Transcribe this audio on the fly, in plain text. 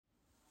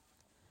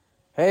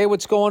Hey,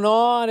 what's going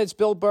on? It's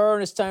Bill Burr,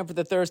 and it's time for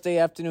the Thursday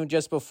afternoon,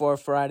 just before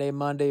Friday,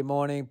 Monday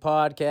morning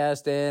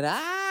podcast, and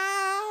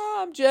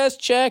I'm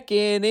just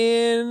checking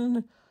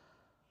in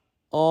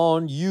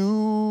on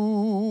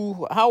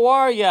you. How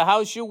are you?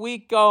 How's your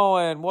week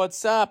going?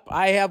 What's up?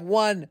 I have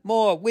one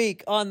more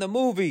week on the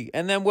movie,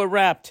 and then we're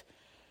wrapped.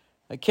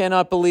 I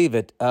cannot believe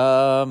it.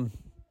 Very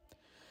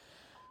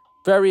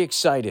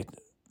excited.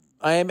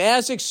 I am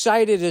as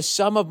excited as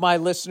some of my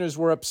listeners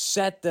were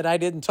upset that I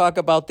didn't talk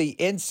about the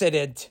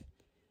incident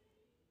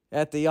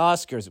at the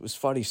Oscars. It was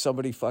funny.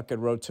 Somebody fucking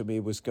wrote to me,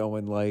 was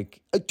going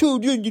like, I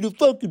told you into the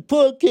fucking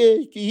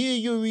podcast to hear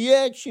your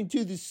reaction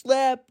to the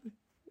slap.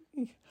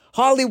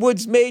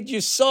 Hollywood's made you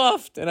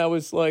soft. And I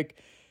was like,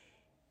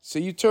 so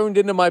you turned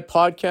into my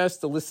podcast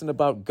to listen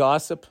about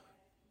gossip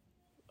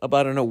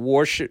about an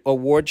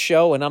award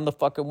show, and I'm the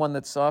fucking one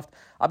that's soft?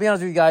 I'll be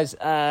honest with you guys.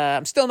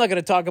 I'm still not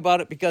going to talk about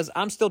it because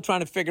I'm still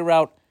trying to figure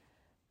out,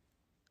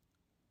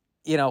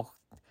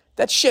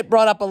 that shit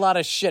brought up a lot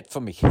of shit for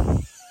me.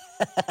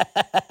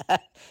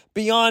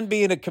 Beyond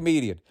being a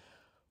comedian.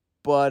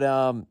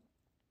 But,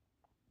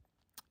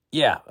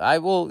 yeah, I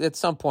will at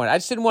some point. I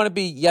just didn't want to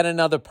be yet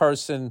another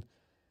person,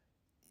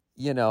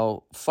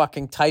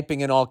 fucking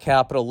typing in all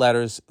capital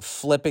letters,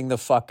 flipping the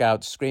fuck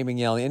out, screaming,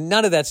 yelling. And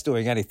none of that's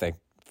doing anything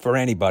for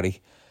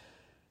anybody.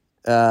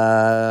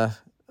 I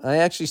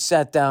actually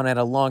sat down and had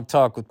a long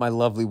talk with my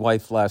lovely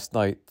wife last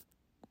night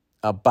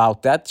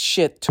about that.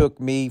 Shit took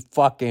me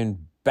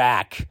fucking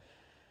back.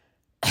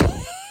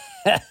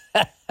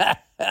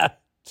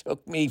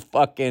 Took me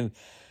fucking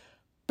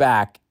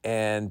back.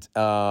 And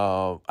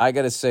I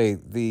got to say,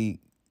 the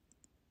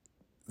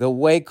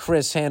way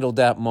Chris handled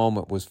that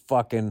moment was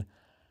fucking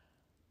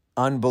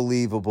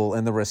unbelievable.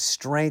 And the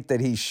restraint that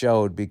he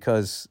showed,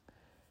 because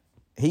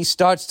he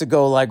starts to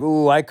go like,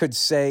 ooh, I could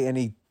say,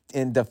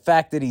 and the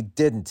fact that he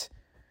didn't,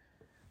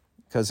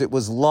 because it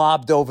was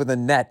lobbed over the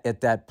net at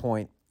that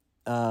point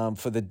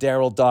for the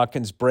Daryl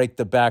Dawkins break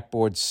the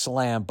backboard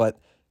slam. But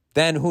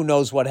then who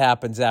knows what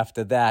happens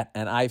after that.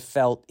 And I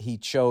felt he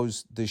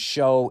chose the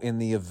show in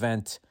the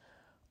event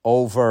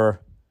over,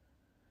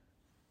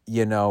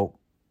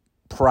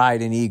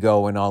 pride and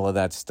ego and all of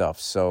that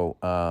stuff. So,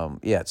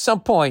 at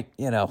some point,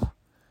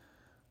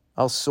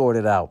 I'll sort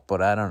it out.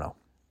 But I don't know.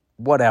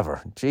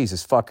 Whatever.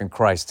 Jesus fucking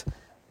Christ.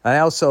 I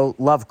also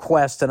love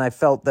Quest, and I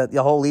felt that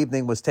the whole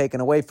evening was taken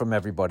away from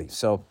everybody.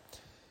 So,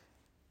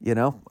 I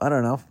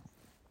don't know.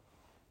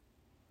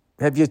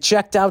 Have you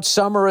checked out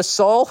Summer of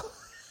Soul?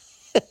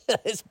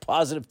 It's a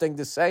positive thing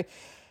to say.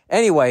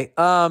 Anyway,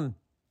 I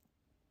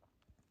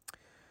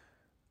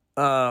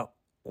don't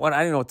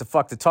know what the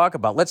fuck to talk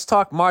about. Let's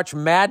talk March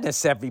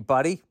Madness,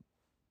 everybody.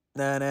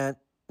 I don't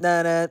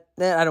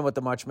know what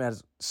the March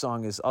Madness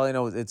song is. All I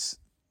know is it's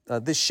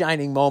this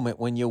shining moment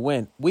when you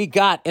win. We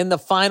got in the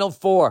Final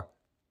Four.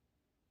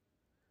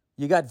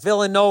 You got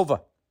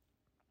Villanova.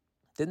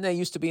 Didn't they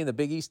used to be in the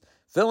Big East?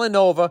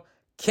 Villanova,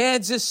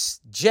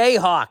 Kansas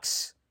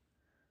Jayhawks.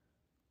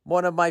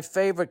 One of my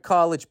favorite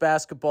college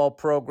basketball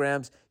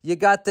programs. You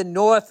got the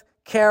North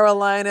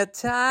Carolina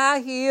Tar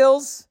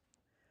Heels.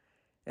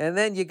 And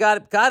then you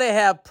got to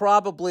have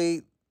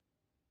probably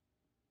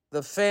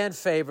the fan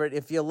favorite,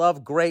 if you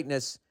love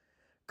greatness,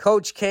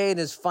 Coach K in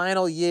his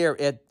final year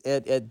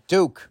at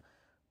Duke,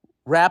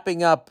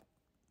 wrapping up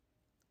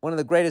one of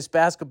the greatest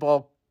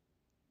basketball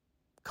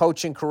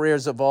coaching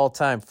careers of all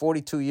time,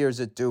 42 years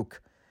at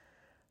Duke.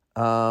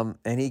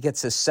 And he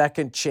gets a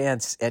second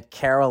chance at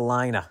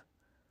Carolina.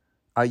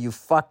 Are you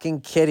fucking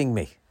kidding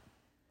me?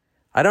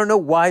 I don't know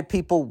why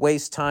people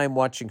waste time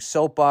watching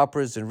soap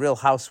operas and Real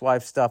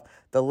Housewife stuff.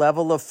 The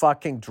level of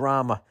fucking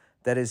drama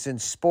that is in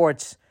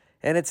sports,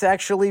 and it's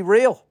actually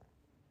real.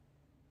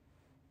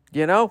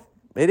 It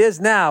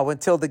is now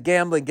until the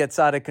gambling gets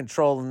out of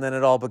control, and then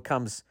it all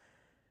becomes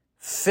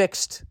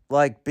fixed,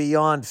 like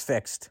beyond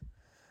fixed.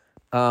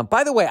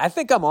 By the way, I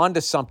think I'm onto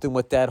something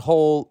with that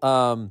whole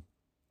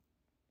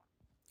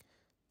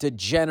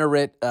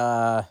degenerate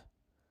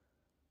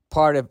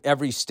part of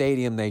every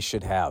stadium they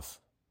should have.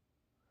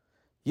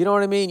 You know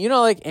what I mean?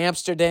 Like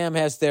Amsterdam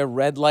has their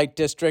red light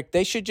district.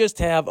 They should just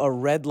have a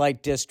red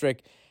light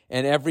district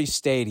in every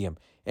stadium.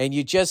 And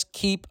you just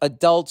keep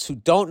adults who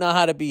don't know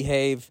how to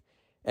behave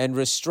and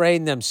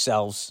restrain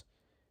themselves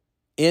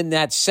in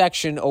that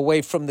section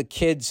away from the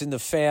kids and the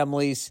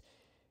families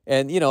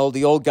and,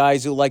 the old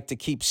guys who like to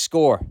keep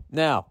score.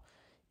 Now,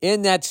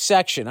 in that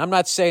section, I'm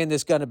not saying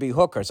there's going to be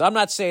hookers. I'm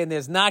not saying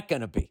there's not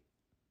going to be.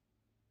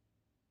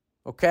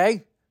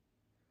 Okay?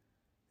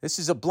 This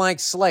is a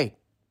blank slate.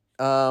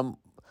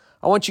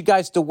 I want you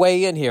guys to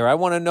weigh in here. I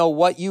want to know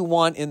what you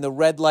want in the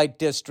red light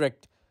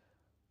district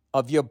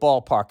of your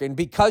ballpark. And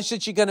because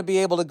that you're going to be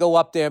able to go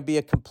up there and be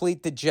a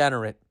complete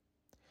degenerate,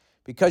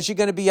 because you're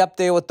going to be up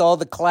there with all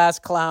the class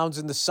clowns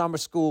and the summer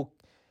school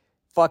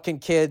fucking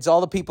kids, all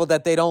the people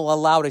that they don't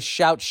allow to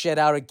shout shit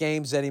out at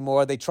games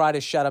anymore. They try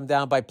to shut them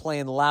down by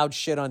playing loud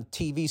shit on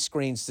TV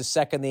screens the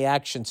second the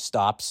action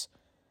stops,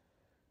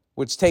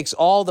 which takes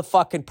all the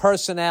fucking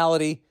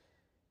personality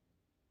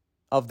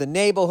of the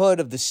neighborhood,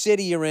 of the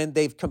city you're in.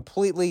 They've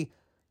completely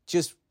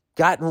just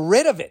gotten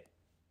rid of it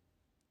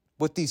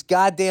with these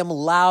goddamn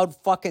loud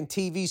fucking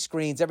TV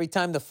screens every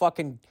time the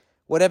fucking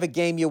whatever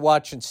game you're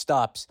watching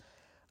stops.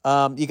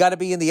 You got to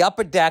be in the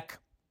upper deck.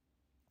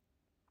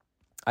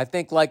 I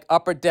think like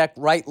upper deck,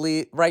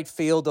 right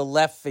field or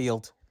left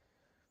field.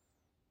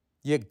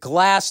 You're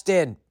glassed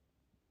in.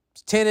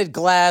 It's tinted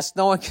glass.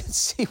 No one can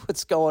see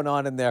what's going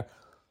on in there.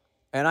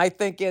 And I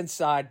think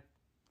inside,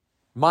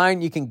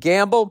 mine, you can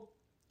gamble,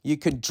 you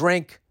can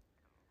drink,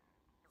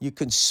 you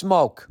can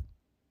smoke.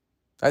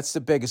 That's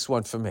the biggest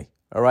one for me.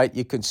 All right?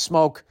 You can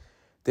smoke.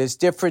 There's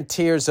different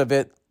tiers of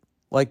it,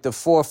 like the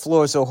 4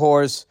 Floors of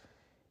Whores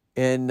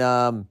in,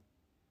 the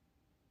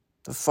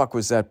fuck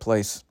was that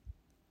place?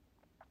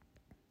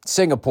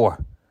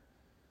 Singapore.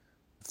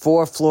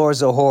 4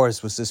 Floors of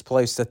Whores was this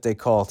place that they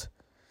called.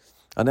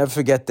 I'll never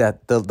forget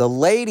that. The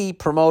lady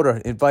promoter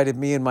invited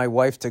me and my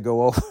wife to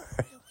go over.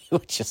 We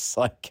were just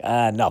like,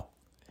 no.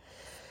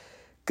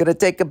 Gonna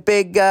take a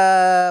big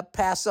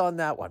pass on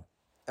that one.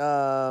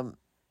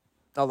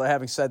 Although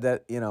having said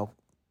that,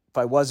 if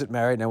I wasn't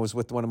married and I was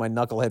with one of my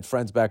knucklehead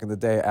friends back in the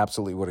day, I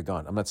absolutely would have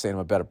gone. I'm not saying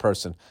I'm a better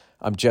person.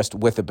 I'm just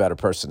with a better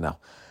person now.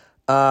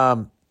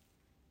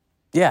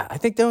 Yeah, I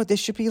think there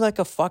should be like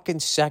a fucking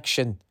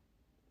section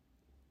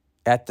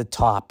at the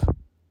top.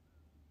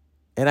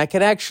 And I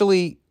can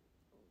actually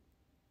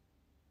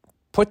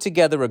put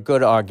together a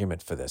good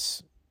argument for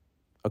this.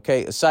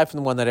 Okay, aside from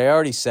the one that I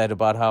already said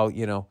about how,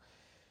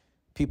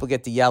 people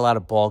get to yell out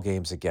of ball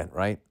games again,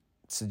 right?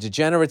 It's a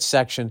degenerate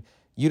section.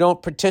 You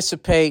don't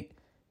participate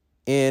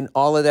in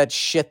all of that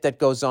shit that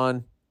goes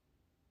on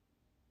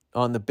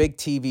the big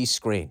TV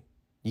screen.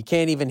 You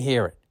can't even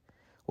hear it.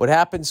 What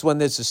happens when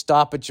there's a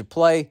stoppage of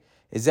play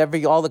is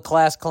all the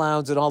class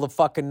clowns and all the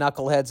fucking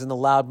knuckleheads and the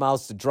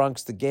loudmouths, the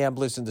drunks, the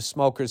gamblers, and the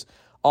smokers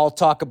all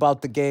talk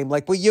about the game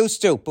like we used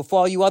to before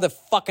all you other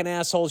fucking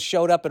assholes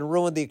showed up and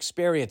ruined the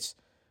experience.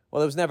 Well,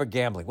 there was never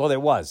gambling. Well, there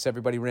was.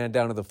 Everybody ran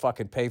down to the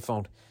fucking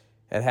payphone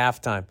at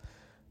halftime.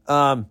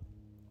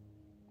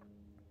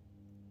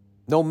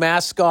 No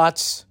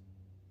mascots.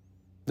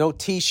 No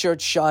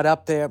T-shirts shot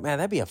up there. Man,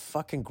 that'd be a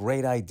fucking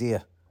great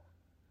idea.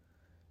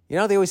 They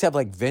always have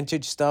like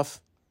vintage stuff.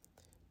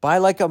 Buy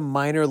like a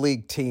minor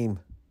league team.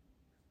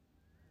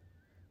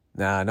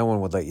 Nah, no one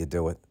would let you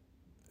do it.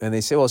 And they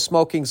say, well,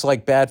 smoking's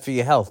like bad for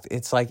your health.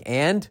 It's like,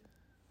 and?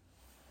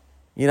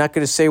 You're not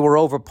going to say we're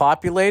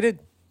overpopulated?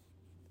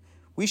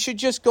 We should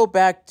just go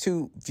back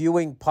to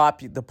viewing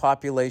the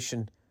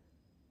population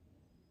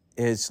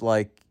is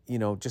like,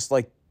 just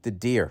like the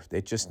deer.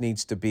 It just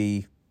needs to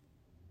be,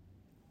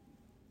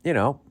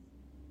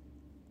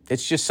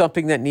 it's just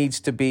something that needs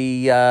to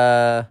be,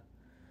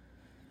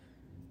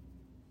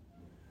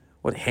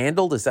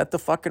 handled? Is that the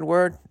fucking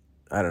word?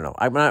 I don't know.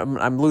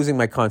 I'm losing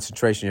my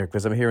concentration here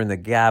because I'm hearing the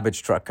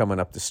garbage truck coming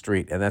up the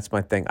street, and that's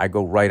my thing. I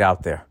go right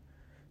out there.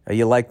 Are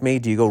you like me?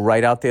 Do you go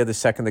right out there the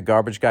second the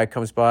garbage guy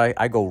comes by?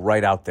 I go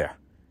right out there.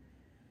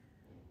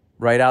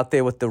 Right out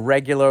there with the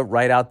regular,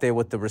 right out there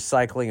with the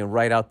recycling, and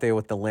right out there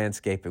with the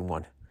landscaping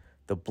one.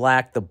 The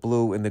black, the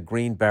blue, and the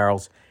green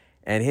barrels.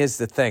 And here's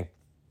the thing.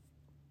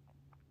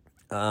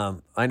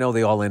 I know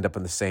they all end up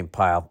in the same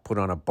pile, put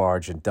on a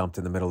barge and dumped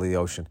in the middle of the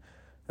ocean.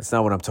 That's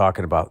not what I'm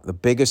talking about. The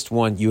biggest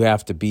one you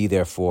have to be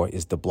there for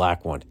is the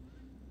black one.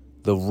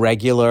 The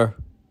regular,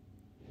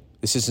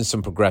 this isn't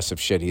some progressive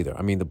shit either.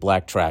 I mean the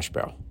black trash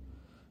barrel.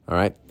 All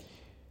right?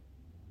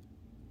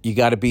 You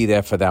got to be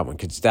there for that one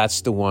because that's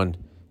the one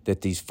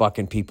that these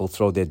fucking people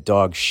throw their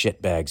dog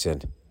shit bags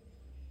in.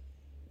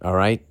 All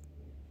right?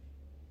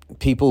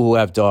 People who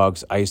have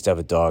dogs, I used to have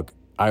a dog.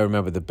 I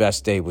remember the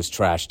best day was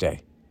trash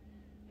day.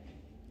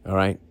 All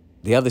right?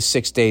 The other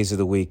 6 days of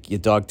the week, your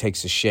dog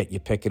takes a shit, you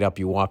pick it up,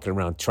 you're walking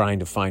around trying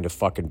to find a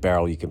fucking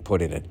barrel you can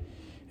put it in.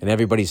 And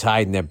everybody's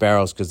hiding their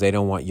barrels because they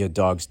don't want your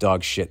dog's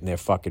dog shit in their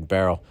fucking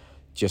barrel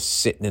just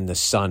sitting in the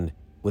sun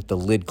with the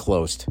lid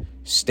closed,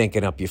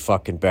 stinking up your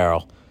fucking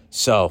barrel.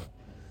 So,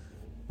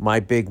 my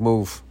big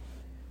move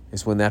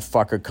is when that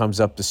fucker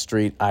comes up the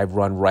street, I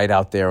run right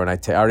out there and I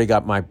already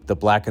got the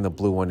black and the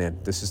blue one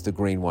in. This is the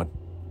green one.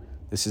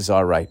 This is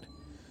all right.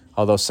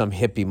 Although some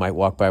hippie might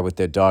walk by with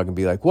their dog and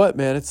be like, what,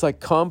 man? It's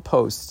like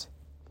compost.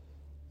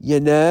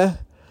 Anyway,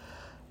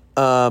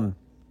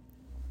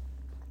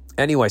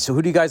 so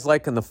who do you guys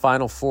like in the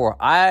Final Four?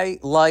 I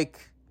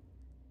like,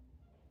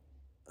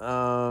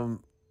 I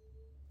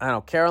don't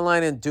know,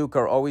 Carolina and Duke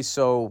are always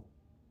so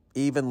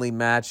evenly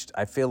matched.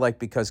 I feel like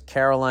because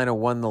Carolina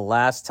won the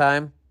last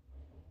time,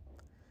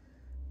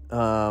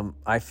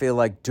 I feel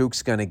like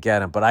Duke's going to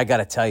get him. But I got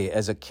to tell you,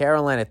 as a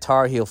Carolina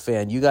Tar Heel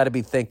fan, you got to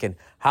be thinking,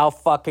 how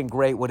fucking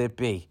great would it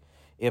be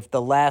if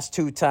the last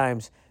 2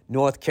 times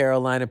North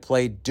Carolina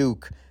played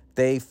Duke,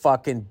 they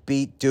fucking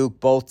beat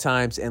Duke both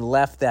times and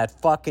left that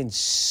fucking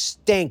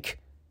stink,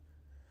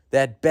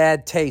 that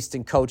bad taste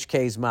in Coach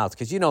K's mouth.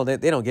 Because, they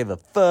don't give a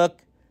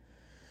fuck.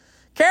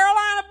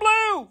 Carolina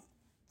Blue,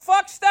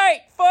 fuck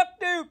State, fuck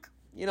Duke.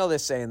 They're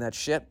saying that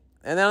shit.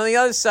 And then on the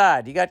other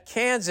side, you got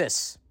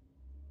Kansas.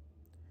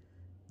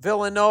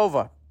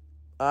 Villanova.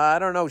 I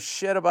don't know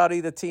shit about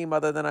either team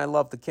other than I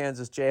love the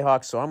Kansas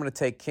Jayhawks, so I'm going to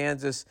take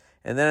Kansas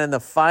And then in the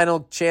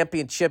final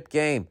championship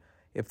game,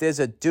 if there's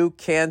a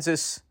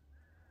Duke-Kansas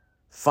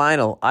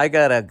final,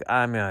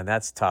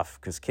 that's tough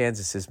because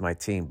Kansas is my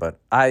team. But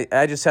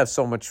I just have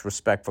so much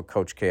respect for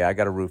Coach K. I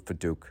got to root for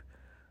Duke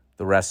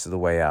the rest of the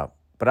way out.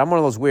 But I'm one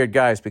of those weird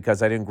guys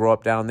because I didn't grow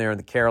up down there in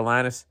the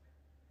Carolinas,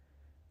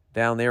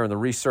 down there in the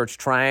Research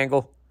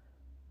Triangle,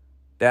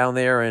 down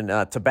there in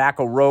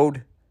Tobacco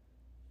Road.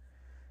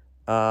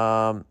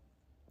 I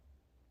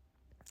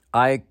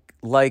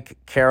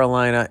like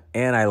Carolina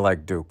and I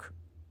like Duke.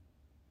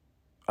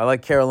 I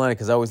like Carolina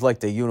because I always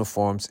liked their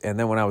uniforms. And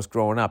then when I was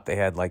growing up, they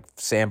had like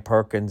Sam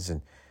Perkins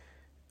and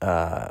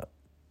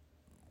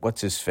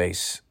what's his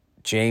face?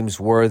 James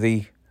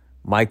Worthy,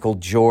 Michael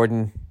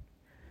Jordan,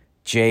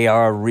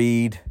 J.R.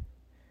 Reed,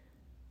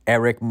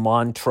 Eric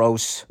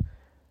Montrose.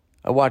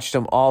 I watched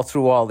them all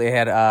through all. They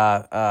had,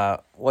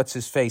 what's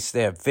his face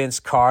there? Vince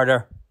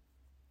Carter.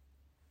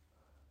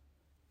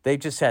 They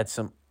just had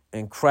some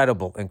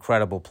incredible,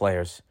 incredible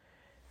players.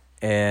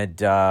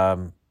 And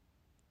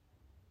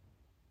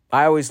I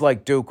always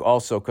liked Duke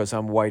also because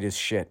I'm white as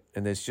shit.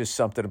 And there's just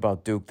something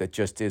about Duke that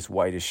just is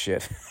white as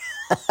shit.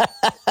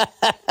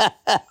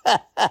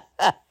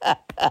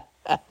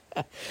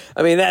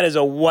 I mean, that is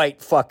a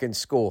white fucking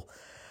school.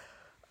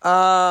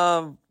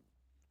 Anyway,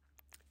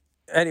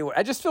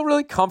 I just feel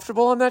really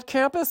comfortable on that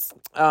campus.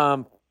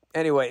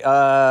 Anyway,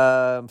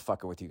 I'm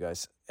fucking with you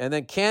guys. And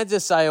then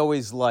Kansas I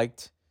always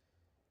liked.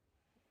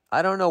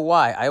 I don't know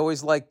why. I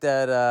always liked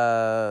that,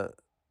 I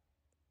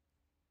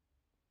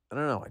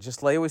don't know. I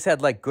always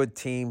had like good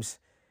teams.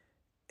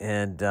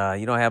 And,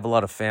 I have a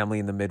lot of family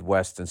in the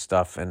Midwest and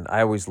stuff. And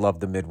I always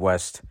loved the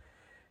Midwest.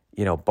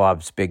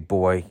 Bob's Big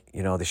Boy.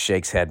 The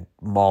Shakes had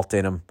malt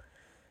in them.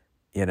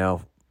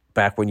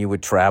 Back when you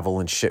would travel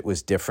and shit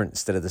was different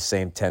instead of the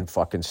same 10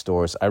 fucking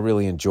stores. I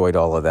really enjoyed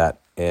all of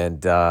that.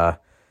 And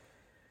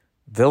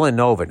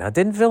Villanova. Now,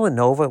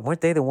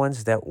 weren't they the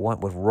ones that won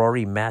with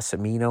Rory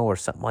Massimino or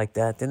something like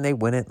that? Didn't they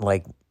win it in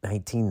like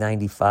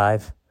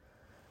 1995?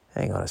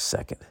 Hang on a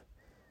second.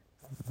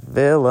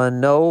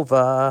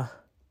 Villanova.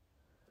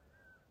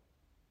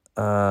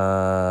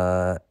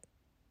 Was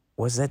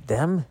that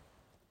them?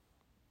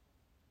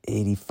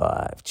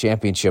 85.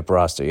 Championship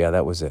roster. Yeah,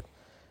 that was it.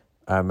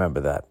 I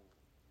remember that.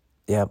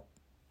 Yep.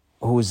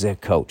 Who was their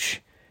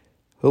coach?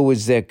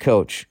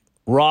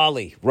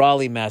 Raleigh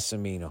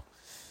Massimino.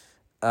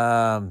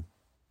 And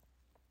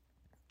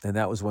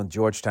that was when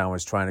Georgetown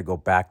was trying to go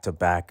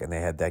back-to-back, and they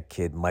had that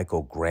kid,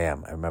 Michael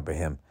Graham. I remember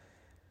him.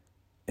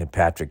 And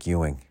Patrick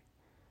Ewing.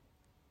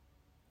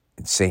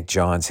 And St.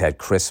 John's had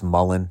Chris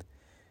Mullen.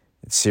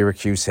 And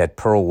Syracuse had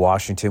Pearl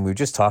Washington. We were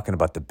just talking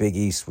about the Big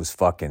East was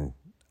fucking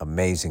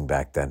amazing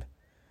back then.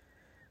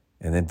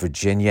 And then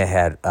Virginia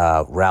had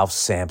Ralph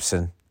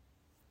Sampson.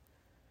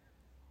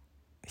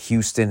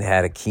 Houston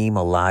had Akeem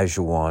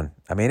Olajuwon.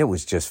 I mean, it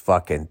was just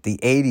fucking... The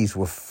 80s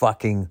were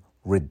fucking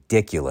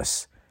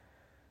ridiculous.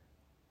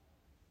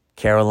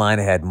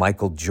 Carolina had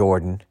Michael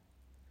Jordan.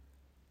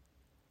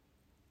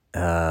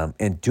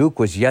 And Duke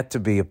was yet to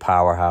be a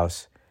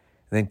powerhouse.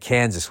 And then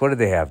Kansas, what did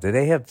they have? Did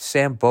they have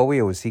Sam Bowie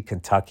or was he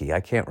Kentucky?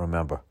 I can't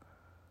remember.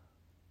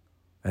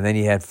 And then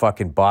you had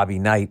fucking Bobby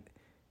Knight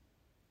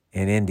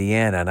in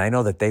Indiana. And I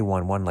know that they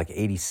won like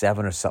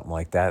 87 or something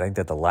like that. I think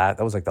that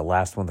that was like the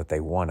last one that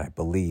they won, I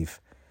believe.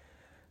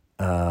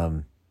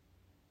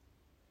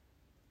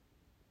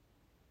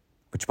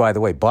 Which, by the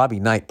way, Bobby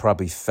Knight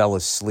probably fell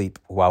asleep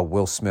while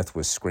Will Smith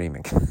was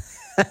screaming.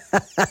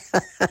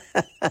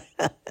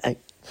 He's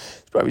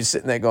probably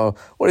sitting there going,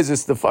 what is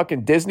this, the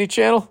fucking Disney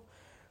Channel?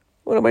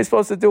 What am I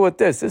supposed to do with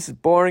this? This is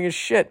boring as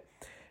shit.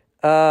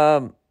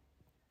 Anyways,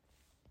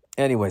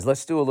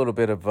 let's do a little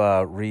bit of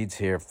reads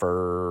here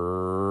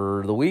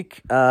for the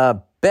week.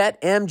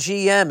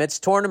 BetMGM, it's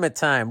tournament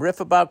time. Riff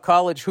about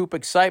college hoop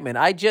excitement.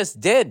 I just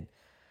did.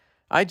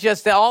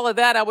 All of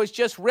that I was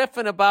just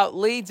riffing about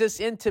leads us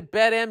into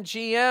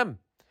BetMGM.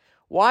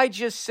 Why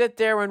just sit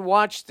there and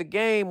watch the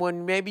game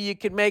when maybe you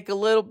could make a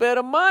little bit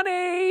of money?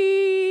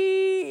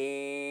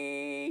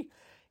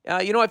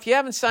 If you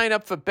haven't signed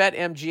up for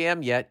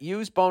BetMGM yet,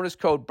 use bonus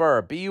code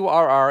BURR,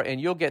 B-U-R-R, and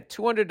you'll get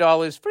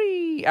 $200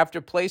 free after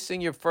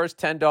placing your first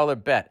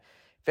 $10 bet.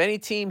 If any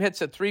team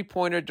hits a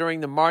three-pointer during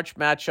the March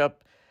matchup,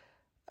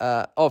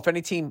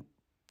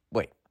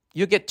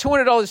 you'll get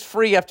 $200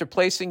 free after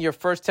placing your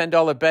first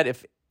 $10 bet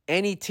if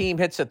any team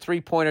hits a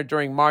three-pointer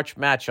during March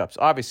matchups.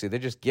 Obviously, they're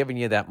just giving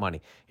you that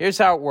money. Here's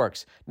how it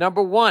works.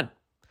 Number one,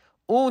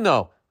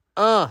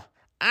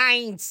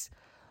 eins.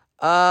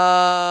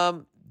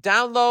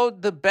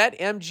 Download the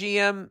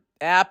BetMGM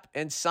app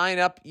and sign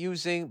up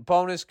using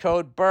bonus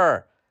code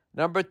BURR.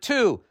 Number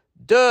two,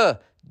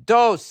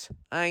 dos,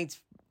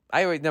 eins.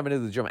 I already never knew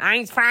the German.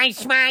 Eins, zwei,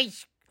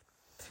 schmeiß.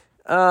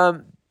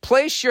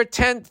 Place your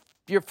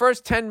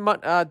first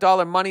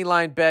 $10 money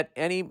line bet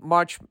on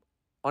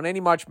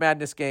any March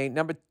Madness game.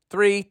 Number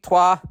three,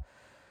 tres.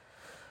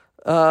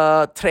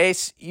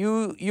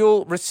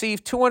 You'll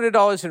receive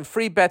 $200 in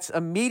free bets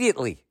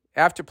immediately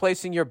after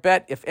placing your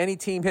bet if any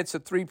team hits a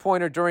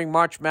three-pointer during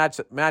March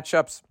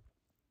matchups.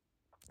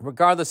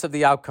 regardless of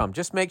the outcome.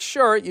 Just make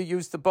sure you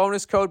use the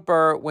bonus code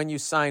BURR when you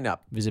sign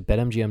up. Visit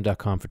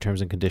BetMGM.com for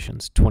terms and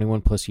conditions.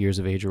 21 plus years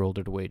of age or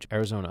older to wager.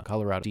 Arizona,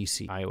 Colorado,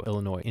 D.C., Iowa,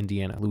 Illinois,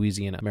 Indiana,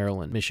 Louisiana,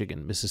 Maryland,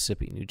 Michigan,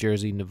 Mississippi, New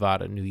Jersey,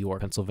 Nevada, New York,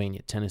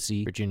 Pennsylvania,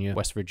 Tennessee, Virginia,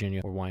 West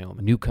Virginia, or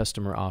Wyoming. New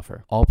customer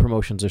offer. All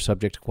promotions are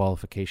subject to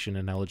qualification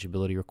and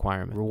eligibility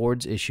requirements.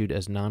 Rewards issued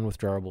as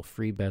non-withdrawable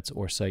free bets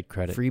or site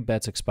credit. Free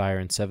bets expire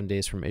in 7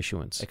 days from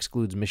issuance.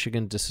 Excludes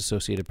Michigan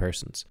disassociated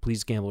persons.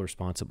 Please gamble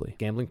responsibly.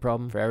 Gambling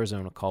problem? For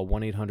Arizona, call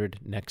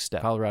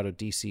 1-800-NEXT-STEP. Colorado,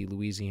 D.C.,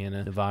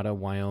 Louisiana, Nevada,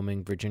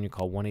 Wyoming, Virginia,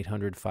 call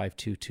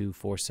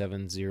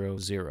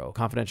 1-800-522-4700.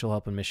 Confidential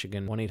help in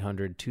Michigan,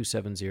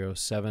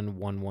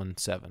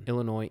 1-800-270-7117.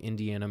 Illinois,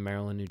 Indiana,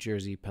 Maryland, New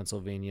Jersey,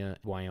 Pennsylvania,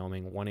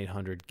 Wyoming,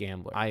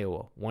 1-800-GAMBLER.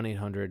 Iowa,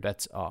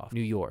 1-800-BETS-OFF.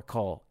 New York,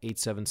 call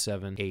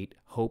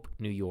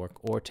 877-8-HOPE-NEW YORK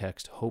or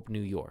text HOPE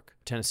New York.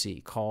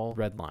 Tennessee, call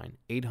Redline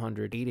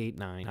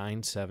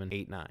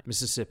 800-889-9789.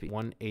 Mississippi,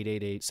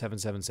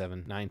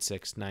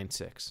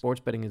 1-888-777-9696.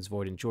 Sports betting is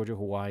void in Georgia,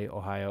 Hawaii,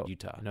 Ohio,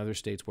 Utah, and other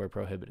states where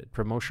prohibited.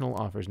 Promotional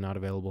offers not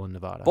available in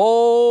Nevada.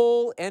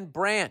 Boll and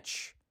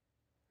Branch.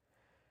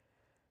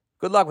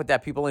 Good luck with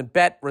that, people, and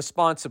bet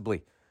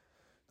responsibly.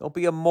 Don't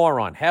be a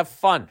moron. Have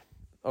fun,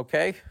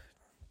 okay?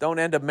 Don't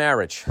end a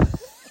marriage.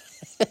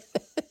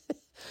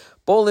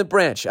 Boll and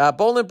Branch.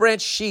 Boll and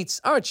Branch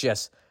sheets aren't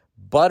just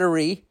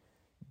buttery,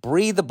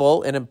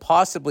 breathable, and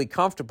impossibly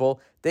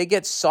comfortable. They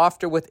get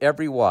softer with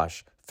every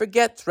wash.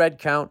 Forget thread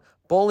count.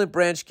 Boll and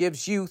Branch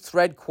gives you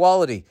thread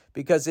quality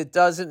because it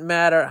doesn't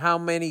matter how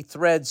many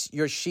threads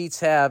your sheets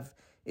have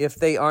if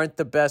they aren't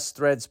the best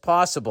threads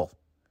possible.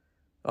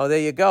 Oh, there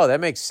you go. That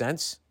makes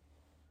sense.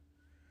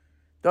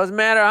 Doesn't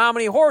matter how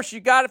many horses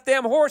you got if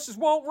them horses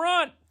won't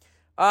run.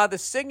 The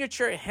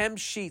signature hem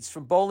sheets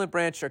from Boll and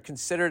Branch are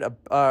considered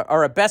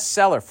are a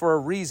bestseller for a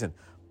reason.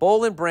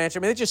 Boll and Branch, I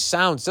mean, it just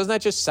sounds, doesn't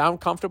that just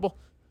sound comfortable?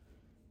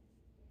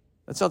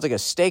 That sounds like a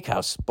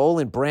steakhouse. Boll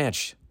and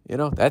Branch, you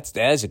know, that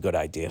is a good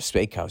idea.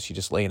 Steakhouse, you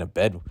just lay in a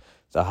bed with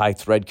a high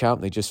thread count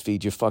and they just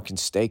feed you fucking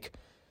steak.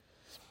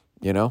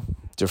 You know,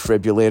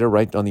 defibrillator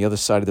right on the other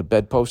side of the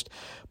bedpost.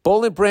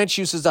 Boll and Branch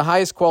uses the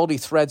highest quality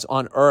threads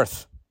on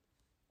Earth.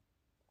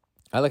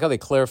 I like how they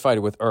clarified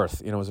it with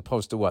Earth, you know, as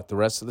opposed to what? The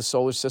rest of the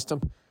solar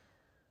system?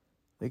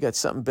 They got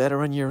something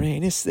better on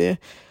Uranus there.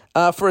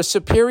 For a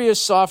superior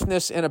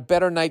softness and a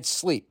better night's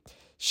sleep.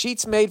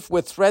 Sheets made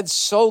with threads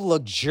so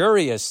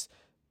luxurious,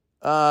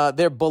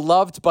 they're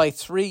beloved by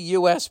 3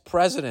 U.S.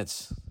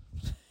 presidents.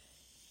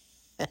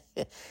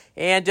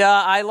 And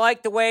I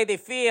like the way they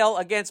feel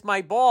against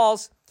my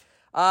balls.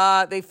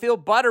 They feel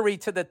buttery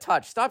to the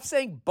touch. Stop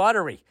saying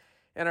buttery.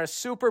 And are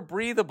super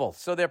breathable,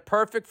 so they're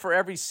perfect for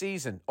every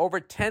season. Over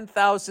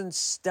 10,000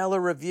 stellar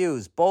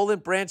reviews. Boll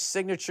and Branch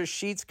signature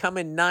sheets come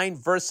in 9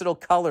 versatile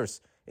colors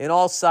in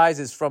all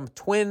sizes, from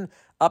twin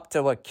up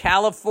to a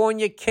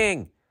California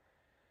king.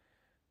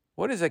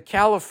 What is a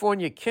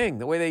California king?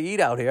 The way they eat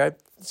out here. I'm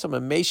some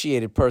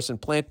emaciated person,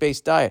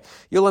 plant-based diet.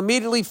 You'll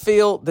immediately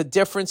feel the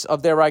difference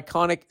of their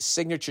iconic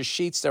signature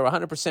sheets. They're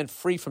 100%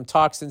 free from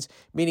toxins,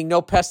 meaning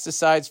no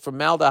pesticides,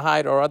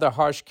 formaldehyde, or other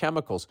harsh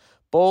chemicals.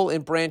 Boll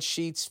and Branch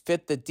sheets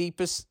fit the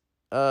deepest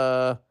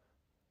of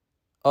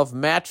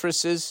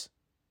mattresses.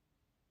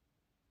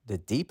 The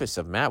deepest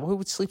of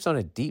who sleeps on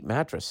a deep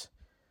mattress?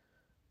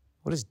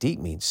 What does deep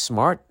mean?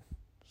 Smart?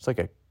 It's like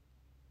a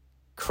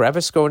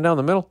crevice going down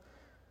the middle.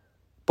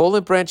 Boll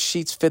and Branch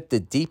sheets fit the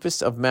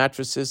deepest of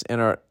mattresses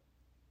and are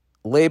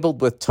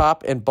labeled with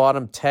top and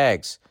bottom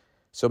tags,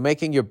 so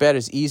making your bed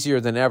is easier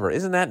than ever.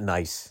 Isn't that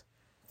nice?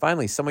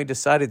 Finally, somebody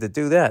decided to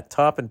do that,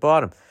 top and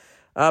bottom.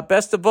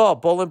 Best of all,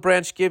 Boll and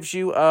Branch gives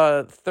you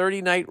a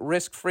 30-night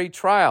risk-free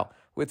trial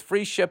with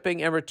free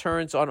shipping and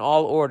returns on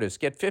all orders.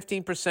 Get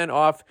 15%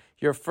 off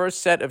your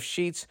first set of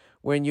sheets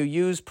when you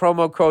use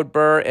promo code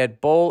BURR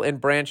at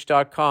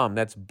bollandbranch.com.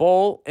 That's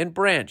Boll and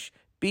Branch,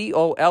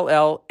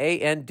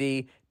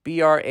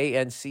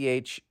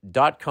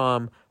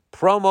 BOLLANDBRANCH.com.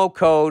 Promo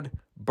code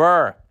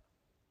BURR.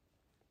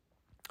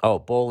 Oh,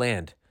 Boll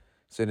and.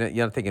 So you're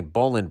not thinking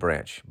Boll and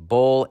Branch.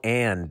 Boll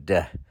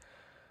and.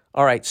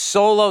 All right,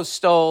 Solo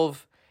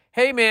Stove.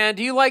 Hey, man,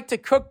 do you like to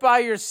cook by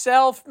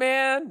yourself,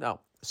 man?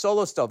 No,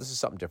 Solo Stove, this is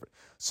something different.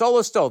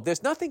 Solo Stove,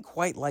 there's nothing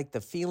quite like the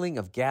feeling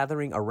of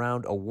gathering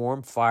around a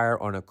warm fire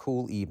on a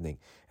cool evening.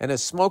 And a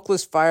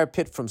smokeless fire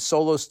pit from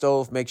Solo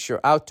Stove makes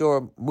your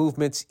outdoor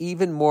movements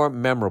even more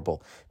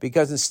memorable.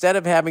 Because instead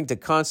of having to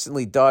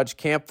constantly dodge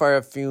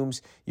campfire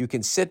fumes, you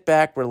can sit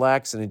back,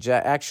 relax, and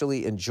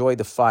actually enjoy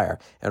the fire.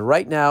 And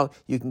right now,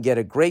 you can get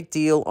a great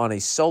deal on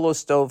a Solo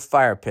Stove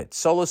fire pit.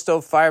 Solo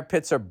Stove fire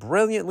pits are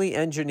brilliantly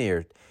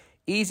engineered.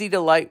 Easy to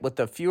light with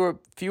a few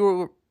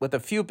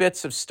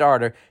bits of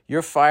starter,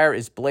 your fire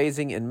is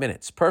blazing in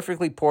minutes.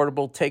 Perfectly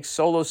portable. Take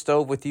Solo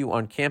Stove with you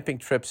on camping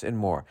trips and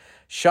more.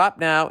 Shop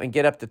now and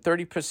get up to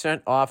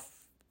 30% off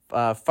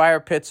fire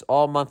pits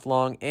all month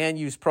long, and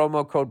use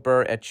promo code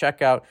BURR at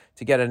checkout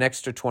to get an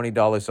extra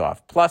 $20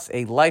 off, plus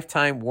a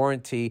lifetime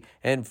warranty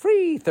and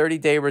free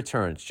 30-day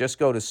returns. Just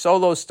go to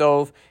Solo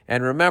Stove,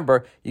 and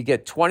remember, you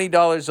get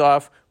 $20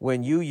 off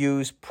when you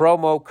use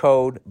promo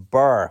code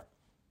BURR.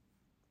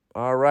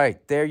 All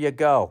right, there you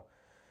go.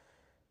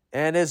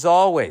 And as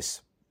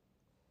always,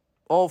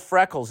 old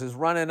Freckles is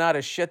running out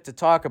of shit to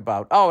talk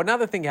about. Oh,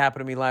 another thing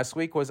happened to me last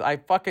week was I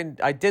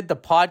did the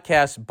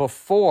podcast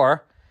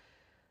before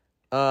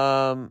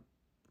the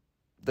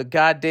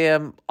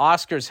goddamn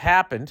Oscars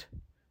happened,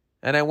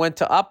 and I went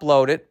to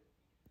upload it,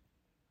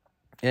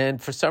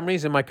 and for some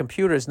reason my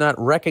computer is not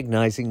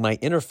recognizing my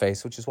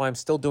interface, which is why I'm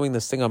still doing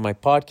this thing on my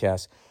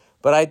podcast.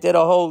 But I did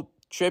a whole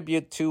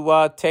tribute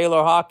to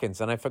Taylor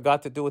Hawkins, and I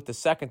forgot to do it the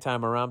second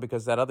time around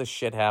because that other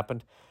shit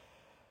happened.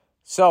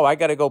 So I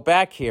got to go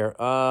back here.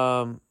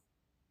 Yeah,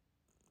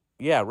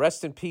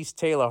 rest in peace,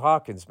 Taylor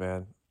Hawkins,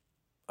 man.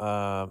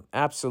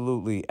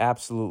 Absolutely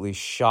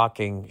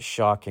shocking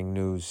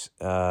news.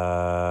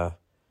 Man,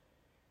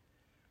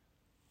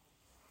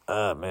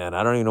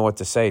 I don't even know what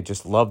to say.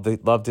 Just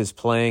loved his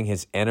playing,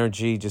 his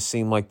energy. Just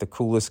seemed like the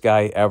coolest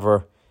guy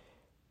ever.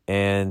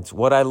 And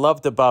what I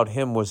loved about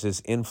him was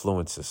his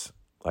influences.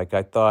 Like,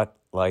 I thought,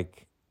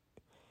 like,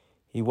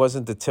 he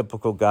wasn't the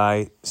typical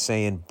guy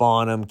saying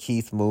Bonham,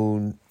 Keith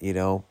Moon, you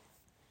know.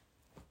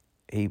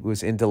 He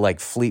was into, like,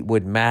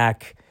 Fleetwood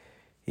Mac.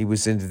 He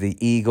was into the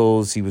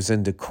Eagles. He was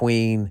into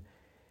Queen.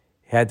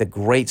 He had the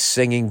great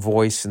singing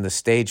voice and the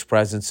stage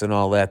presence and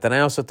all that. Then I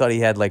also thought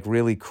he had, like,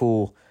 really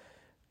cool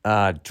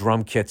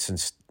drum kits and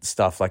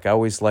stuff. Like, I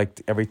always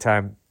liked every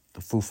time the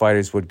Foo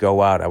Fighters would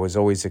go out, I was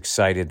always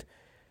excited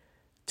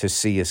to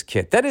see his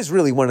kit. That is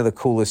really one of the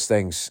coolest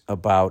things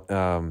about,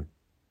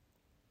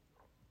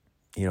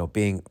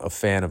 being a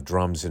fan of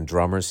drums and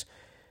drummers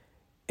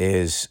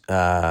is,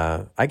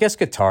 I guess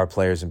guitar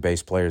players and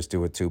bass players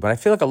do it too, but I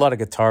feel like a lot of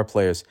guitar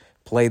players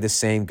play the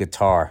same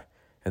guitar,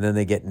 and then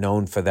they get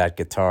known for that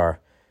guitar.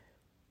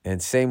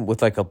 And same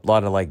with like a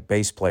lot of like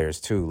bass players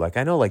too. Like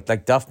I know like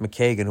Duff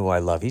McKagan, who I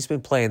love, he's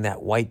been playing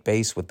that white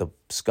bass with the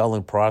skull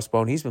and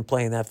crossbone. He's been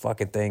playing that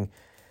fucking thing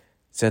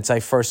since I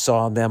first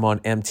saw them on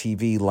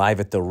MTV live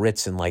at the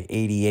Ritz in like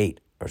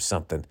 88 or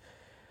something.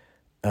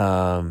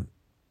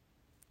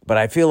 But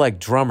I feel like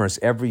drummers,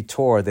 every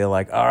tour, they're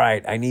like, all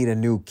right, I need a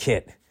new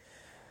kit.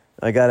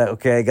 I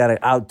gotta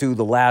outdo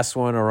the last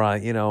one, or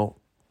I'm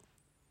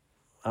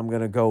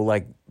gonna go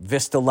like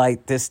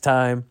Vistalite this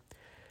time.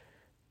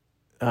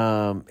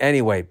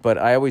 Anyway, but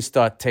I always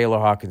thought Taylor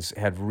Hawkins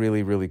had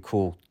really, really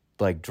cool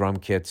like drum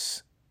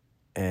kits,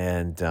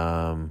 and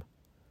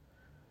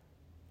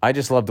I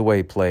just loved the way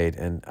he played.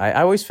 And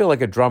I always feel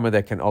like a drummer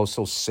that can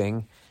also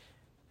sing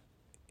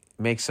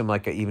makes him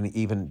like an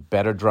even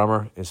better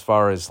drummer, as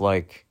far as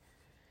like,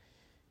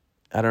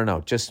 I don't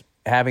know, just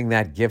having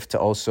that gift to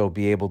also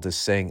be able to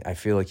sing. I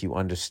feel like you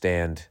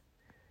understand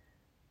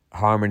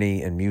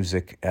harmony and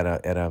music at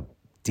a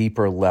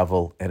deeper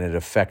level, and it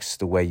affects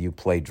the way you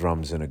play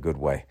drums in a good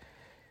way,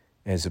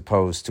 as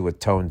opposed to a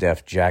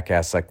tone-deaf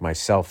jackass like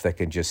myself that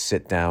can just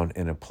sit down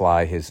and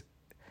apply his,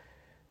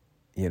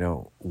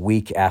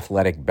 weak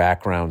athletic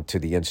background to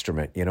the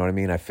instrument. You know what I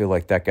mean? I feel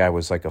like that guy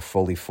was like a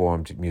fully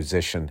formed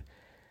musician.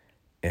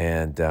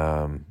 And,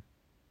 yeah,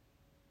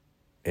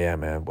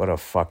 man, what a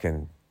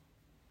fucking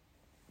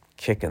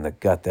kick in the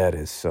gut that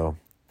is. So,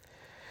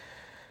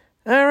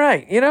 all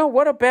right,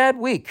 what a bad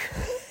week.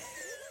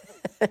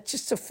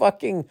 Just a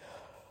fucking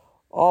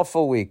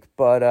awful week.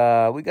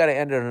 But we got to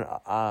end on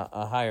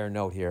a higher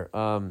note here.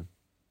 I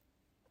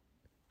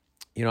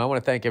want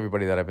to thank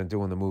everybody that I've been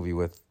doing the movie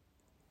with.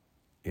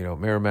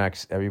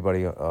 Miramax,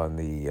 everybody on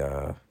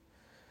the,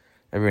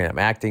 everybody I'm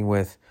acting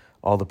with,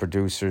 all the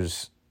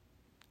producers,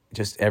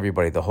 just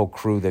everybody, the whole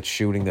crew that's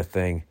shooting the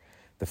thing,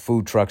 the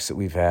food trucks that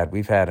we've had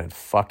a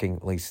fucking,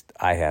 at least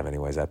I have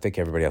anyways. I think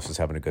everybody else was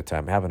having a good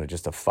time, having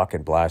just a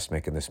fucking blast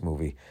making this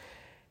movie.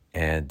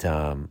 And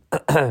I'm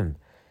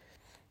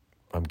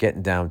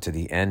getting down to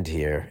the end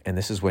here, and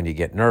this is when you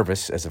get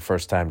nervous as a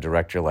first-time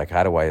director, like,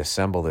 how do I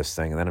assemble this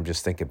thing? And then I'm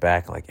just thinking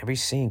back, like, every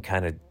scene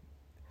kind of,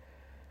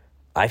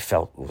 I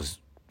felt was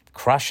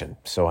crushing.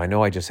 So I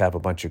know I just have a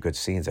bunch of good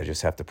scenes. I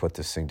just have to put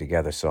this thing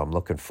together. So I'm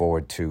looking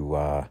forward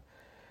to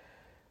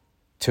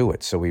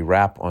it. So we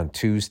wrap on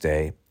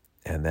Tuesday,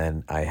 and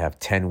then I have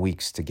 10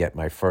 weeks to get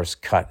my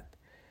first cut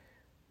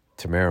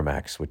to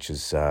Miramax, which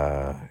is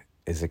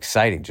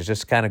exciting to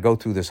just kind of go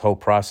through this whole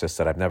process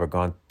that I've never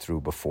gone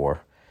through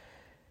before,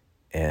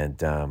 and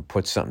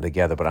put something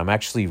together. But I'm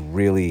actually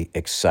really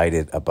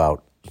excited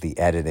about the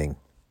editing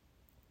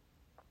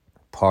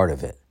part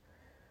of it,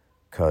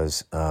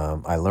 because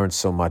I learned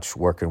so much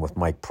working with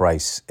Mike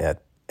Price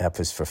at F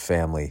is for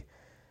Family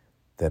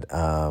that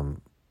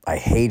I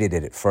hated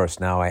it at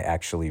first. Now I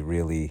actually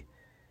really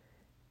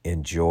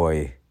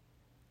enjoy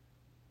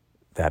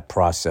that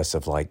process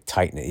of like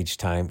tightening each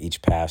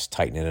pass,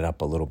 tightening it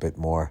up a little bit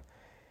more.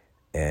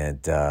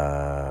 And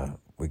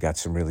we got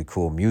some really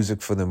cool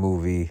music for the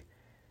movie.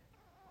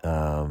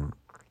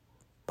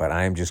 But but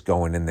I am just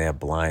going in there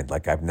blind,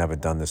 like I've never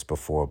done this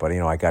before. But,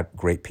 I got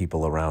great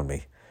people around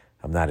me.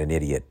 I'm not an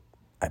idiot.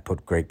 I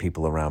put great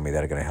people around me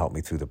that are going to help me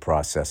through the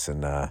process,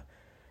 and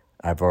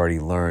I've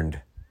already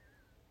learned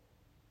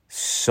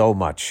so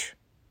much.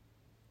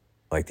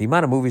 Like, the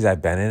amount of movies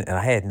I've been in, and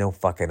I had no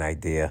fucking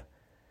idea.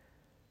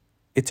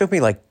 It took me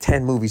like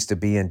 10 movies to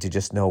be in to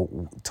just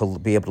know, to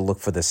be able to look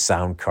for the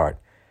sound card.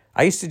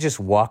 I used to just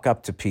walk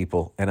up to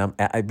people, and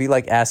I'd be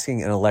like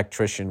asking an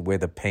electrician where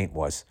the paint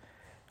was.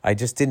 I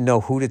just didn't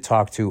know who to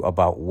talk to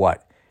about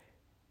what.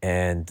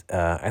 And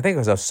I think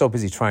because I was so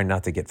busy trying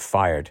not to get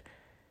fired.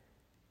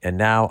 And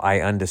now I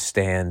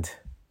understand,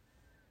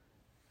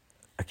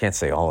 I can't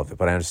say all of it,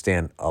 but I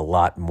understand a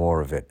lot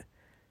more of it.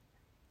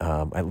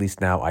 At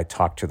least now I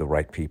talk to the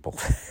right people.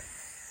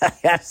 I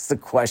ask the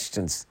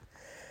questions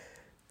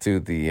to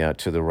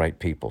the right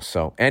people.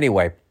 So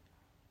anyway,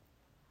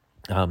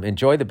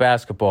 enjoy the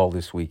basketball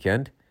this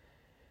weekend.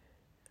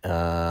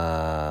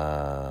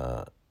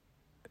 Yeah.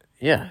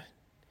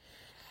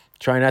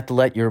 Try not to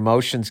let your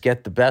emotions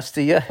get the best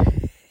of you.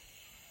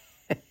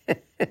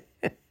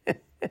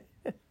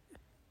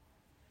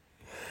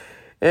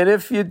 And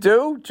if you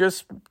do,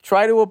 just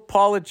try to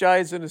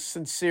apologize in a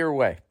sincere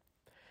way.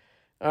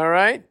 All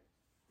right?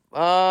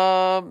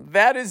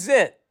 That is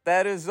it.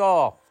 That is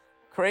all.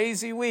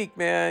 Crazy week,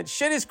 man.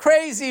 Shit is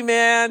crazy,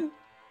 man.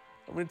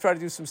 I'm going to try to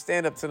do some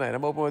stand-up tonight.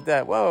 I'm open with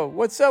that. Whoa,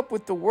 what's up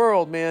with the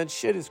world, man?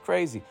 Shit is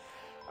crazy.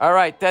 All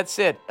right, that's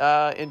it.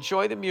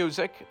 Enjoy the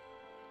music.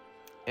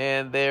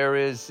 And there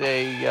is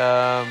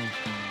a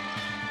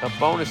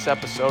bonus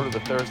episode of the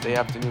Thursday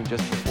afternoon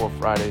just before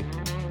Friday,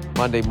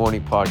 Monday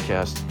morning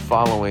podcast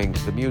following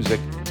the music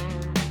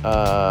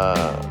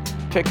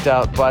picked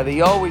out by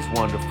the always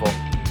wonderful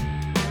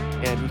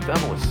Andrew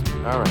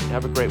Themelis. All right,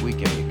 have a great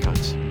weekend, you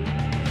cunts.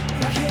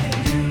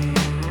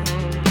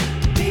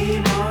 Be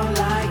more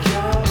like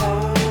your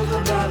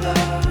older brother.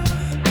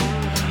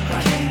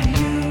 Why can't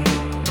you?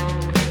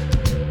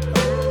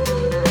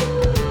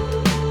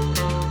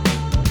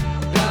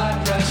 God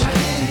bless you. Why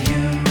can't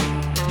you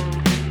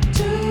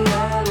do a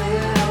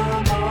little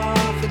more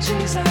for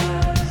Jesus?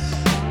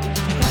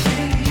 Why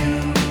can't you?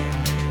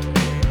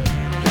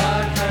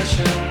 God bless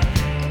you.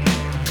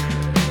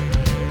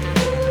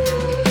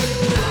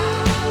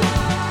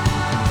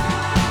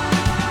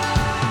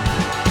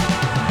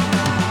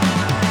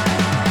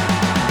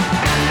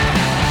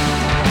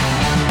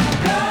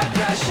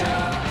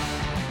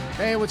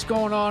 Hey, what's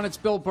going on? It's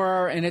Bill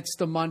Burr, and it's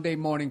the Monday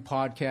Morning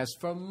Podcast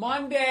for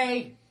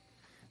Monday,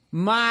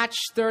 March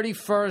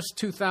 31st,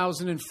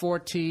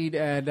 2014.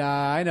 And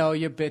I know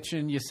you're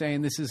bitching. You're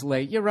saying this is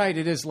late. You're right.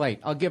 It is late.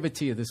 I'll give it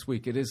to you this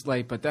week. It is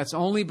late, but that's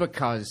only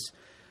because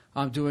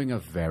I'm doing a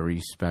very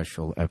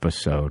special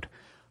episode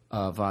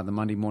of the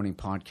Monday Morning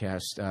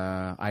Podcast.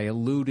 I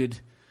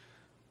alluded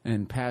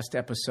in past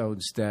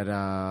episodes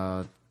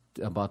that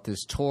about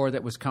this tour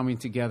that was coming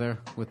together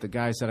with the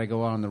guys that I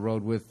go out on the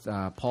road with,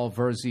 Paul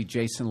Verzi,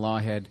 Jason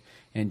Lawhead,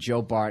 and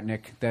Joe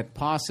Bartnick, that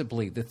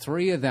possibly the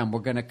three of them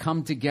were going to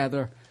come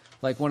together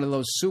like one of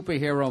those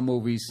superhero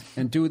movies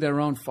and do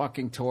their own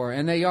fucking tour.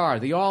 And they are,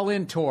 the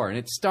All-In Tour. And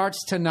it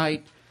starts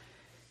tonight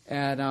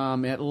at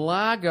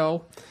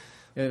Lago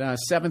at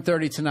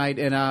 7:30 tonight.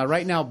 And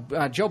right now,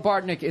 Joe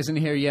Bartnick isn't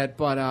here yet,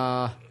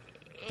 but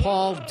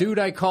Paul, dude,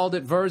 I called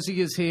it, Verzi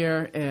is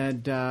here,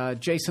 and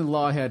Jason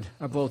Lawhead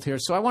are both here.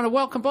 So I want to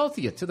welcome both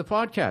of you to the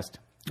podcast.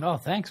 Oh,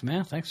 thanks,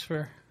 man. Thanks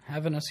for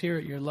having us here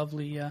at your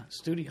lovely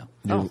studio.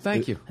 Oh,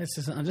 thank you. This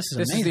is amazing.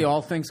 This is the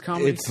All Things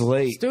Comedy It's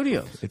late.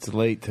 Studios. It's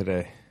late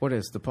today. What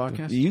is the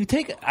podcast? You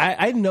take.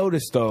 I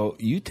noticed though.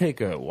 You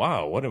take a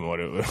wow. What?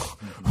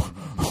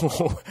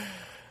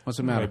 What's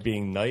the Am matter? I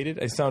being knighted?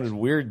 I sounded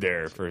weird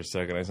there for a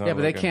second. I sounded Yeah,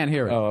 but they can't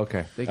hear it. Oh,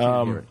 okay. They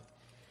can't hear it.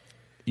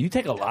 You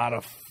take a lot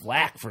of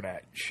flack for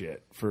that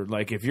shit. For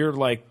like, if you're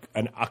like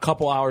a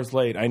couple hours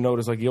late, I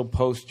notice like you'll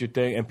post your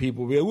thing and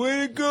people will be like,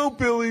 "Way to go,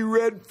 Billy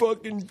Red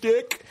fucking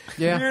dick!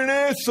 Yeah. You're an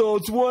asshole."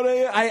 It's 1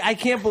 a.m. I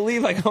can't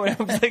believe like I'm like,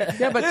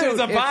 Yeah, but this dude, is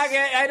a it's-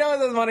 podcast. I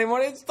know it's Monday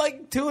morning. It's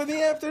like 2 in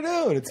the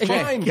afternoon. It's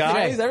fine,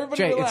 guys. Everybody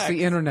Jay, relax. it's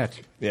the internet.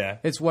 Yeah.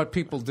 It's what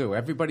people do.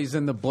 Everybody's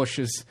in the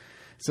bushes,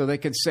 so they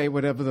can say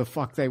whatever the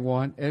fuck they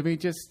want. I mean,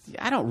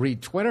 I don't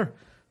read Twitter.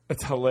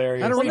 It's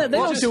hilarious. I don't Well, read- they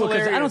it's don't just do it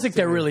because I don't hilarious think to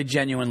they're me. really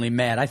genuinely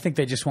mad. I think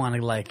they just want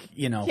to, like,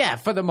 Yeah,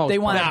 for the most they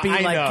want part. to be I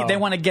know. like, they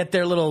want to get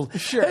their little,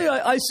 Sure. hey,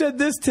 I said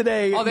this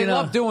today. Oh, they you know.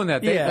 love doing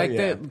that. They, Yeah.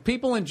 Yeah.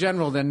 People in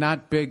general, they're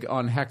not big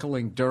on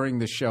heckling during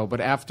the show, but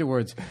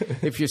afterwards,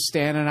 if you're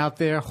standing out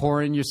there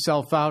whoring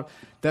yourself out,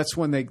 that's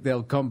when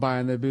they'll come by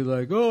and they'll be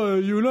like, "Oh,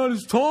 you're not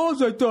as tall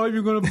as I thought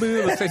you were going to be."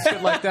 They'll say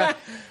shit like that.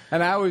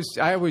 And I always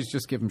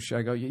just give them shit.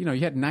 I go, you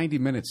had 90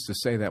 minutes to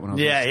say that when I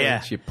was Yeah, on stage,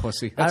 yeah. you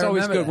pussy. That's I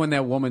always remember good that. when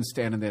that woman's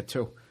standing there,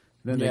 too.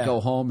 Then they Yeah. go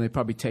home. They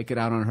probably take it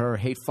out on her,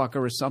 hate fucker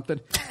or something.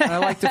 And I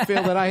like to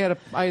feel that I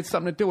had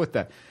something to do with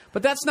that.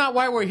 But that's not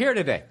why we're here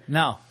today.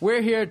 No.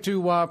 We're here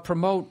to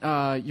promote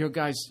your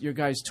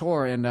guys'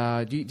 tour.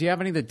 And do you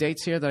have any of the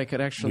dates here that I could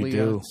actually We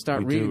do.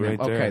 start We do reading? right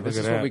them? there. Okay, Look this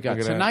at is what that. we got Look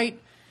at that. tonight.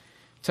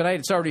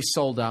 It's already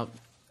sold out.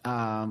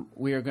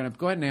 We are going to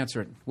go ahead and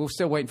answer it. We're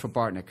still waiting for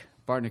Bartnick.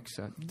 Bartnick's.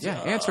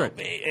 Answer it.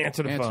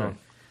 Answer the phone.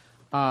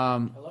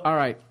 All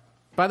right.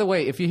 By the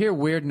way, if you hear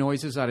weird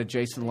noises out of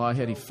Jason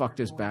Lawhead, he fucked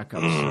his back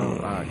up.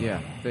 So,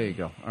 there you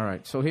go. All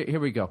right. So here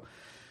we go.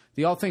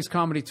 The All Things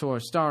Comedy Tour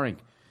starring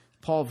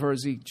Paul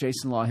Verzi,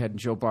 Jason Lawhead, and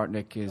Joe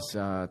Bartnick is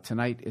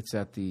tonight. It's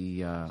at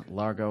the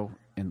Largo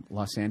in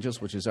Los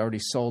Angeles, which is already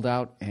sold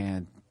out.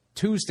 And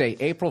Tuesday,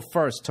 April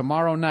 1st,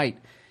 tomorrow night,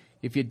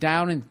 if you're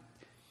down in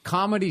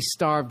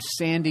comedy-starved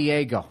San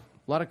Diego,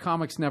 a lot of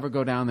comics never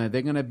go down there.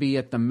 They're going to be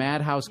at the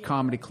Madhouse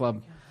Comedy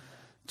Club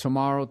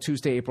tomorrow,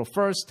 Tuesday, April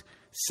 1st.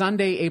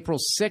 Sunday, April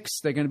 6th,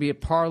 they're going to be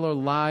at Parlor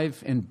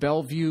Live in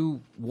Bellevue,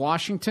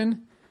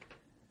 Washington.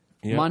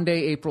 Yep.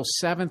 Monday, April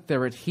 7th,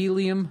 they're at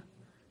Helium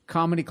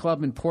Comedy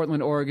Club in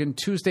Portland, Oregon.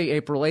 Tuesday,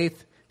 April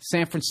 8th,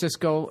 San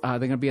Francisco, they're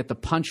going to be at the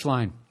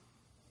Punchline.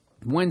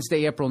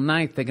 Wednesday, April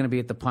 9th, they're going to be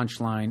at the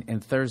Punchline.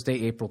 And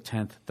Thursday, April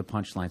 10th, the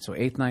Punchline. So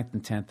 8th, 9th,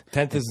 and 10th.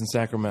 10th is in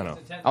Sacramento.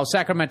 Oh,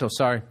 Sacramento,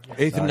 sorry.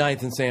 8th and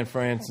 9th in San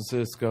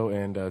Francisco,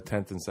 and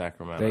 10th in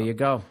Sacramento. There you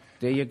go.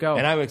 There you go.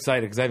 And I'm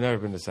excited because I've never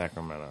been to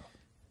Sacramento.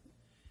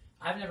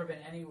 I've never been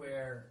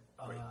anywhere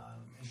in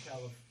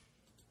California.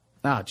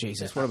 Oh,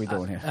 Jesus, what are we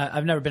doing here?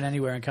 I've never been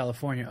anywhere in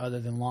California other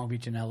than Long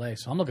Beach and L.A.,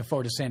 so I'm looking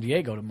forward to San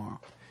Diego tomorrow.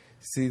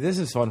 See, this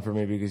is fun for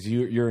me because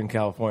you're in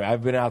California.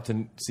 I've been out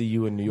to see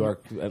you in New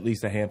York at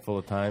least a handful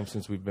of times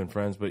since we've been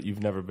friends, but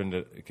you've never been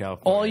to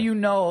California. All you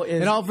know is...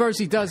 And all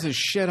Verzi does is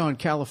shit on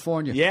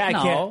California. Yeah, I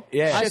can't.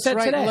 Yeah. I said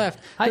right today. and left.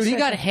 Dude, he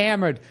got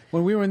hammered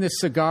when we were in this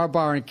cigar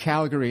bar in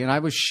Calgary, and I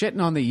was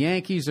shitting on the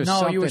Yankees or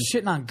something. No, you were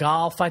shitting on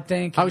golf, I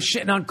think. I was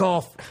shitting on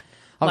golf.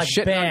 I was Like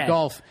shitting bad. on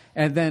golf,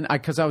 and then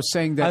because I was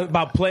saying that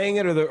About playing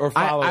it or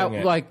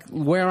following it? like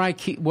where I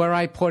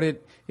put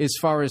it as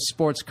far as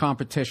sports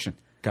competition.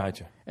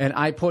 Gotcha. And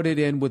I put it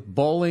in with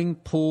bowling,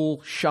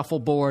 pool,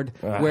 shuffleboard,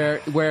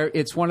 where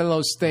it's one of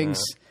those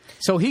things.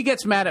 So he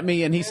gets mad at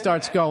me and he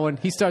starts going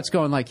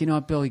like, you know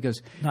what, Bill? He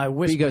goes, No, I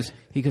whisper.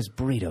 he goes,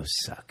 burritos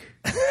suck.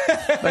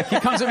 Like he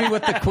comes at me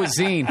with the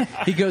cuisine.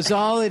 He goes,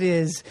 all it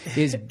is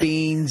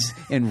beans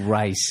and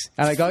rice.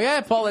 And I go, yeah,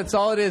 Paul, that's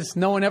all it is.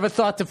 No one ever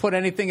thought to put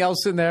anything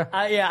else in there.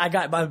 I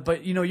got,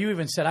 but you know, you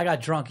even said I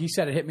got drunk. You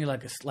said it hit me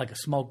like a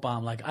smoke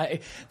bomb.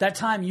 That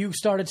time you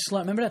started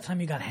remember that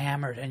time you got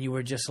hammered and you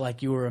were just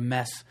like you were a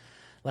mess.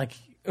 Like,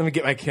 let me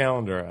get my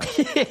calendar out.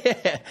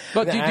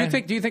 But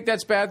do you think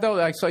that's bad though?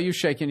 I saw you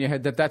shaking your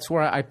head. That's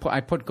where I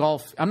put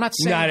golf. I'm not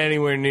saying Not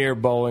anywhere near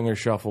bowling or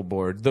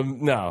shuffleboard.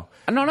 No.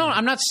 No,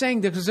 I'm not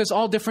saying that because there's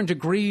all different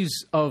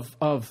degrees of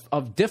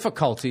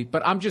difficulty.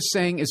 But I'm just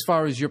saying, as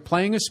far as you're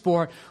playing a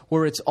sport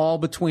where it's all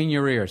between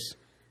your ears,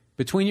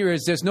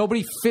 there's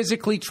nobody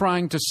physically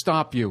trying to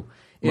stop you.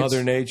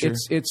 Mother Nature.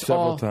 It's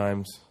several all,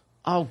 times.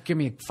 Oh, give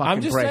me a fucking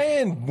I'm just break.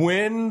 saying,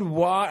 wind,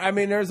 water. I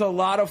mean, there's a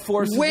lot of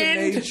forces Wind.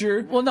 in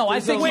nature. Well, no,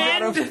 I There's think a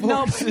lot of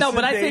forces but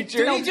in I think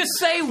nature. did he just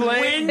say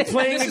wind?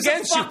 Playing This is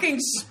against a you. fucking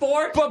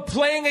sport. But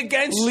playing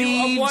against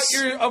you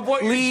of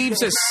what you're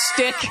leaves, a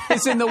stick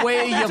is in the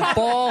way of your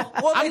ball.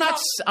 Well, I'm not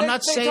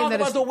they saying talk that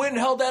about it's the wind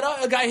held that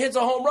up. A guy hits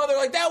a home run. They're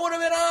like, that would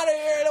have been out of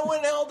here. The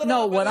wind held it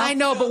No, up. what I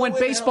know, but when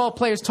baseball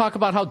players talk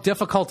about how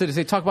difficult it is,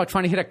 they talk about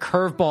trying to hit a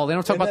curveball. They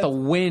don't talk about the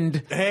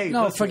wind. Hey,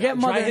 No, listen, forget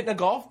try Mother- hitting a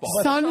golf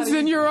ball. Sun's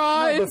in your eyes.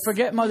 But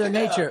forget Mother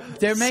Nature.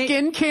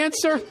 Skin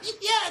cancer.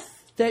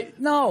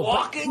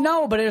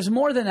 But there's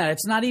more than that.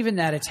 It's not even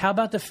that. It's how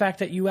about the fact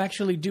that you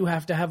actually do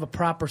have to have a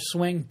proper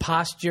swing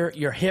posture,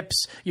 your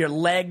hips, your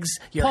legs,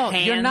 your Paul,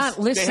 hands. you're not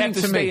They listening have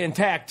to to stay me.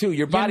 intact too.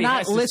 Your body You're not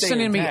has to listening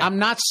stay to me. intact. I'm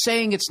not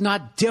saying it's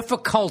not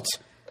difficult.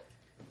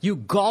 You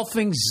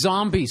golfing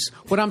zombies.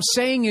 What I'm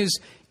saying is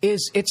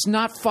it's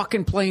not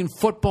fucking playing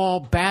football,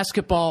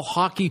 basketball,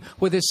 hockey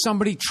where there's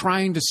somebody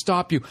trying to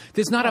stop you.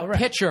 There's not a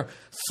pitcher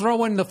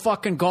throwing the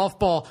fucking golf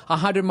ball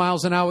 100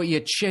 miles an hour at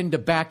your chin to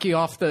back you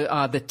off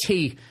the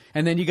tee,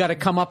 and then you got to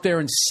come up there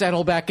and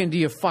settle back into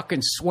your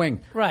fucking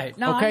swing. Right.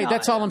 No, okay, I know.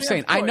 that's all I'm Yeah,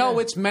 saying. of course, I know yeah.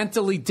 it's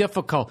mentally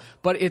difficult,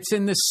 but it's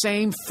in the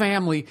same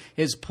family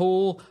as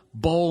pool,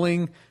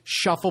 bowling,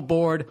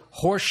 shuffleboard,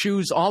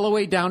 horseshoes, all the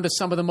way down to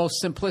some of the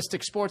most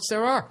simplistic sports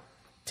there are.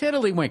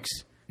 Tiddlywinks.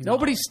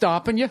 Nobody's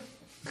stopping you.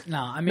 No,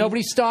 I mean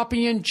Nobody's stopping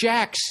you in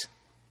jacks.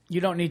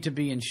 You don't need to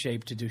be in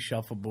shape to do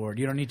shuffleboard.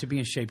 You don't need to be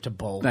in shape to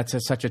bowl. That's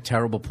such a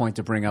terrible point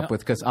to bring up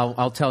with, because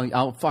I'll tell you,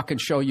 I'll fucking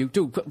show you.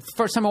 Dude,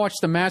 first time I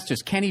watched the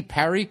Masters, Kenny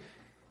Perry,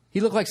 he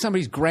looked like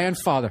somebody's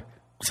grandfather.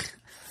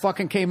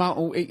 Fucking came out,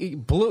 he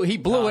blew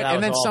it, that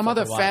and then was some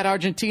awful other to watch. fat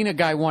Argentina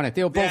guy won it.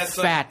 They were both Yeah,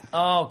 so- fat.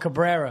 Oh,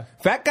 Cabrera.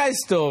 Fat guys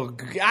still,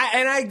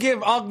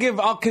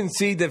 I'll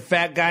concede that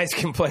fat guys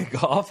can play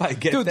golf. I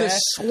get Dude, that. the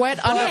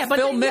sweat under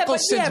Phil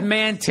Mickelson's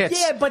man tits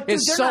dude,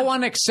 is they're so not-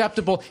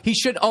 unacceptable. He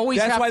should always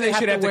That's have why to they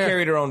should have to wear.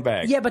 carry their own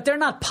bag. Yeah, but they're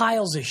not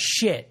piles of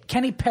shit.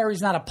 Kenny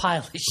Perry's not a pile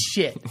of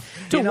shit.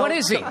 Dude, You know? what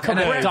is he? An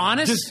Cabrera-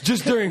 Adonis?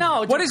 Just during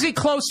No, What is he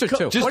closer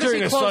to? just What is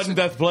during he a closer- sudden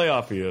death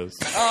playoff he is.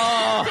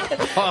 no.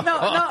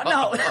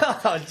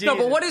 Oh, No,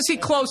 but what is he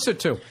closer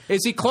to?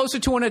 Is he closer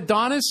to an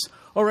Adonis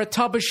or a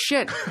tub of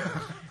shit?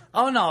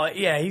 Oh no,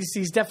 yeah,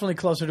 he's definitely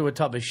closer to a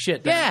tub of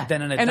shit than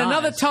an Adonis. And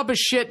another tub of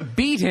shit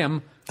beat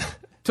him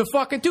to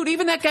fucking... Dude,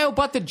 even that guy who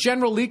bought the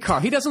General Lee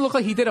car, he doesn't look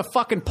like he did a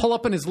fucking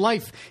pull-up in his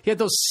life. He had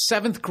those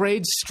 7th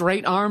grade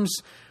straight arms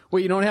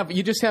where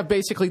you just have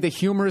basically the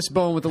humerus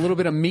bone with a little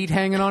bit of meat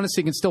hanging on it so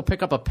you can still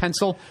pick up a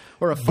pencil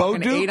or a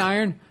fucking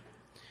 8-iron.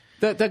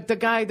 The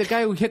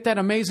guy who hit that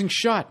amazing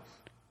shot.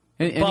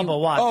 Bubba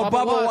Watson. Oh,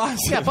 Bubba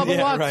Watson. Yeah,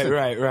 Bubba Watson.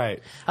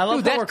 Right. I love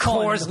Dude, that that we're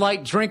calling Coors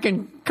Light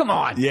drinking. Come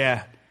on.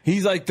 Yeah.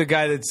 He's like the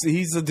guy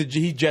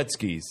he jet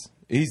skis.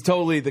 He's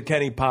totally the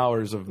Kenny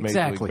Powers of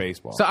Major League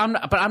Baseball. So I'm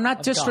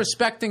not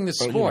disrespecting the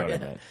sport. You know what I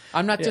meant.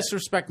 I'm not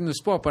disrespecting the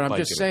sport, but I'm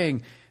just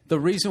saying the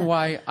reason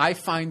why I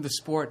find the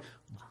sport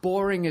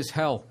boring as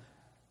hell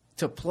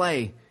to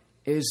play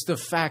is the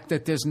fact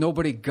that there's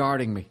nobody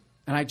guarding me,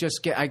 and I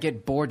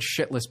get bored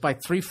shitless by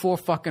 3-4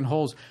 fucking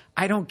holes.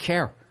 I don't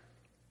care.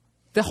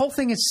 The whole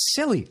thing is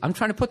silly. I'm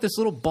trying to put this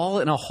little ball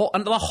in a hole,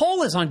 and the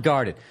hole is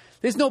unguarded.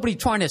 There's nobody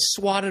trying to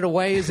swat it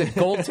away. Is it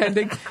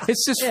goaltending?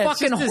 It's just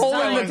fucking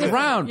hole in the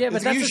ground. Yeah,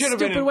 but that's a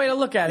stupid way to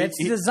look at it.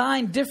 It's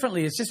designed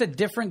differently. It's just a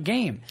different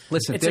game.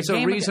 Listen, there's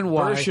a reason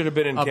why. Should have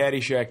been in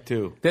Caddyshack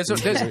too.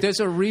 There's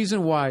a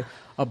reason why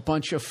a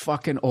bunch of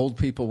fucking old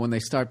people, when they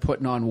start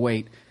putting on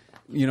weight,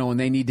 and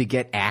they need to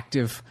get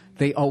active,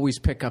 they always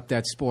pick up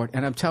that sport.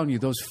 And I'm telling you,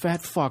 those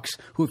fat fucks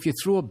who, if you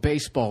threw a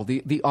baseball,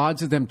 the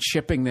odds of them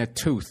chipping their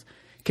tooth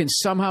can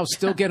somehow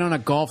still get on a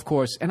golf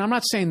course. And I'm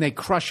not saying they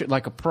crush it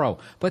like a pro,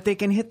 but they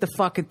can hit the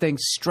fucking thing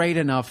straight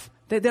enough.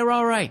 They're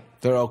all right.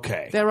 They're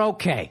okay. They're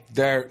okay.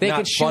 They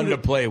not fun to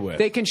play with.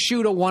 They can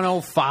shoot a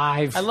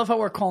 105. I love how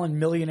we're calling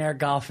millionaire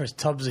golfers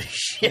tubs of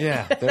shit.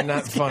 Yeah, they're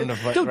not fun to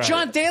play. Dude, right.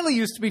 John Daly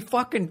used to be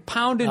fucking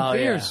pounding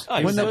beers.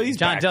 Yeah.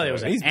 John Daly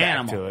was an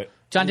animal.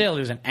 John Daly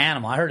was an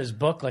animal. I heard his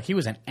book. Like, he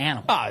was an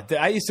animal.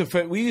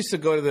 We used to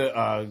go to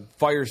the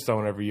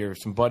Firestone every year.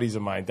 Some buddies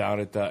of mine down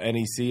at the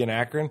NEC in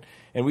Akron,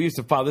 and we used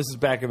to follow. This is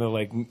back in the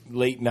late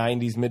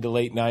 '90s, mid to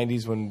late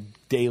 '90s, when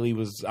Daly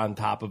was on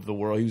top of the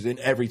world. He was in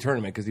every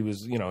tournament because he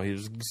was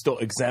still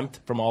exempt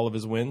from all of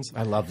his wins.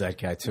 I love that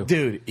guy too,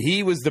 dude.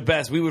 He was the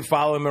best. We would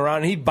follow him around,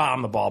 and he'd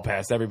bomb the ball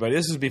past everybody.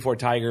 This was before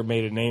Tiger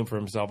made a name for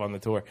himself on the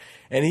tour,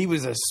 and he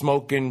was a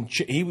smoking.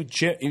 He would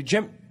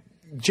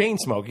chain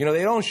smoke.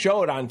 They don't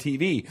show it on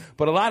TV,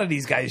 but a lot of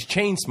these guys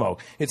chain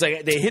smoke. It's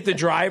like they hit the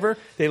driver,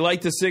 they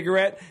light the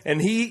cigarette,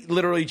 and he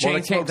literally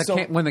chain smokes.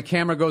 When the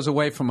camera goes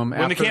away from him.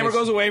 When the camera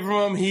goes away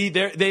from him,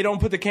 they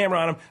don't put the camera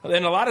on him.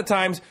 And a lot of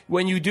times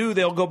when you do,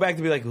 they'll go back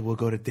to be like, we'll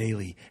go to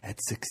Daly at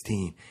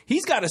 16.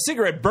 He's got a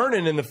cigarette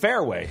burning in the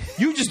fairway.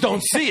 You just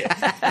don't see it.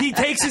 He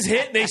takes his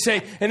hit,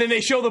 and then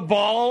they show the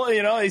ball,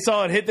 they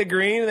saw it hit the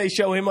green, and they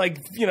show him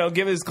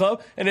give his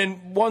club. And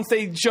then once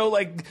they show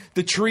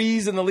the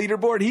trees and the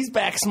leaderboard, he's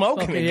back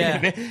smoking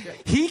again. Yeah.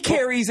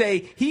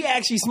 He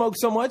actually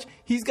smokes so much,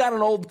 he's got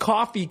an old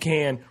coffee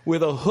can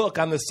with a hook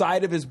on the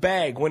side of his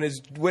bag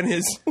as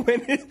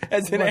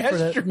an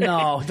ashtray.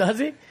 No, does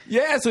he?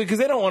 Yeah, so because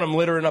they don't want him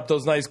littering up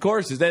those nice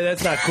courses.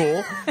 That's not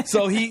cool.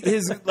 So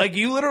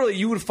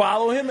you would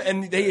follow him,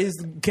 and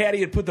his caddy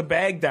would put the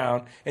bag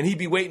down, and he'd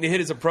be waiting to hit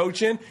his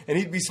approach in, and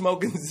he'd be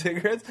smoking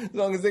cigarettes,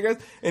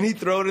 and he'd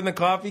throw it in the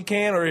coffee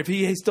can, or if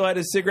he still had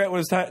his cigarette when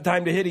it was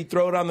time to hit, he'd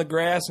throw it on the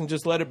grass and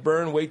just let it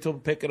burn, wait till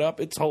pick it up.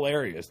 It's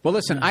hilarious. Well,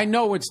 listen, I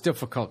know it's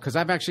difficult because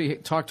I've actually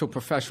talked to a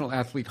professional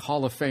athlete,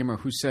 Hall of Famer,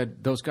 who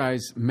said those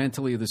guys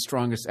mentally are the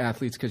strongest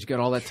athletes because you got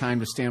all that time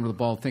to stand with the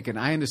ball thinking.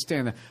 I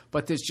understand that,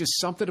 but there's just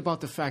something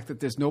about the fact that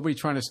there's nobody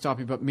trying to stop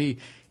you but me.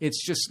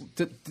 It's just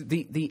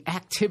the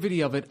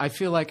activity of it. I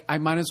feel like I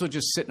might as well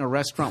just sit in a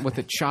restaurant with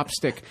a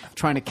chopstick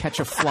trying to catch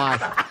a fly.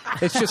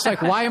 It's just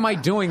like, why am I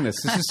doing this?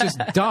 This is just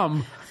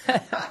dumb.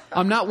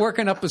 I'm not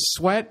working up a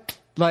sweat.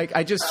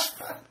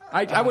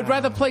 I would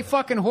rather play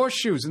fucking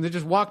horseshoes and then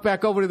just walk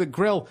back over to the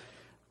grill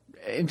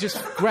and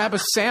just grab a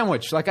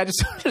sandwich. I just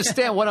don't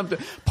understand what I'm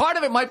doing. Part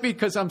of it might be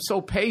because I'm so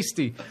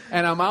pasty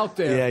and I'm out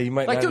there. Yeah, you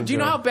might not dude, do you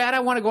know how bad I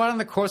want to go out on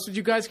the course with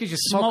you guys because you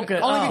smoke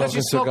it? Only because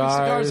you're smoking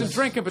cigars and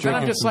drinking. But then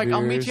I'm just like,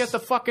 I'll meet you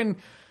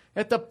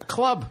at the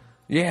club.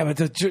 Yeah, but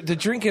the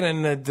drinking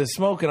and the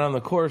smoking on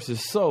the course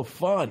is so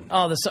fun.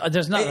 Oh,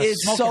 there's not.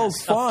 It's so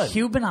fun. A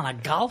Cuban on a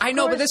golf course? I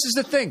know, but this is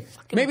the thing.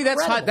 Fucking Maybe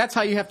incredible. that's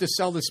how you have to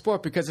sell the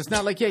sport because it's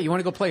not like, you want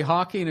to go play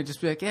hockey and it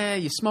just be like,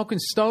 you smoking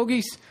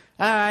stogies?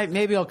 All right,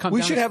 maybe I'll come down.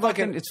 We should have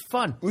it's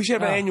fun. We should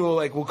have an annual,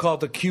 we'll call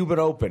it the Cuban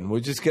Open. We'll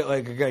just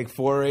get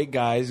 4 or 8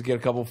 guys, get a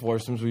couple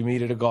foursomes. We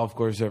meet at a golf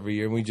course every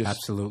year, and we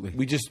just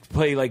we just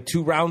play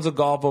 2 rounds of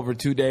golf over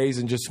 2 days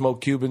and just smoke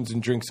Cubans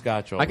and drink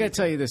scotch. I got to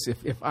tell you this: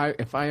 if I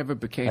ever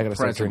became I got to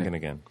start president, drinking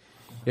again.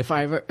 If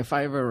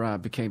I ever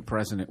became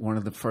president, one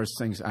of the first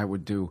things I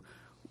would do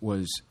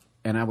was,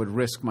 and I would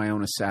risk my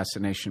own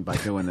assassination by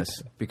doing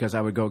this because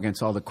I would go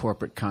against all the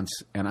corporate cunts,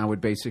 and I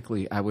would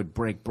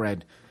break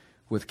bread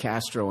with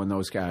Castro and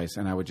those guys,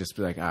 and I would just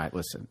be like, all right,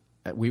 listen,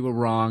 we were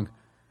wrong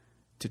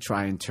to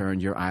try and turn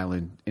your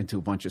island into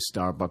a bunch of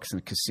Starbucks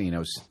and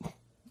casinos.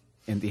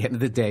 In the end of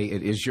the day,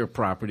 it is your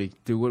property.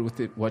 Do with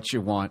it what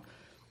you want.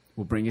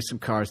 We'll bring you some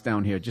cars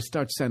down here. Just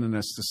start sending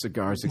us the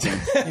cigars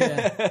again.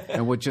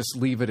 And we'll just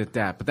leave it at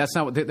that. But that's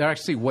not what they're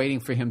actually waiting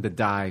for him to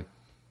die,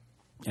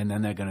 and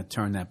then they're going to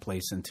turn that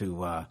place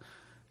into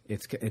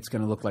it's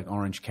going to look like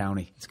Orange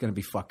County. It's going to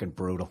be fucking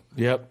brutal.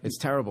 Yep. It's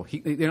terrible.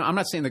 I'm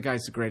not saying the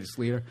guy's the greatest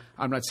leader.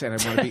 I'm not saying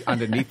I want to be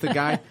underneath the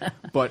guy,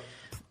 but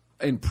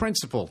in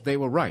principle, they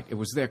were right. It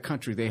was their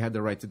country. They had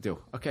the right to do.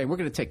 Okay, we're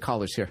going to take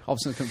callers here. All of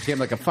a sudden, it became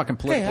like a fucking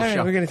political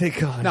show. We're going to take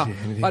callers. No,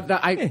 but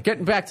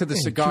getting back to the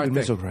cigar Cuban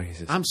Missile thing.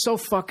 Crisis. I'm so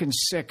fucking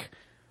sick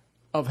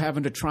of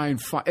having to try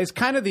and find. It's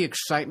kind of the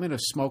excitement of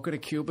smoking a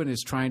Cuban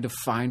is trying to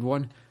find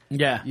one.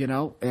 Yeah. You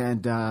know,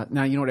 and now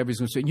you know what everybody's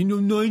going to say.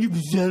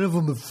 90% of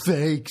them are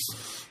fakes.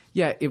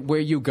 Yeah, where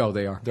you go,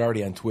 they are. They're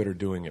already on Twitter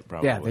doing it,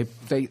 probably.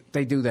 Yeah,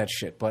 they do that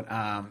shit. But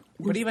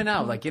even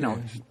now, like,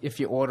 if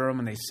you order them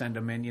and they send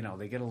them in, they're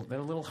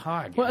a little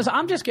hard. Well,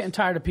 I'm just getting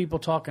tired of people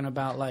talking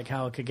about like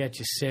how it could get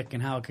you sick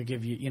and how it could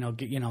give you,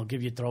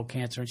 give you throat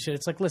cancer and shit.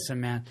 It's like,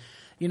 listen, man,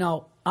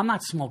 I'm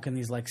not smoking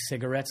these like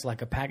cigarettes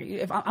like a pack.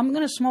 If I'm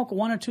gonna smoke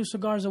 1 or 2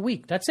 cigars a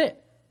week, that's it.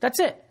 That's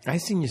it. I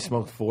seen you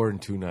smoke 4 in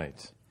 2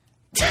 nights.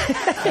 And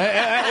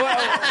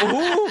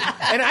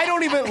I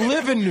don't even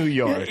live in New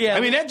York. Yeah. I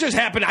mean, that just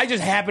happened. I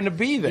just happened to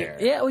be there.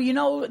 Yeah,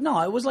 well,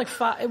 no, it was like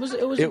 5. It was a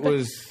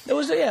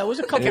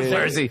couple of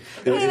Thursday.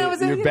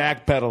 Your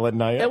back pedal at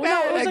night. It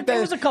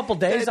was a couple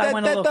days. I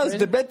went a little crazy.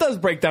 That does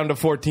break down to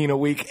 14 a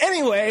week.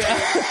 Anyway,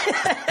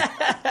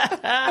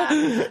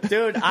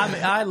 dude,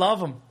 I love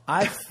them.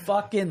 I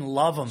fucking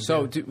love them.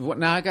 So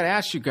now I got to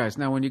ask you guys.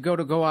 Now, when you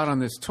go out on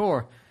this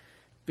tour,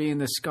 being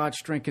the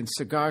Scotch drinking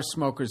cigar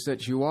smokers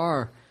that you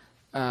are.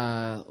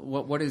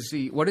 What is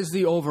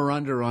the over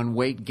under on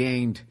weight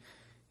gained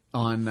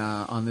on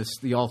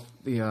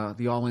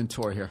the all in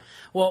tour here?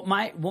 Well,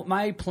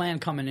 my plan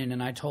coming in,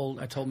 and I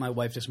told my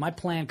wife this. My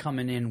plan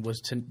coming in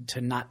was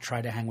to not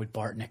try to hang with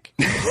Bartnick.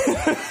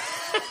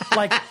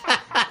 Like.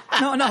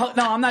 No,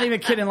 I'm not even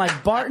kidding. Like,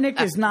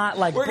 Bartnick is not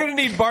like... We're going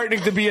to need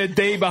Bartnick to be a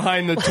day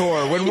behind the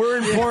tour. When we're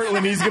in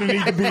Portland, he's going to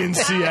need to be in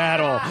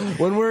Seattle.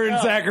 When we're in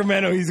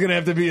Sacramento, he's going to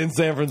have to be in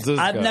San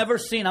Francisco. I've never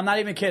seen... I'm not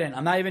even kidding.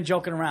 I'm not even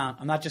joking around.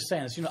 I'm not just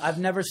saying this. I've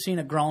never seen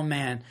a grown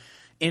man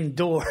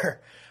endure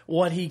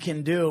what he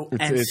can do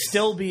and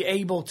still be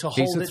able to hold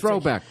it... He's a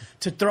throwback.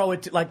 To throw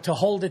it... to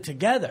hold it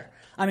together.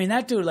 I mean,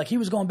 that dude, like, he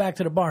was going back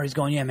to the bar. He's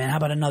going, yeah, man, how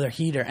about another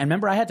heater? And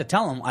remember, I had to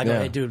tell him. I go,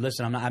 hey, dude,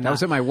 listen, I'm not. That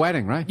was at my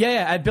wedding, right?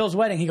 Yeah, at Bill's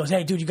wedding. He goes,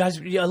 hey, dude, you guys,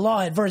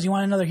 law adverse, you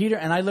want another heater?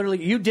 And I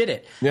literally, you did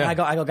it. Yeah.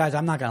 And I go, guys,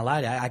 I'm not going to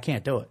lie to you. I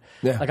can't do it.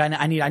 Yeah. Like,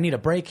 I need a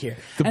break here.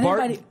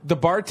 The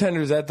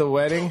bartenders at the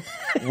wedding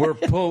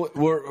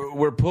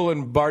were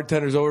pulling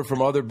bartenders over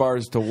from other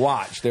bars to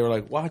watch. They were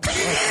like, watch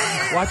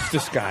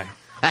this guy.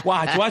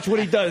 Watch what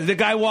he does. The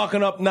guy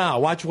walking up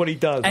now. Watch what he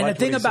does. And the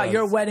thing about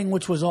your wedding,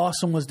 which was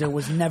awesome, was it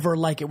was never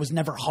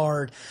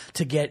hard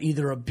to get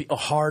either a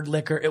hard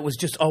liquor. It was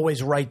just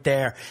always right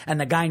there.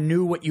 And the guy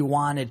knew what you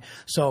wanted.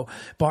 So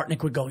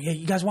Bartnick would go, yeah,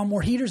 you guys want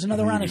more heaters?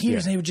 Another round of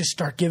heaters? And he would just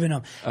start giving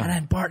them. And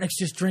then Bartnick's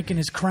just drinking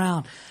his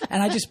Crown.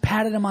 And I just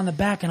patted him on the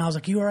back and I was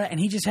like, you all right? And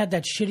he just had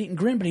that shit-eating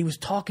grin, but he was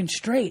talking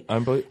straight.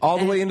 All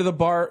the way into the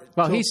bar.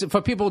 Well,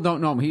 for people who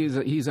don't know him,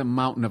 he's a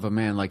mountain of a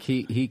man. Like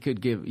he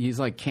could give. He's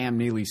like Cam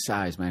Neely's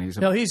size, man. He's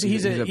a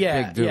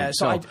big dude. Yeah.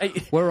 So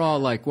we're all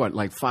like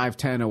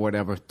 5'10" or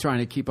whatever, trying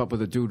to keep up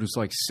with a dude who's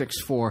like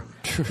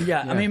 6'4".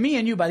 Yeah, I mean, me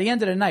and you, by the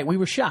end of the night, we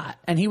were shot,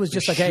 and he was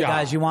just like, "Hey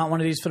guys, you want one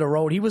of these for the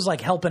road?" He was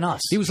like helping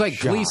us. He was like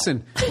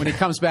Gleason when he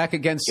comes back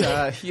against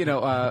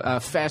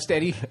Fast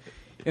Eddie.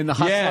 In the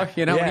Hustler,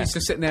 when he's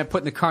just sitting there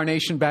putting the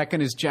carnation back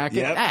in his jacket.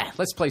 Yep.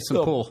 Let's play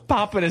some pool.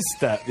 Pop in his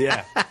step,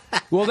 yeah.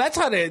 Well, that's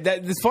how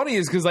it's funny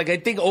is because, like, I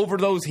think over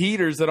those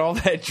heaters and all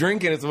that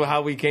drinking is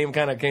how we came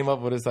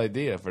up with this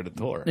idea for the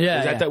tour.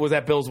 Yeah, was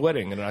at Bill's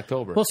wedding in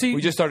October. Well, see,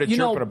 we just started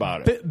chirping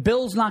about it.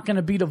 Bill's not going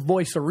to be the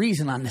voice of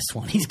reason on this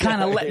one. He's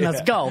kind of letting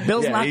us go.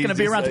 Bill's not going to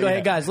be around to go, hey,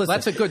 guys, listen.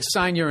 That's a good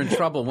sign you're in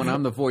trouble when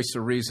I'm the voice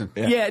of reason.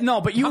 Yeah,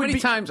 no, but how many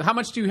times, how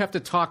much do you have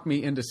to talk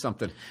me into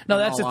something? No,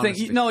 that's the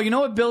thing. No, you know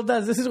what Bill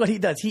does? This is what he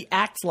does. He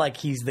acts like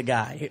he's the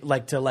guy,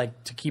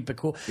 to keep it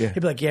cool. Yeah. He'd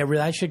be like, yeah,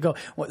 really, I should go.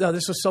 Well, no,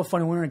 this was so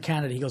funny. When we were in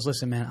Canada, he goes,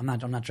 listen, man, I'm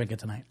not drinking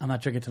tonight. I'm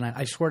not drinking tonight.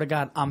 I swear to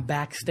God, I'm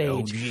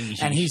backstage,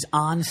 and he's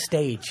on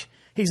stage.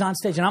 He's on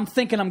stage, and I'm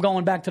thinking I'm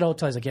going back to the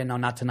hotel. He's like, yeah, no,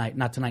 not tonight,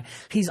 not tonight.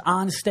 He's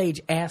on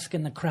stage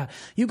asking the crowd,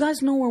 you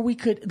guys know where we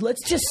could,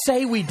 let's just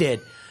say we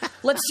did.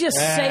 Let's just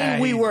say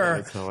we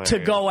were to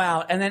go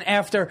out. And then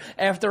after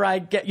I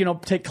get,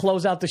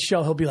 close out the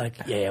show, he'll be like,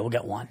 yeah, we'll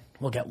get one.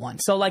 We'll get one.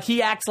 So, like,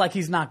 he acts like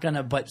he's not going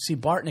to, but see,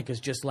 Bartnick is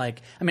just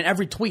like, I mean,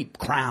 every tweet,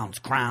 Crown.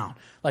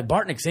 Like,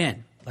 Bartnick's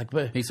in. Like,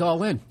 he's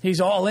all in.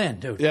 He's all in,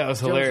 dude. Yeah, it was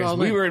hilarious.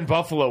 We were in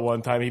Buffalo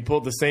one time. He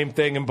pulled the same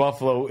thing in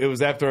Buffalo. It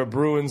was after a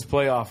Bruins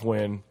playoff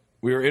win.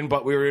 We were in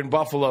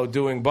Buffalo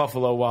doing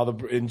Buffalo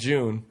in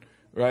June,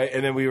 right?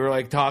 And then we were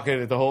like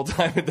talking the whole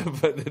time at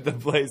the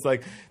place,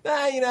 like, we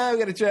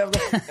got to travel.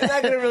 I'm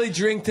not going to really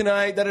drink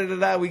tonight. Da da da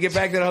da. We get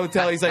back to the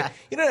hotel. He's like,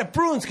 that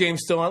Bruins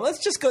game's still on.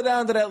 Let's just go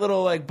down to that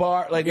little like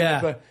bar, like.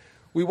 Yeah.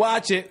 We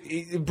watch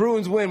it.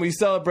 Bruins win. We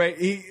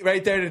celebrate.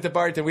 Right there at the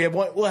bartender.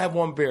 We'll have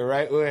one beer,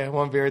 right? We'll have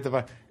one beer at the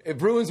bar. If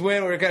Bruins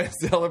win, we're kind of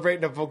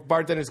celebrating. The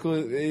bartender's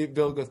cool.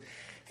 Bill goes,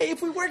 hey,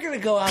 if we were going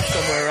to go out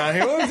somewhere around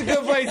here, what was a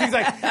good place? He's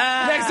like,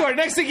 next door.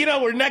 Next thing you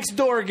know, we're next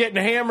door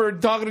getting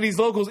hammered, talking to these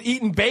locals,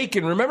 eating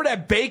bacon. Remember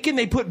that bacon?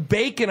 They put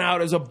bacon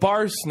out as a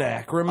bar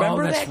snack.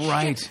 Remember that's that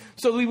right. shit?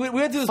 So we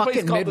went to this Fucking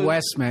place called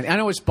Midwest, man. I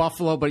know it's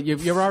Buffalo, but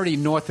you're already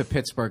north of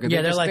Pittsburgh. And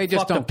Yeah, they're like, they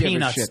just fuck the don't give a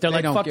peanuts. shit. They're They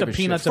like, don't fuck give the a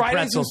peanuts shit. and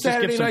Fridays and pretzels. Just give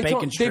Saturday some nights,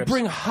 bacon they strips.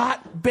 bring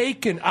hot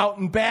bacon out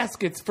in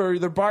baskets for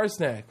their bar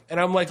snack. And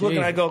I'm like, looking,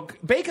 I go,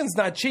 bacon's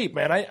not cheap,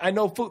 man. I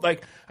know food.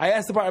 Like, I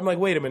asked the bar, I'm like,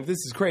 wait a minute, this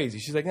is crazy.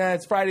 She's like, nah,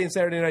 it's Friday and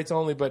Saturday nights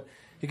only, but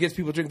it gets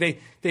people drink.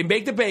 They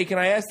make the bacon.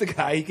 I asked the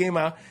guy, he came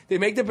out. They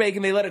make the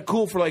bacon, they let it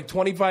cool for like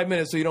 25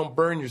 minutes so you don't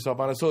burn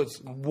yourself on it. So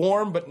it's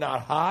warm but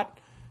not hot.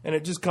 And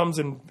it just comes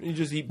and you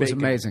just eat bacon. It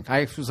was amazing.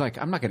 I was like,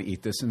 I'm not going to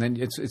eat this, and then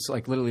it's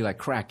like literally like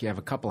crack. You have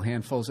a couple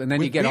handfuls, and then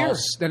With you get beer.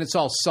 then it's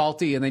all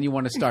salty, and then you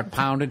want to start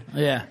pounding.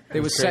 Yeah. They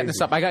were setting us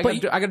up. I got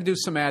to do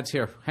some ads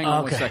here. Hang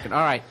on 1 second.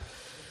 All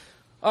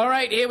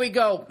right, here we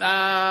go.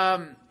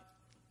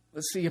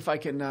 Let's see if I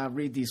can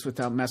read these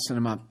without messing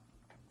them up.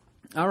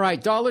 All right,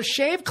 Dollar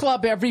Shave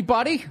Club,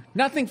 everybody.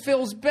 Nothing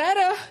feels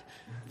better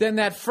than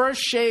that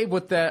first shave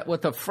with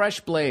a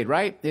fresh blade,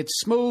 right? It's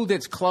smooth,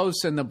 it's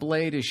close, and the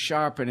blade is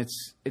sharp, and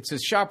it's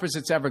as sharp as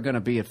it's ever going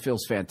to be. It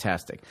feels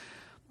fantastic.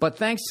 But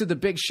thanks to the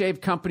big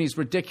shave company's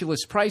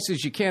ridiculous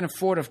prices, you can't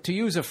afford to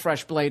use a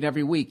fresh blade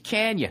every week,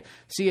 can you?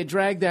 So you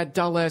drag that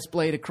dull-ass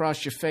blade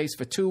across your face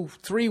for 2,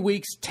 3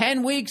 weeks,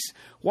 10 weeks?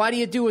 Why do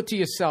you do it to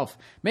yourself?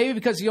 Maybe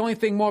because the only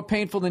thing more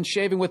painful than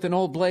shaving with an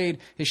old blade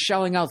is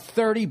shelling out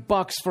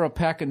 $30 for a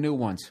pack of new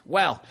ones.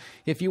 Well,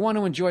 if you want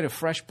to enjoy a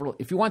fresh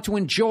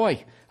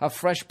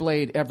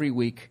blade every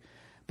week,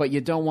 but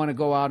you don't want to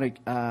go out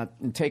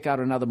and take out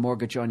another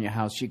mortgage on your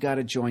house, you got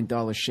to join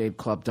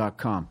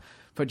DollarShaveClub.com.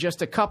 For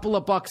just a couple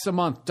of bucks a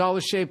month,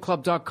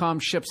 DollarShaveClub.com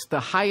ships the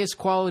highest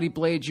quality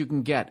blades you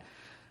can get.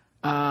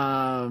 There's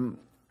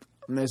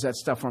that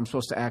stuff where I'm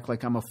supposed to act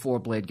like I'm a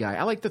 4-blade guy.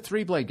 I like the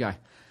 3-blade guy.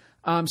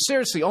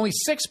 Seriously, only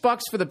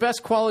 $6 for the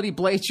best quality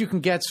blades you can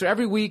get. So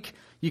every week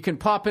you can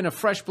pop in a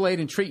fresh blade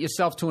and treat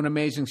yourself to an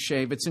amazing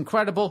shave. It's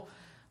incredible.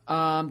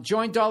 Join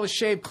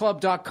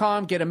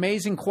DollarShaveClub.com. Get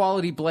amazing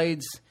quality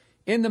blades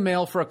in the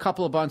mail for a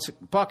couple of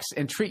bucks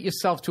and treat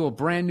yourself to a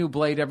brand new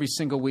blade every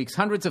single week.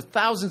 Hundreds of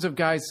thousands of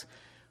guys.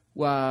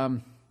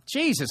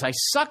 Jesus, I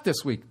suck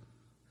this week.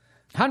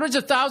 Hundreds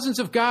of thousands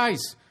of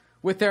guys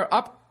have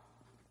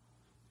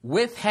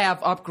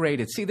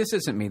upgraded. See, this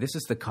isn't me. This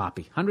is the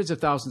copy. Hundreds of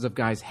thousands of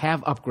guys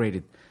have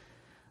upgraded.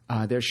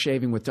 They're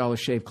shaving with Dollar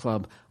Shave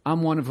Club.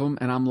 I'm one of them,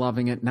 and I'm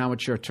loving it. Now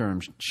it's your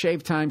turn.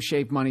 Shave time,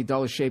 shave money.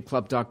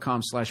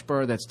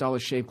 DollarShaveClub.com/Burr. That's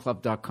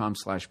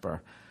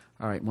DollarShaveClub.com/Burr.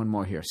 All right, one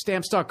more here.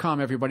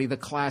 Stamps.com, everybody, the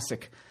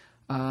classic.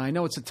 I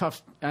know it's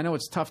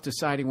tough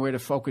deciding where to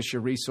focus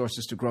your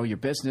resources to grow your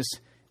business.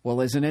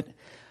 Well, isn't it?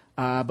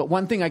 But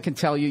one thing I can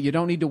tell you, you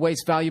don't need to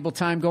waste valuable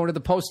time going to the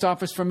post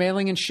office for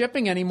mailing and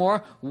shipping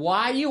anymore.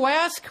 Why, you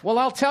ask? Well,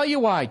 I'll tell you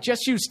why.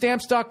 Just use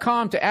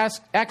Stamps.com to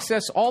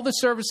access all the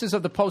services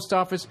of the post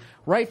office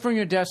right from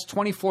your desk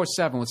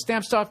 24/7. With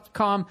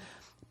Stamps.com,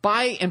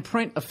 buy and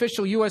print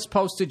official U.S.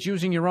 postage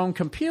using your own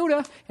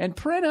computer and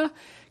printer.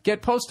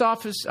 Get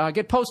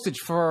postage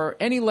for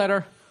any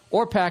letter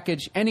or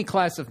package, any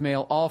class of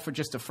mail, all for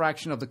just a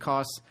fraction of the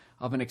cost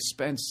of an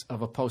expense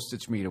of a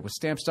postage meter. With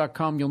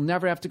Stamps.com, you'll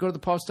never have to go to the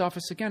post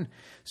office again,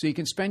 so you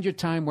can spend your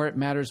time where it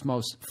matters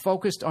most,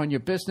 focused on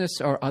your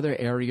business or other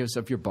areas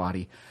of your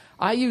body.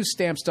 I use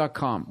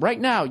Stamps.com.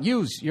 Right now,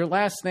 use your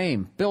last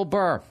name, Bill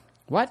Burr.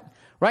 What?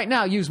 Right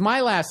now, use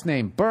my last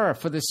name, Burr,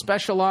 for this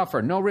special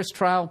offer. No risk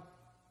trial.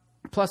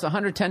 Plus, a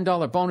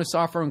 $110 bonus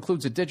offer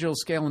includes a digital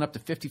scale and up to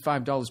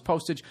 $55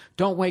 postage.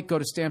 Don't wait. Go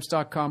to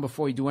Stamps.com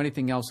before you do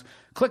anything else.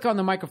 Click on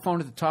the microphone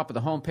at the top of the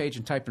homepage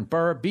and type in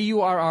Burr,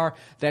 B-U-R-R.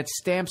 That's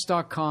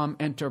Stamps.com.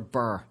 Enter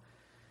Burr.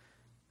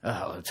 Oh,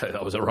 I'll tell you,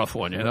 that was a rough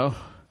one, you know?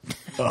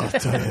 I'll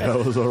tell you,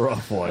 that was a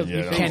rough one.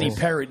 You know? Kenny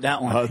parried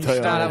that one. I'll tell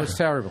you That was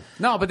terrible.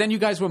 No, but then you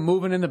guys were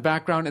moving in the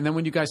background, and then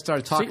when you guys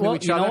started talking well, to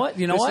each you know other... what?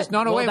 You know what?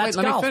 No, Well, wait, that's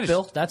let golf, me finish.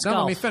 Bill. That's Let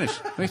golf. me finish.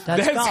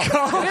 That's It golf. is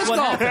That's what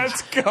golf.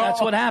 happened.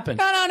 That's what happened.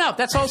 No.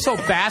 That's also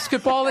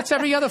basketball. That's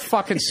every other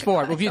fucking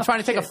sport. If you're trying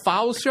to take a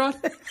foul shot...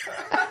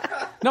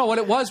 No, what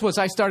it was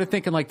I started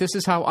thinking, like, this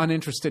is how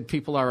uninterested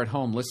people are at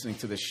home listening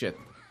to this shit.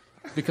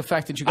 The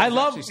fact that you guys I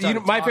love, actually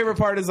started my talking. favorite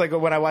part is like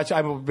when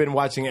I've been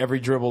watching every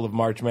dribble of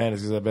March Madness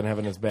because I've been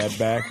having this bad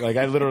back. Like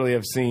I literally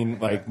have seen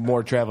like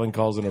more traveling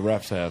calls than the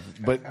refs have.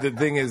 But the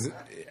thing is,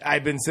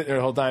 I've been sitting there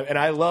the whole time, and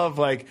I love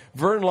like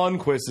Vern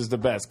Lundquist is the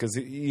best because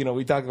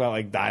we talk about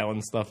like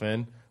dialing stuff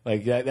in.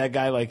 Like that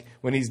guy, like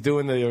when he's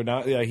doing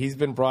he's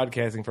been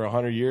broadcasting for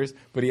 100 years,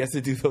 but he has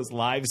to do those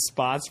live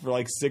spots for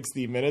like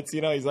 60 minutes.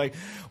 He's like,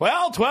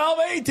 well,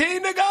 12:18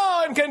 to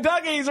go, and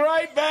Kentucky's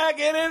right back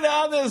in it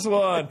on this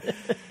one.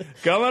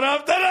 Coming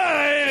up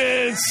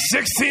tonight in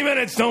 60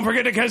 minutes. Don't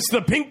forget to catch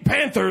the Pink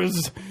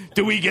Panthers.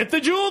 Do we get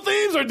the Jewel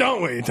Thieves or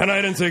don't we?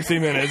 Tonight in 60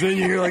 minutes. And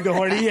you're like, the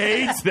horn, he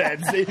hates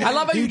that. I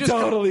love how you just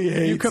totally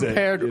hates you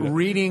compared it,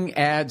 reading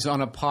ads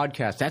on a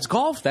podcast. That's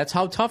golf. That's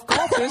how tough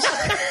golf is.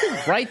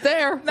 Right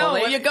there. No, well,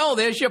 there you go.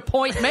 There's your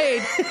point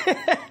made.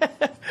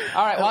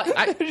 All right.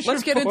 Well,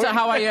 let's get into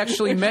how I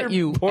actually met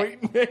you.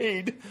 Point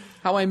made.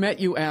 How I met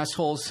you,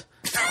 assholes.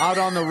 Out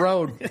on the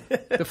road.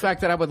 The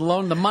fact that I would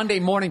loan the Monday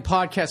Morning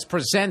Podcast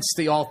presents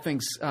the All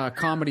Things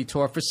Comedy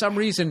Tour. For some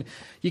reason,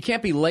 you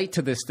can't be late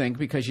to this thing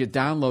because you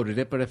downloaded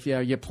it. But if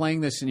you're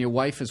playing this and your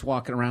wife is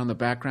walking around in the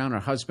background or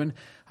husband,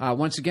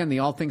 once again, the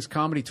All Things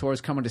Comedy Tour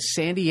is coming to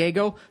San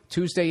Diego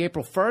Tuesday,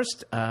 April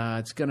 1st.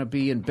 It's going to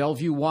be in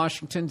Bellevue,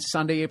 Washington,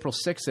 Sunday, April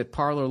 6th at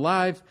Parlor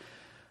Live.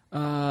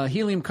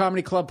 Helium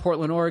Comedy Club,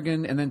 Portland,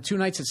 Oregon. And then 2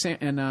 nights at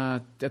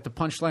the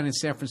Punchline in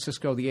San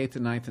Francisco, the 8th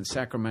and 9th in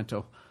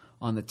Sacramento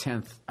on the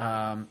 10th.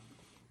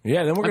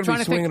 Yeah, then we're going to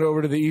be swinging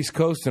over to the East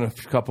Coast in a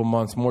couple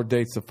months. More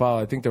dates to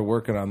follow. I think they're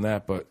working on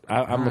that, but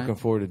I'm looking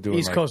forward to doing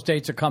East Coast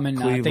dates are coming,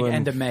 Cleveland, I think,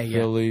 end of May.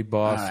 Philly,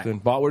 Boston.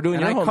 Right. But we're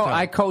doing your hometown.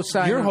 I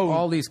co-sign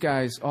all these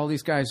guys. All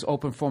these guys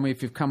open for me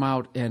if you've come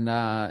out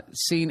and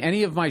seen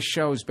any of my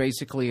shows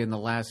basically in the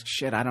last,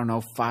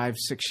 5-6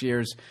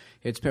 years.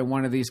 It's been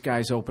one of these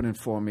guys opening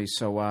for me,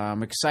 so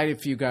I'm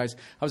excited for you guys.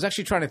 I was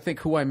actually trying to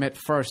think who I met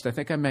first. I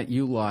think I met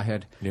you,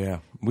 Lawhead. Yeah.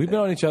 We've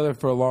known each other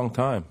for a long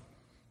time.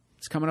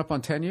 It's coming up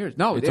on 10 years.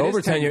 No, it's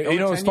over 10 years. You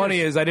know what's funny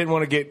is I didn't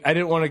want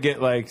to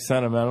get like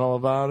sentimental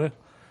about it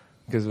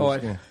because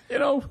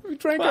we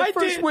drank our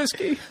first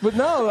whiskey. But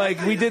no,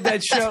 like we did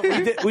that show.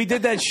 We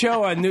did that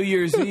show on New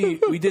Year's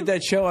Eve. We did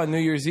that show on New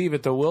Year's Eve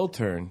at the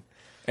Wiltern.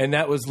 And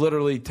that was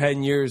literally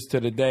 10 years to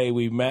the day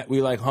we met.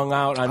 We like hung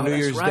out on New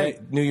Year's Day.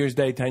 New Year's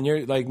Day, 10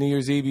 years. Like New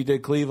Year's Eve, you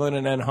did Cleveland,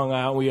 and then hung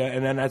out.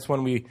 And then that's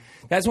when we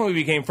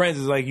became friends.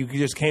 Is like you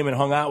just came and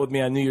hung out with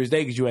me on New Year's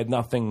Day because you had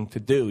nothing to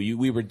do.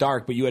 We were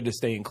dark, but you had to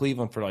stay in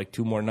Cleveland for like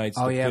 2 more nights.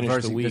 To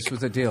finish the week. This was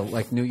the deal.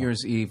 Like New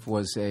Year's Eve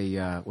was like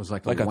a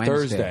Wednesday.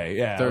 Thursday.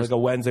 Yeah, like a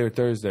Wednesday or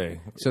Thursday.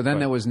 So then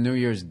there was New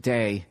Year's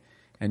Day.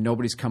 And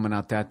nobody's coming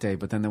out that day,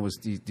 but then there was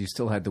you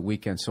still had the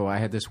weekend. So I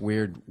had this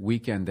weird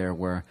weekend there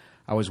where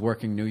I was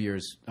working New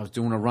Year's. I was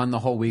doing a run the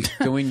whole week,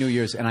 doing New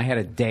Year's, and I had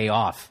a day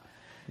off.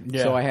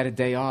 Yeah. So I had a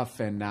day off,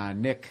 and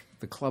Nick,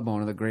 the club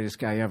owner, the greatest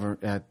guy ever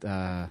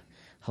at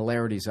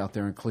Hilarities out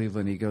there in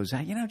Cleveland, he goes,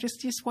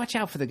 just watch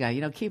out for the guy.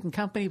 Keep him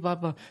company, blah,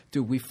 blah.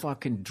 Dude, we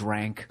fucking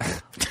drank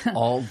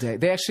all day.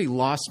 They actually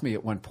lost me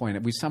at one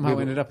point. We somehow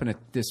ended up in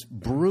this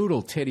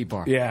brutal titty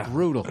bar. Yeah.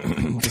 Brutal.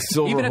 The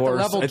Silver Even Horse. At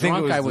the level I think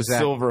drunk it was I was the at.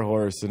 Silver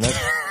Horse.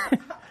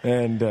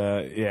 And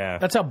yeah.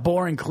 That's how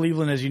boring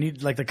Cleveland is. You need,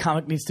 the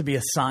comic needs to be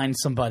assigned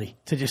somebody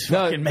to just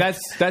fucking make.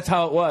 That's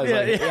how it was.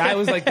 Yeah. I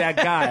was like that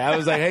guy. I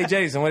was like, hey,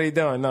 Jason, what are you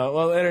doing? No,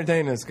 well,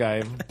 entertain this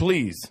guy,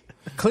 please.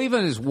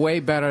 Cleveland is way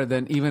better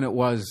than even it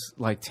was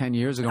like 10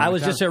 years ago. I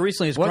was just there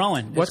recently. It's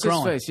growing. What's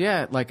growing. his face?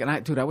 Yeah,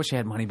 I wish I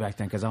had money back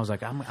then because I was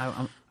like, I'm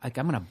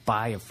going to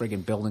buy a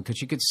friggin' building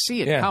because you could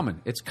see it coming.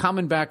 It's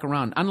coming back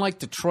around. Unlike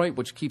Detroit,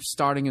 which keeps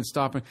starting and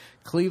stopping,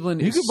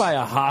 Cleveland. You could buy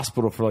a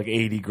hospital for like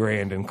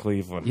 $80,000 in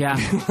Cleveland. Yeah,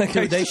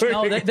 Dude, they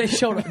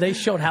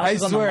showed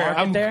houses on the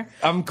market there.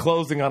 I'm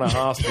closing on a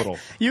hospital.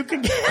 You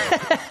could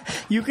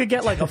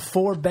get like a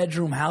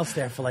 4-bedroom house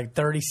there for like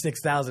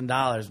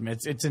 $36,000.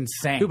 It's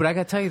insane. Dude, but I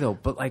got to tell you though,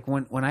 but like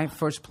when I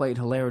first played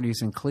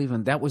Hilarities in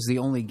Cleveland, that was the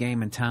only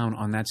game in town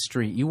on that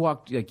street. You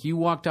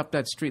walked up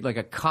that street like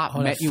a cop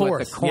met you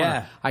at the corner.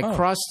 Yeah. I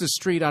crossed the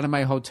street out of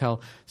my hotel.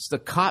 So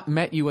the cop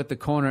met you at the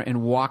corner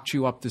and walked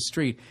you up the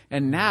street.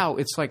 And now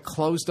it's like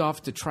closed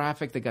off to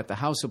traffic. They got the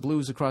House of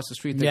Blues across the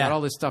street. They got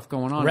all this stuff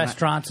going on.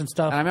 Restaurants and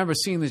stuff. And I remember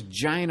seeing this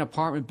giant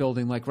apartment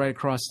building like right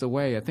across the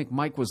way. I think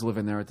Mike was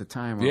living there at the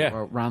time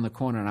or around the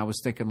corner. And I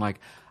was thinking like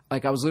I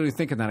was literally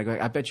thinking that. I go,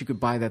 I bet you could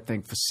buy that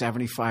thing for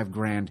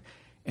 $75,000.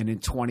 And in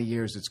 20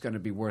 years, it's going to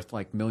be worth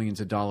like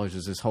millions of dollars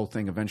as this whole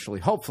thing eventually,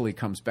 hopefully,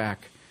 comes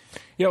back.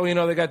 Yeah,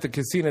 well, they got the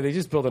casino. They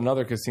just built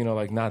another casino,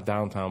 like not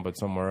downtown, but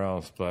somewhere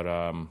else. But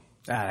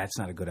that's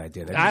not a good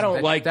idea. I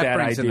don't like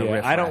that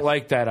idea. I don't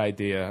like that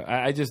idea.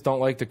 I just don't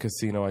like the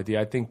casino idea.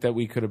 I think that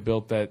we could have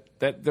built that.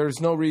 That there's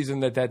no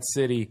reason that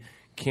city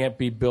can't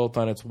be built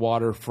on its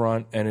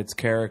waterfront and its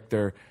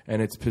character and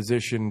its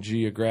position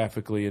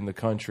geographically in the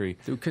country.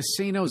 Dude,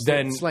 casinos,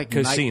 it's like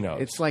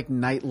casinos. It's like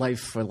nightlife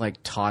for like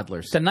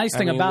toddlers. The nice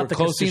thing about the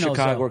casinos, we're close to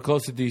Chicago, we're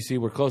close to DC,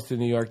 we're close to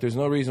New York. There's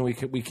no reason we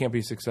can't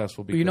be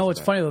successful. Because what's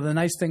funny though? The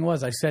nice thing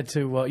was I said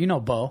to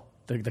Bo.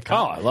 The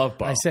cop. I love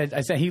Bo. I said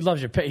he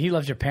loves your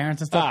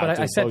parents and stuff. But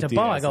I said to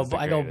Bo, I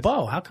go,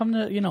 Bo, how come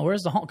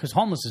where's the home? Because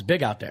homeless is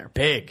big out there,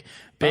 big.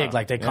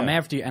 Like they come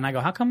after you. And I go,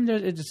 how come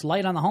it's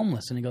light on the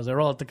homeless? And he goes, they're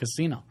all at the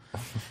casino.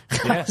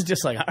 I was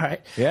just like, all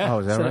right. Yeah. Oh,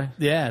 is that right?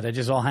 Yeah, they're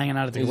just all hanging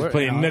out at the casino.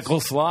 Playing nickel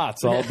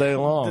slots all day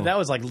long. That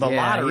was like the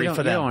lottery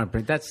for them.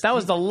 That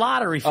was the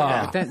lottery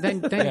for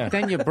them.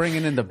 Then you're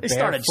bringing in the they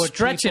started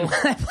stretching.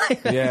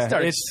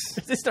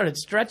 They started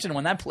stretching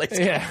when that place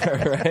came.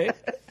 Yeah, right.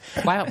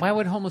 Why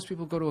would homeless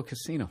people go to a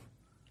casino?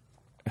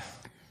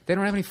 They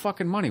don't have any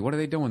fucking money. What are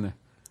they doing there?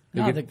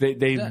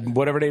 They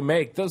whatever they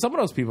make. Some of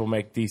those people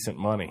make decent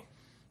money.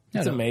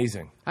 It's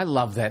amazing. I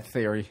love that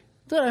theory.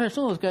 Some of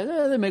those guys,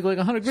 they make like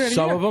 $100,000 a year.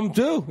 Some of them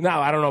do.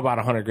 Now, I don't know about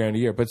 $100,000 a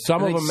year, but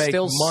some of them make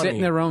still money. sit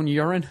in their own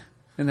urine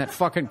in that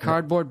fucking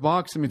cardboard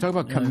box. I mean, talk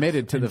about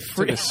committed to the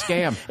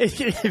scam.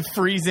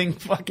 Freezing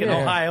fucking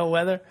Ohio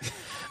weather.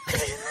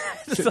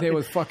 Sit there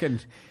with fucking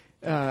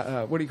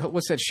what do you call?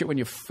 What's that shit when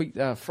you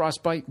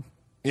frostbite?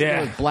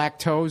 Yeah, with black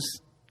toes,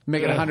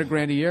 making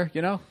 $100,000 a year.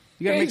 You know,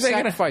 you gotta make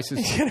sacrifices.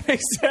 You gotta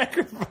make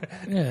sacrifices.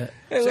 Yeah.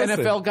 Hey, so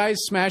NFL guys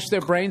smash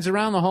their brains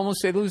around. The homeless,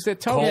 they lose their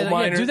toes.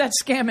 Do that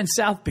scam in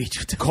South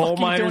Beach. Coal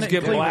miners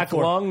get black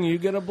lung. You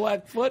get a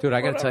black foot. Dude,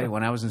 I gotta tell you,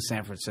 when I was in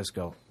San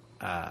Francisco,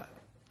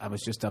 I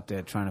was just up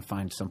there trying to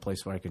find some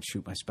place where I could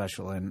shoot my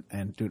special.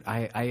 And dude,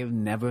 I have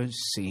never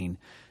seen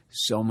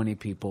so many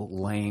people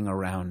laying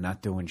around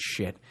not doing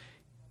shit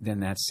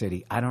than that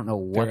city. I don't know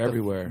what. They're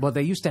everywhere. Well,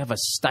 they used to have a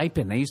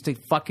stipend. They used to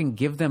fucking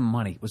give them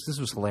money. This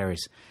was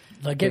hilarious.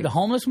 Like give the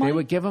homeless money? They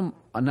would give them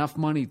enough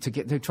money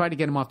they tried to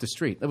get them off the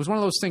street. It was one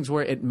of those things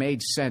where it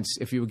made sense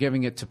if you were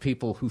giving it to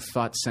people who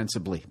thought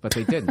sensibly, but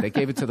they didn't. They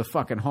gave it to the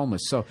fucking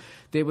homeless. So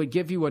they would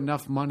give you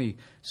enough money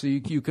so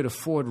you could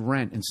afford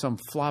rent in some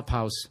flop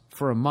house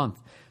for a month.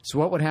 So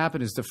what would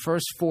happen is the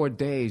first 4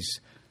 days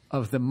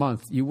of the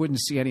month, you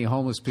wouldn't see any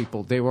homeless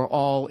people. They were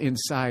all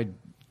inside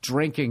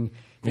drinking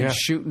and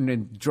shooting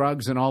and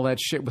drugs and all that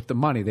shit with the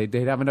money.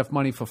 They'd have enough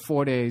money for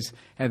 4 days,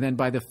 and then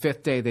by the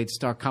 5th day, they'd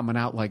start coming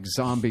out like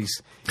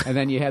zombies, and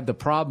then you had the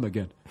problem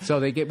again. So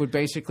they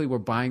were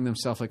buying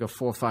themselves like a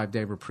 4 or 5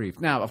 day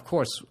reprieve. Now, of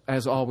course,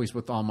 as always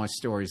with all my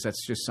stories,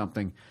 that's just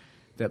something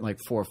that like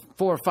four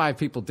or five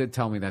people did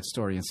tell me that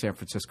story in San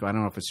Francisco. I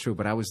don't know if it's true,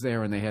 but I was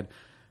there, and they had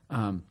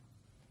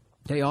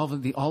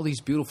all these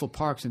beautiful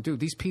parks, and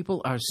dude, these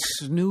people are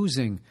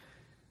snoozing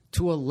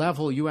to a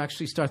level you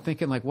actually start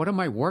thinking, like, what am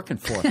I working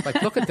for?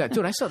 Like, look at that.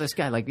 Dude, I saw this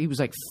guy, like, he was,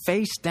 like,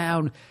 face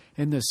down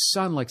in the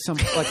sun like some,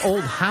 like,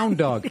 old hound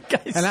dog.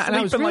 And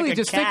I was really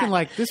just thinking,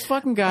 like, this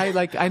fucking guy,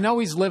 like, I know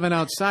he's living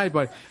outside,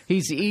 but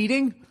he's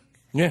eating.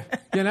 Yeah.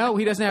 You know,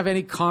 he doesn't have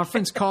any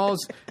conference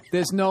calls.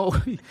 There's no,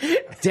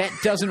 debt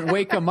doesn't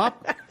wake him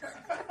up.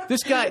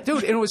 This guy,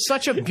 dude, and it was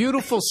such a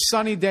beautiful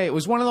sunny day. It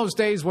was one of those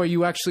days where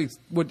you actually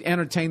would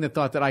entertain the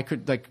thought that I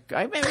could, like,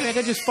 maybe I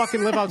could just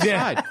fucking live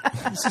outside.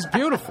 Yeah. This is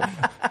beautiful.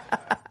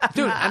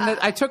 Dude, and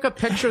I took a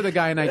picture of the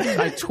guy and I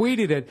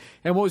tweeted it.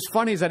 And what was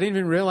funny is I didn't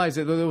even realize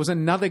that there was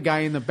another guy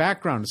in the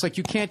background. It's like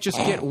you can't just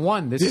get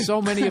one. There's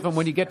so many of them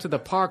when you get to the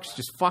parks,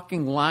 just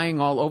fucking lying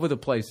all over the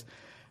place.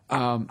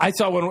 I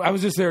saw when I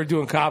was just there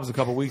doing Cobb's a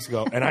couple weeks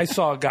ago, and I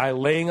saw a guy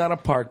laying on a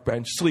park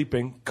bench,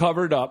 sleeping,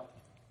 covered up.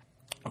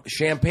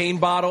 Champagne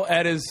bottle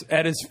at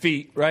his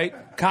feet, right?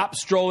 Cop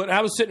strolling.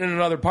 I was sitting in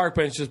another park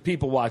bench, just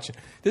people watching.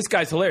 This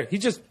guy's hilarious. He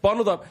just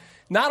bundled up.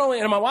 Not only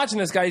am I watching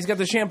this guy, he's got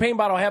the champagne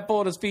bottle half full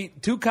at his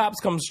feet. Two cops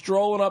come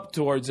strolling up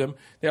towards him.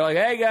 They're like,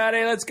 "Hey, guy,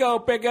 let's go,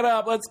 pick it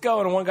up, let's go."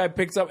 And one guy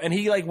picks up, and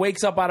he like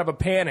wakes up out of a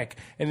panic,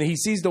 and he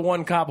sees the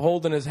one cop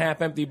holding his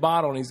half-empty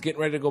bottle, and he's getting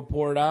ready to go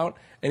pour it out,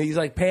 and he's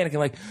like panicking,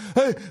 like,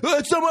 "Hey,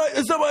 it's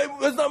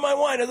not my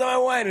wine.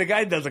 And the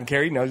guy doesn't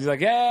care. He knows. He's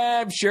like,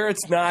 "Yeah, I'm sure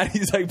it's not."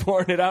 He's like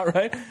pouring it out,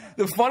 right?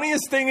 The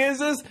funniest thing is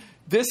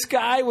this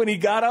guy, when he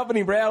got up and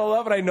he rattled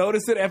up, and I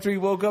noticed it after he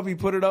woke up, he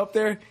put it up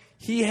there.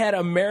 He had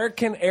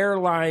American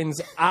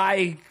Airlines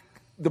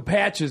the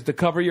patches to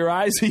cover your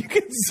eyes so you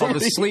can see. Oh,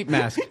 the sleep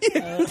mask.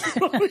 Yeah.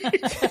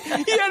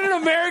 He had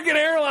an American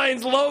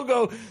Airlines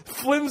logo,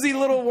 flimsy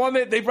little one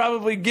that they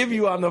probably give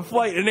you on the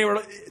flight, and they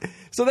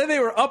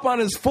were up on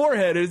his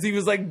forehead as he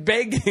was like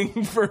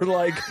begging for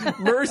like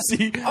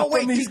mercy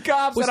from these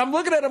cops. And I'm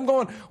looking at him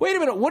going, "Wait a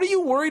minute, what are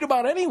you worried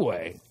about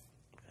anyway?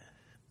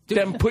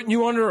 Them putting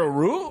you under a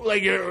roof?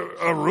 Like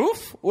a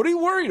roof? What are you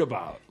worried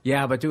about?"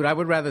 Yeah, but dude, I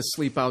would rather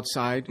sleep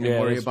outside and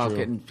worry about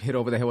getting hit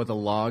over the head with a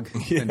log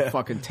than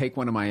fucking take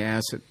one of my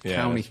ass at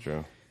county. That's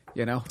true.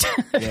 You know?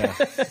 Yeah.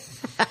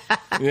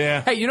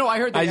 Yeah. Hey, you know, I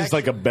heard I just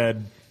like a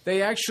bed.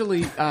 They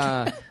actually,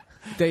 one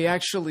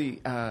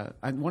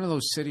of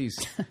those cities,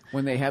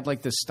 when they had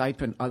like the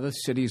stipend, other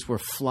cities were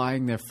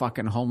flying their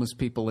fucking homeless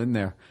people in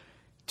there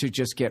to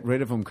just get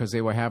rid of them because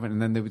they were having,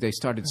 and then they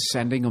started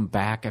sending them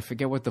back. I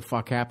forget what the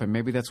fuck happened.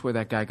 Maybe that's where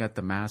that guy got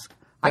the mask.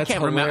 I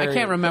can't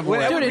remember. Well,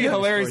 that would be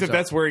hilarious if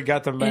that's where he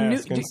got the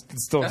mask and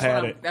still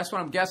had it. That's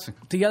what I'm guessing.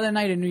 The other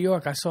night in New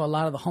York, I saw a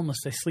lot of the homeless.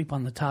 They sleep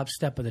on the top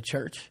step of the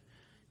church,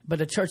 but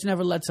the church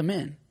never lets them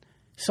in.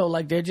 So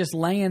like they're just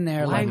laying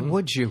there. Why like,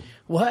 would you?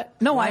 What?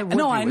 No, I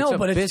know,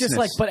 but it's just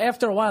like. But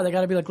after a while, they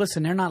got to be like,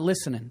 listen, they're not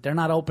listening. They're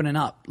not opening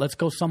up. Let's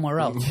go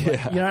somewhere else.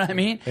 Yeah. You know what I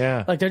mean?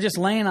 Yeah. Like they're just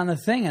laying on the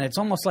thing, and it's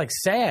almost like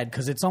sad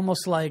because it's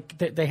almost like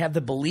they have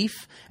the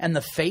belief and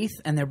the faith,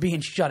 and they're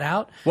being shut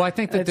out. Well, I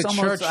think that the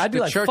church. I'd be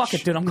like, fuck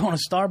it, dude. I'm going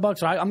to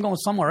Starbucks, or I'm going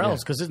somewhere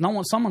else because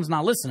someone's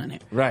not listening here.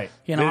 Right.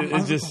 You know,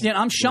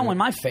 I'm showing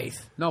my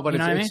faith. No, but you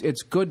know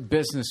it's good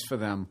business for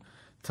them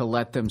to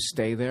let them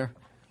stay there.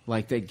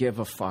 Like they give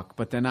a fuck,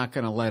 but they're not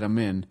going to let them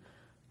in.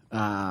 But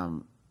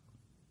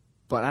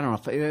I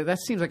don't know. That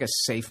seems like a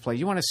safe place.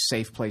 You want a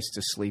safe place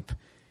to sleep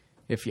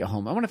if you're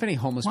home. I wonder if any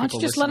homeless people. Why don't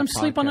you just let them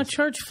sleep on the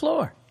church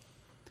floor?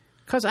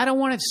 Because I don't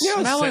want it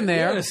smelling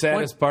there. You know the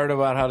saddest part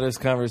about how this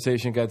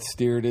conversation got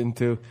steered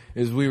into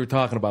is we were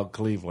talking about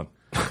Cleveland.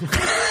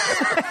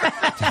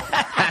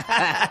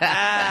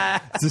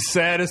 It's the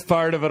saddest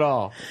part of it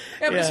all.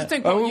 Yeah, but that's the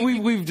thing, Paul,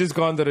 we've just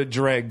gone to the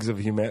dregs of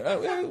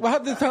humanity. How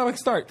did the comic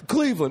start?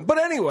 Cleveland. But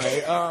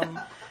anyway.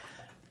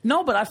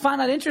 No, but I find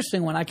that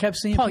interesting when I kept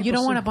seeing Paul, people you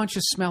don't want a bunch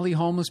of smelly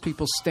homeless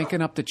people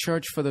stinking up the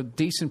church for the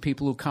decent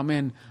people who come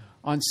in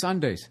on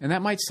Sundays. And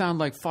that might sound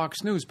like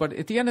Fox News, but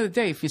at the end of the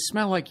day, if you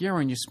smell like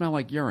urine, you smell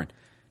like urine.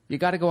 You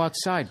got to go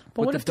outside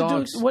but with the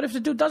dogs. What if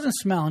the dude doesn't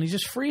smell and he's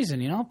just freezing?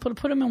 You know,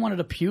 put him in one of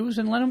the pews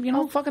and let him. You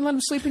know, fucking let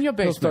him sleep in your He'll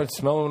basement. start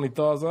smelling when he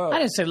thaws out. I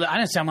didn't say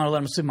I'm going to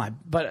let him sleep in my.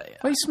 But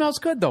Well, he smells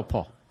good though,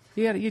 Paul.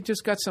 Yeah, you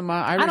just got some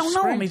Irish I don't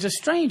know Spring. him. He's a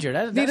stranger.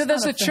 Neither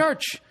does not the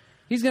church.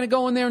 He's going to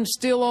go in there and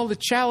steal all the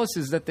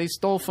chalices that they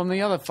stole from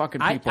the other fucking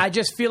people. I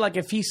just feel like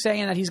if he's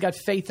saying that he's got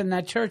faith in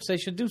that church, they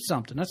should do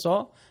something. That's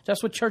all.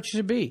 That's what church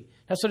should be.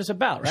 That's what it's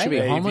about, right? Should be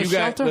a homeless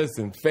shelter?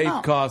 Listen,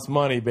 faith costs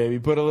money, baby.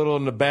 Put a little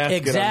in the basket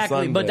Exactly,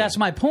 on Sunday. but that's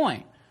my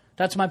point.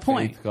 That's my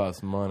point. Faith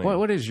costs money.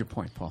 What is your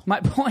point, Paul?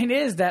 My point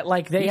is that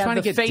like they you have trying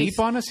the to get faith. deep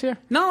on us here?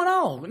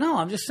 No.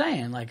 I'm just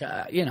saying, like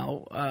I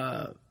know.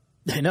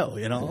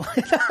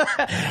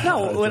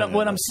 No,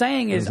 what I'm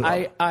saying is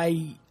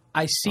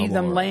I see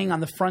them laying on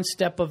the front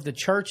step of the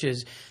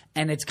churches,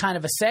 and it's kind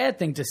of a sad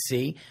thing to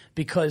see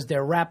because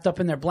they're wrapped up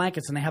in their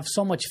blankets and they have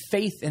so much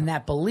faith in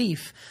that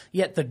belief,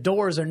 yet the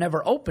doors are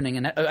never opening.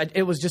 And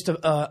it was just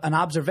an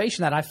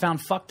observation that I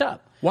found fucked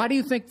up. Why do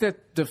you think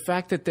that the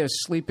fact that they're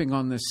sleeping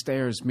on the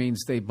stairs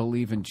means they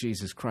believe in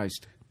Jesus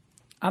Christ?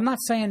 I'm not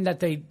saying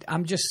that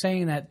I'm just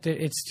saying that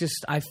it's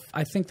just I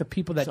think the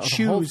people that choose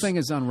the whole thing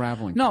is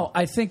unraveling. No,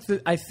 I think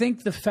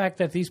the fact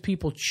that these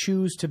people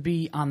choose to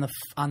be on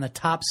the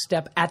top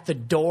step at the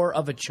door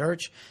of a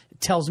church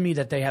tells me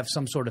that they have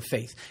some sort of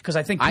faith. Because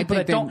I think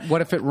people don't.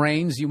 What if it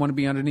rains? You want to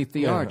be underneath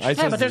the arch?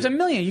 Yeah, but there's a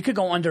million. You could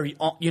go under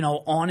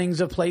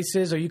awnings of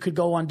places, or you could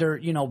go under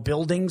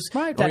buildings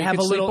right. that or you have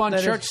could a little sleep on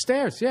church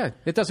stairs. Yeah,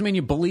 it doesn't mean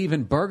you believe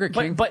in Burger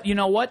King. But you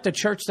know what? The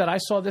church that I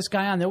saw this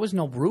guy on, there was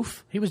no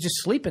roof. He was just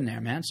sleeping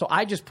there, man. So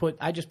I just put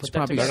it's that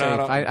probably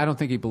together. safe. I don't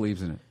think he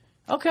believes in it.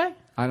 Okay,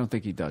 I don't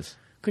think he does.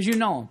 because you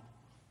know him.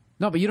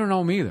 No, but you don't know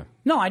him either.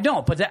 No, I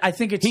don't. But I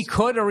think it's He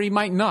could or he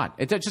might not.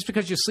 Just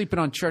because you're sleeping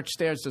on church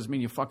stairs doesn't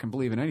mean you fucking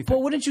believe in anything.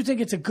 But wouldn't you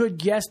think it's a good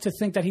guess to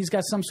think that he's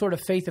got some sort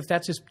of faith if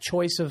that's his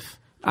choice of?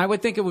 I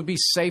would think it would be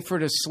safer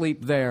to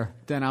sleep there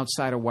than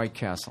outside of White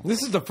Castle.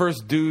 This is the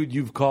first dude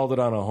you've called it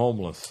on a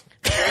homeless.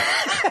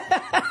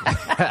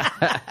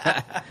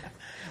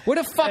 Where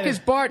the fuck is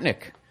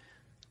Bartnick?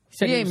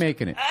 He ain't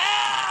making it.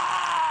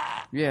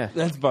 Yeah.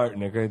 That's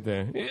Bartnick right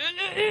there. Give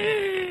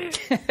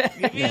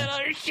me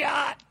another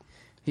shot.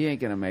 He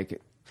ain't gonna make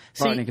it.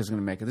 Bartnick is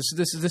gonna make it. This is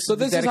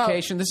the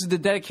dedication. This is the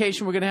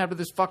dedication we're gonna have to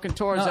this fucking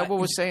tour. Is that what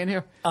we're saying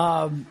here?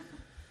 No,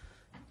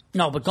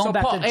 but going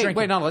back Paul, to drinking.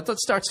 wait, no, let's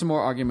start some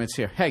more arguments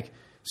here. Hey,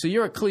 so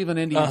you're a Cleveland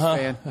Indians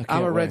fan.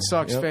 I'm a Red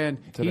Sox fan.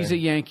 Today. He's a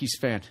Yankees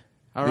fan.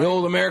 All right? The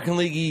old American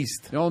League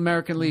East. The old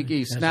American League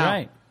East. That's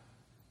now,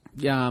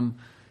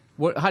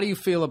 right. How do you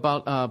feel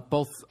about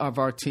both of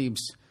our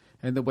teams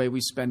and the way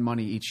we spend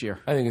money each year?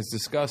 I think it's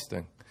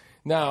disgusting.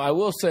 Now, I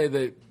will say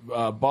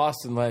that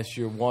Boston last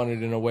year won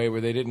it in a way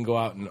where they didn't go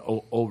out and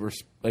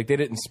they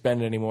didn't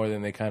spend any more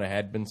than they kind of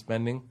had been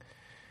spending.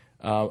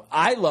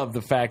 I love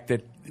the fact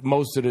that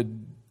most of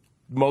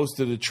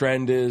the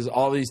trend is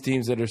all these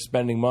teams that are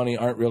spending money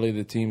aren't really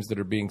the teams that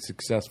are being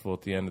successful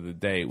at the end of the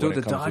day when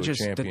it comes to a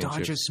championship. The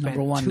Dodgers spent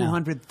Number one now.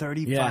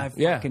 $235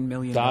 Yeah. fucking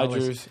million.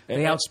 Dodgers.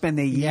 They outspend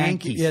the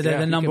Yankees. Yeah, they're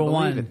the You number can believe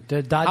one. it.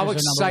 The Dodgers How are number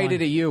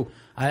excited one. are you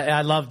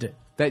I loved it.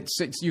 that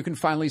you can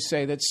finally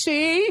say that?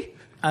 See,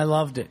 I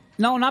loved it.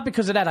 No, not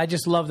because of that. I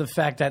just love the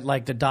fact that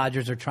like the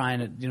Dodgers are trying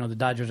to. The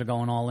Dodgers are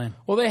going all in.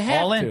 Well, they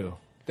have all in. to.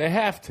 They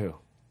have to.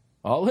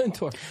 All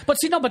into it. But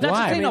see, no, but that's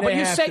Why? the thing. I mean, No, but they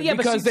you have say to, yeah,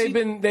 because but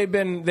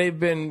they've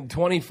been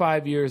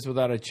 25 years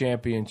without a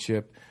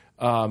championship.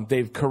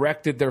 They've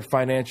corrected their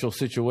financial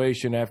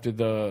situation after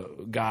the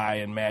guy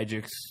in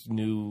Magic's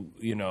new,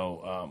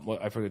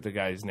 I forget the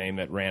guy's name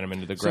that ran him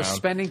into the ground. so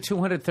spending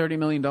 $230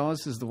 million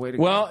is the way to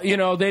go.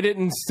 Well, they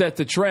didn't set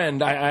the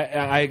trend.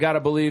 I got to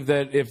believe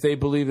that if they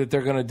believe that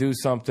they're going to do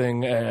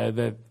something that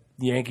the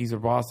Yankees or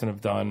Boston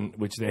have done,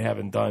 which they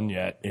haven't done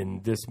yet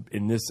in this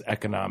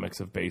economics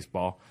of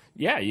baseball,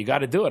 yeah, you got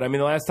to do it. I mean,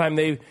 the last time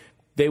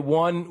they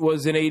won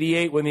was in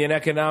 '88 when the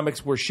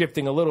economics were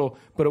shifting a little,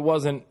 but it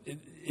wasn't.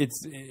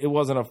 It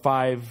wasn't a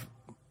 5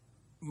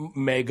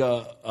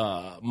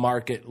 mega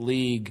market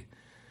league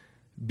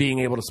being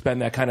able to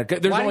spend that kind of.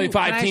 There's only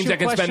 5 teams that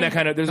can spend that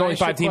kind of. There's only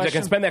 5 teams that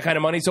can spend that kind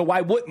of money. So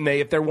why wouldn't they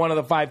if they're one of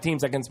the 5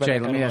 teams that can spend Jay, that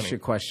kind of money? let me ask you a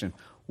question.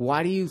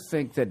 Why do you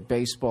think that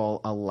baseball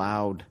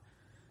allowed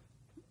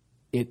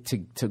it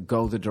to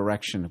go the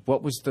direction?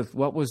 What was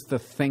the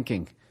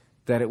thinking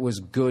that it was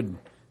good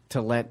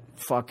to let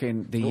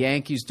fucking the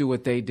Yankees do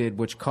what they did,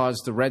 which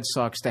caused the Red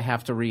Sox to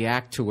have to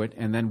react to it,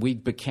 and then we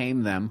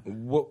became them?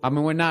 I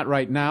mean, we're not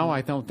right now, I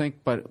don't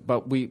think,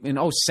 but we in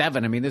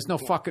 07. I mean, there's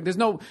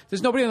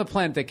nobody on the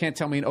planet that can't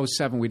tell me in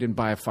 07 we didn't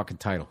buy a fucking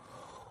title.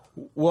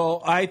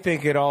 Well, I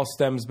think it all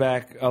stems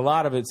back. A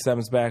lot of it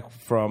stems back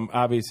from,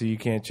 obviously, you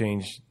can't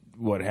change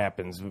what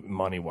happens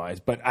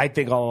money-wise, but I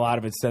think a lot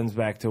of it stems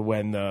back to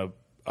when the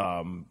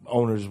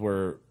owners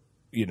were,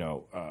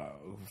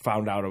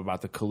 found out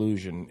about the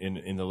collusion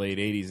in the late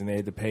 80s, and they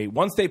had to pay.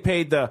 Once they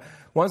paid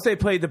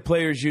the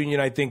players' union,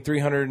 I think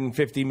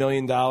 $350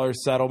 million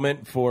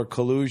settlement for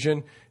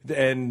collusion,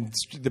 and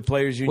the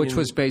players' union, Which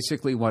was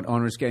basically what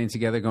owners getting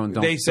together going.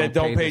 They said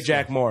don't pay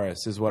Jack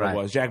Morris is what Right. it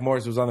was. Jack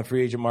Morris was on the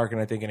free agent market,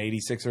 I think, in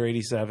 '86 or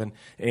 '87,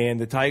 and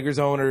the Tigers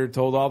owner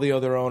told all the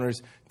other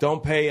owners,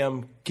 don't pay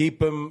him,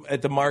 keep him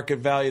at the market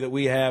value that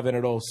we have, and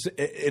it'll,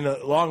 in the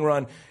long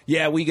run,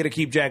 yeah, we got to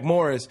keep Jack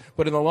Morris,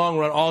 but in the long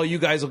run, all you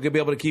guys will be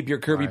able to keep your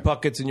Kirby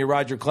Puckett's and your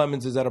Roger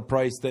Clemenses at a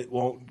price that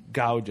won't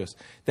gouge us.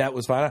 That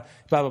was fine.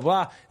 Blah, blah,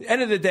 blah. The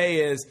end of the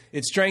day is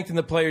it strengthened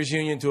the players'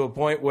 union to a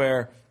point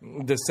where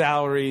the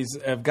salaries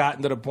have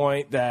gotten to the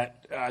point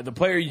that the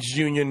players'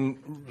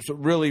 union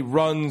really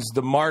runs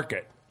the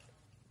market.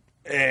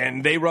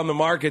 And they run the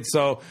market,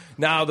 so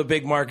now the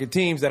big market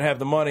teams that have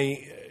the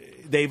money,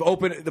 they've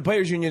opened. The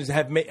players' union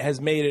has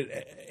made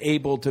it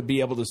able to be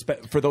able to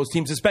spend, for those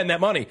teams to spend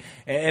that money,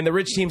 and the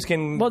rich teams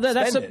can. Well,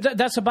 that's spend it.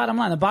 that's the bottom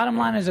line. The bottom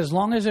line is, as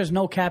long as there's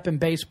no cap in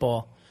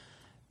baseball,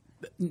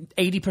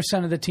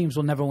 80% of the teams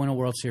will never win a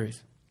World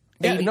Series.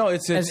 Yeah, no,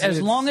 it's as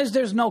long as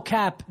there's no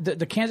cap,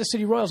 the Kansas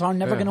City Royals are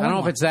never going to win. I don't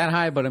know one. if it's that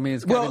high, but I mean,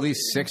 it's got at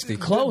least 60.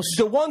 Close.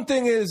 The one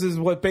thing is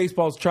what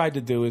baseball's tried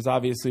to do is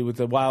obviously with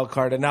the wild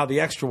card and now the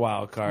extra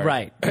wild card.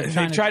 Right.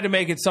 They tried to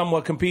make it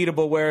somewhat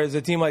competable, whereas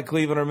a team like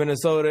Cleveland or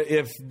Minnesota,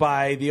 if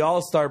by the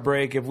All-Star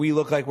break, if we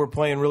look like we're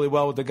playing really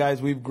well with the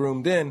guys we've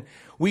groomed in,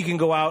 we can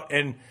go out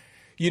and,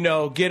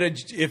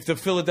 if the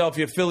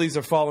Philadelphia Phillies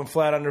are falling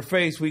flat on their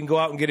face, we can go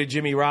out and get a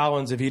Jimmy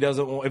Rollins if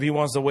he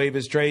wants to waive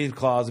his trade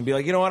clause and be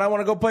like, you know what, I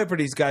want to go play for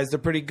these guys. They're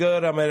pretty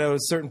good. I'm at a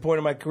certain point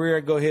in my career. I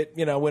go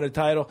win a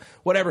title,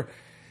 whatever.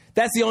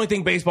 That's the only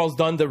thing baseball's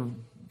done to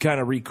kind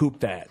of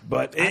recoup that.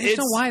 But I just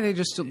know why they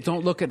just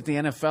don't look at the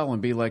NFL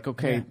and be like,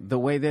 okay, the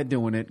way they're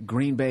doing it,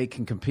 Green Bay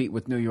can compete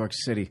with New York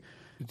City.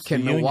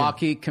 Can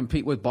Milwaukee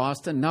compete with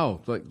Boston?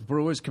 No. Like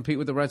Brewers compete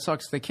with the Red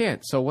Sox? They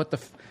can't. So what the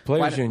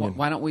players union?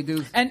 Why don't we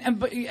do?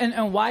 And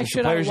why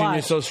should I players watch? union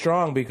is so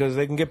strong because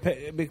they can get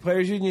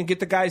players union get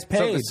the guys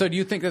paid. So do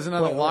you think there's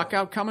another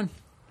lockout coming?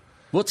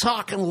 We're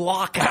talking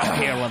lockout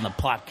here on the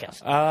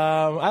podcast.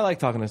 I like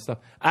talking this stuff.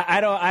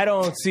 I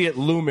don't see it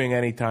looming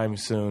anytime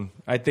soon.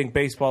 I think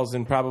baseball's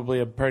in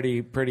probably a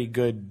pretty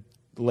good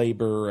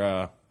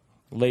labor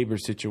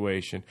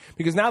situation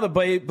because now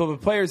the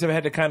players have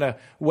had to kind of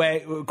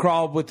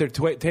crawl with their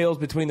tails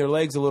between their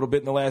legs a little bit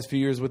in the last few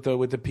years with the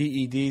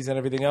PEDs and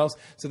everything else.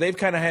 So they've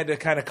kind of had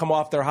to come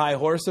off their high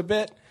horse a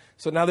bit.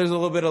 So now there's a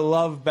little bit of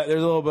love,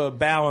 there's a little bit of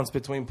balance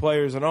between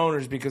players and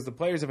owners because the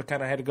players have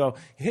kind of had to go,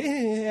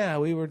 yeah,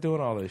 we were doing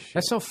all this shit.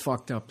 That's so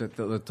fucked up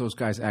that those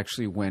guys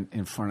actually went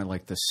in front of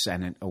like the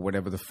Senate or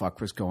whatever the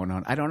fuck was going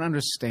on. I don't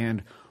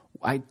understand.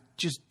 I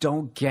just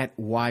don't get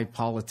why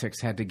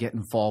politics had to get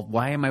involved.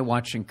 Why am I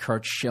watching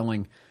Kurt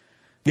Schilling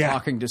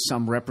talking to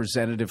some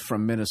representative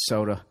from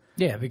Minnesota?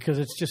 Yeah, because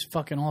it's just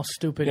fucking all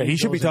stupid. Yeah, he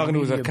should be talking to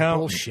his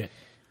accountant. Bullshit.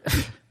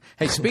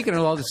 Hey, speaking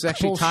of all this,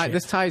 actually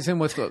this ties in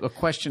with a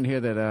question here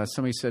that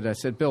somebody said. I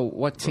said, Bill,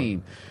 what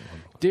team?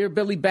 Dear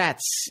Billy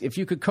Bats, if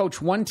you could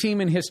coach one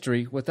team in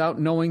history without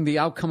knowing the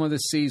outcome of the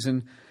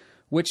season,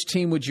 which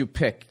team would you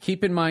pick?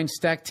 Keep in mind,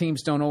 stacked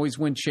teams don't always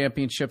win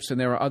championships, and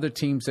there are other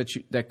teams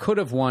that could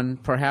have won,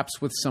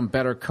 perhaps with some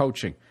better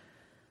coaching.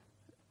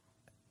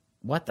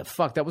 What the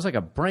fuck? That was like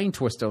a brain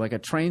twister, like a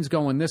train's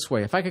going this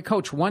way. If I could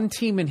coach one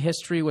team in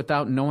history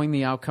without knowing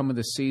the outcome of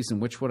the season,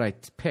 which would I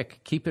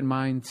pick? Keep in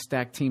mind,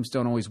 stacked teams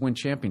don't always win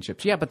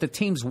championships. Yeah, but the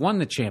teams won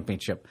the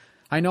championship.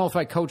 I know if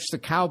I coached the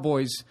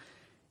Cowboys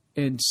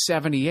in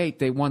 '78,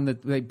 they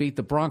beat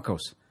the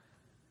Broncos.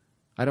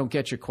 I don't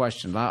get your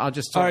question. I'll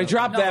just all right.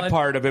 Drop that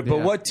part of it.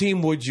 But what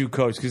team would you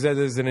coach? Because that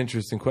is an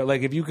interesting question.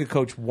 Like if you could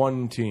coach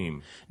one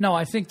team. No,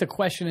 I think the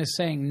question is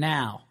saying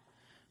now.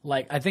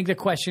 Like I think the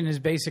question is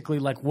basically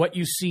like what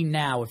you see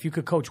now. If you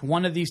could coach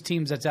one of these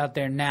teams that's out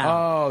there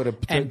now, to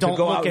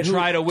go out and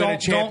try to win a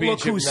championship. Don't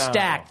look who's now.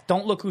 Stacked.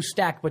 Don't look who's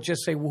stacked. But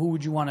just say who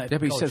would you want to?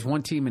 Debbie says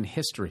one team in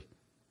history.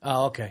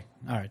 Oh, okay.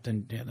 All right.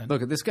 Then.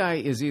 Look, this guy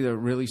is either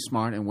really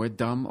smart and we're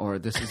dumb, or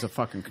this is a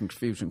fucking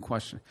confusion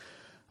question.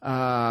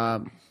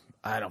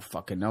 I don't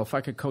fucking know. If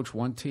I could coach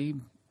one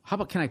team, how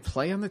about can I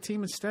play on the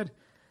team instead?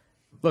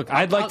 Look,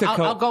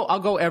 I'll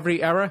go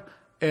every era.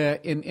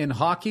 In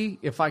hockey,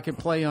 if I could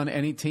play on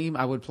any team,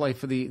 I would play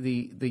for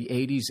the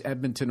 '80s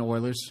Edmonton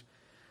Oilers.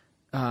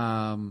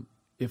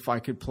 If I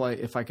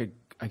could,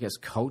 I guess,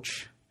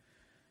 coach.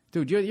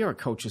 Dude, you're a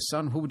coach's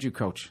son. Who would you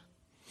coach?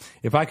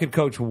 If I could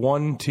coach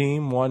one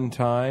team one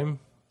time,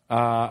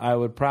 I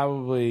would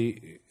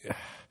probably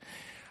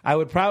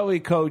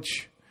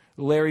coach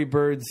Larry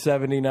Bird's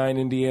 '79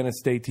 Indiana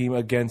State team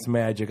against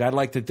Magic. I'd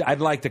like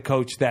to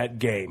coach that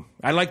game.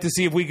 I'd like to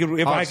see if we could,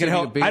 I could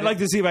help. I'd like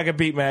to see if I could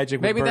beat Magic.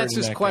 Maybe with Bird that's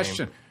his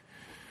question. Game.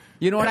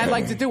 You know what I'd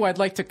like to do? I'd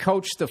like to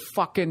coach the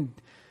fucking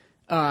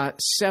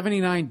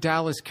 79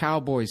 Dallas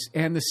Cowboys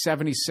and the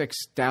 76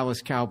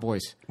 Dallas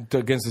Cowboys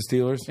Against the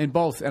Steelers? in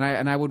both, and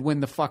I would win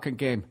the fucking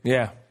game.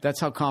 Yeah. That's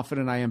how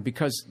confident I am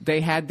because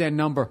they had their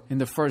number in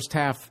the first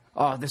half.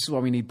 Oh, this is why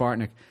we need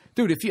Bartnick.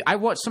 Dude, if I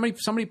watch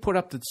somebody put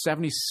up the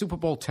 70 Super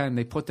Bowl 10,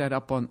 they put that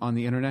up on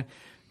the internet.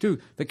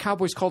 Dude, the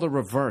Cowboys called a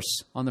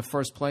reverse on the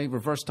first play,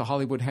 reverse to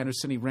Hollywood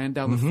Henderson. He ran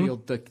down the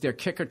field. Their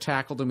kicker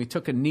tackled him. He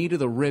took a knee to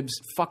the ribs,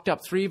 fucked up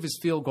 3 of his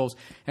field goals,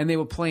 and they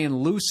were playing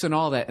loose and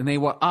all that, and they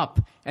were up.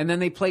 And then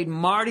they played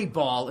Marty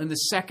ball in the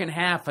second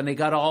half, and they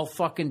got all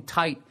fucking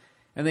tight.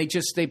 And they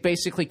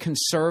basically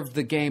conserved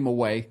the game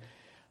away.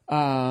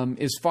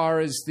 As far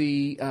as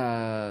the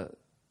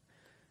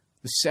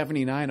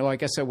 79, I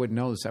guess I wouldn't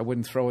know this. I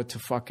wouldn't throw it to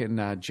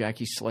fucking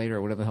Jackie Slater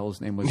or whatever the hell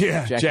his name was.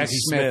 Yeah, Jackie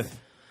Smith.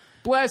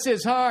 Bless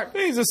his heart.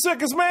 He's the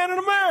sickest man in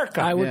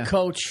America. I would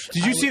coach.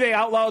 Did you see they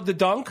outlawed the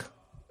dunk?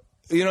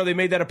 You know, they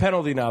made that a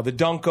penalty now, the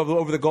dunk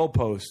over the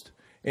goalpost.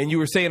 And you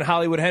were saying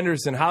Hollywood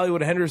Henderson.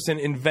 Hollywood Henderson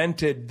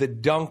invented the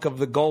dunk of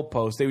the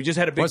goalpost. They just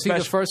had a big Was he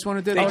the first one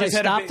who did they it?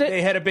 stopped it?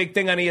 They had a big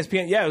thing on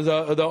ESPN. Yeah, it was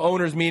the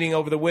owners' meeting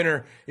over the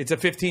winter. It's a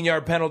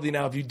 15-yard penalty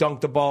now if you dunk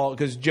the ball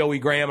because Joey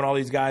Graham and all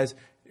these guys.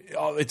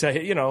 It's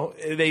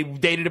they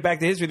dated it back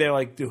to history. They're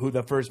like, who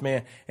the first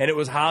man? And it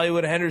was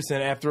Hollywood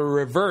Henderson after a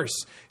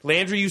reverse.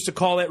 Landry used to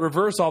call that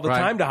reverse all the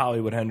time to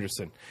Hollywood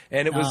Henderson.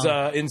 And it was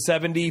in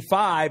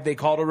 75, they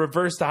called a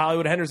reverse to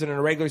Hollywood Henderson in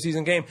a regular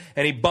season game.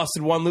 And he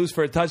busted one loose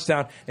for a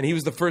touchdown. And he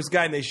was the first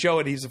guy, and they show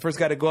it. He's the first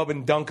guy to go up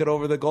and dunk it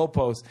over the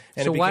goalpost.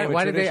 And so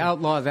why did they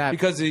outlaw that?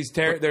 Because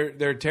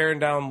they're tearing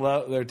down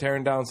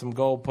some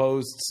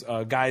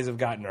goalposts. Guys have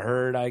gotten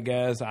hurt, I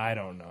guess. I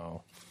don't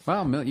know.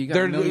 Wow, you got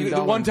 $1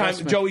 million one time,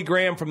 investment. Joey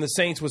Graham from the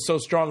Saints was so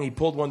strong, he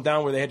pulled one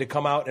down where they had to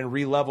come out and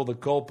re-level the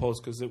goalpost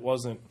because it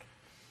wasn't,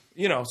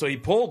 so he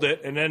pulled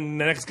it, and then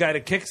the next guy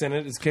that kicks in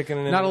it is kicking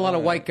it in. Not a lot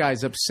of white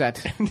guys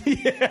upset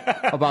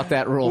about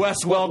that rule.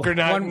 Wes Welker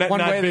not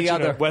way or the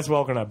other. Wes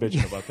Welker not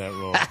bitching about that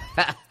rule.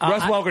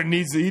 Wes Welker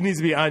needs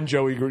to be on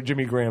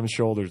Jimmy Graham's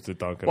shoulders to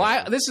dunk it.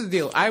 Well, this is the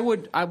deal. I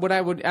would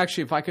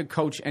actually, if I could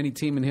coach any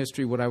team in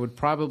history, what I would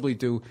probably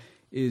do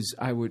is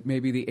I would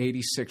maybe the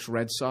 '86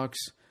 Red Sox.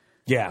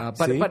 Yeah,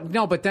 but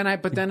then I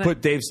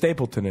put Dave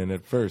Stapleton in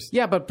at first.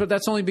 Yeah, but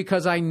that's only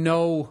because I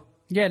know.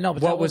 Yeah, no,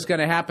 but what was going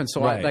to happen.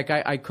 So right.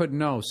 I couldn't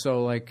know.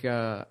 So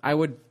I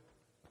would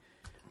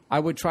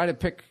try to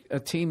pick a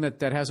team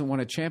that hasn't won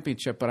a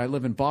championship, but I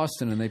live in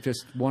Boston and they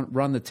just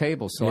run the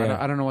table. So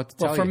I don't know what to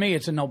tell you. Well, for me,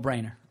 it's a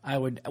no-brainer. I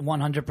would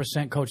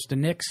 100% coach the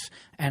Knicks,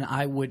 and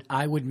I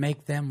would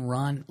make them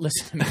run.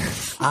 Listen to me.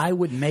 I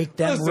would make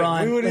them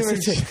run.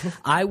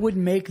 I would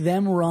make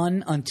them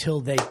run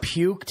until they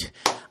puked.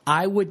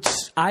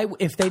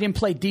 If they didn't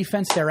play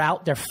defense, they're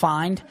out. They're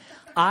fined.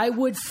 I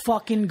would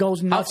fucking go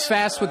nuts. How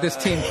fast would this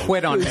team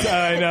quit on me?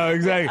 I know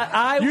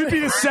exactly. You'd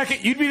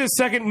be the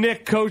second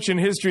Knick coach in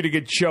history to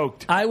get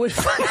choked. I would.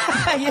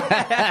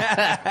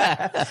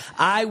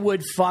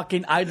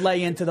 I'd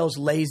lay into those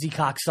lazy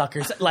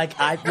cocksuckers.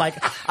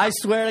 I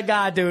swear to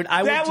God, dude.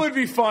 That would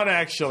be fun,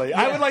 actually.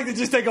 Yeah. I would like to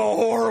just take a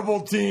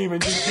horrible team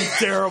and just be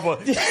terrible.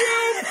 You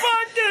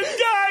fucking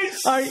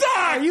guys suck.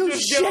 Are you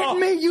shitting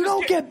me? You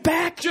don't get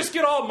back. Just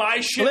get all my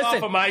shit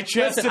off of my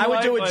chest. Listen, I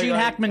would do what Gene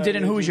Hackman did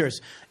in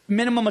Hoosiers.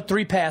 Minimum of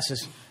 3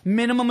 passes.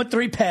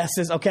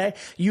 Okay?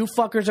 You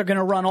fuckers are going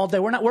to run all day.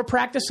 We're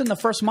practicing the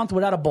first month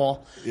without a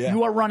ball. Yeah.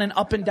 You are running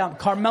up and down.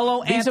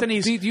 Carmelo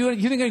Anthony's... Do you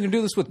think you can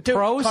do this with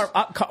pros?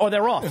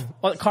 They're off.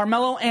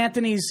 Carmelo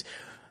Anthony's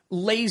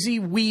lazy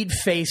weed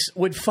face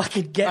would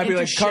fucking get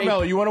into shape.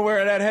 Carmelo, you want to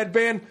wear that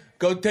headband?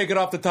 Go take it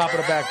off the top of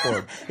the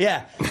backboard.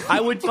 Yeah.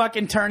 I would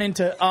fucking turn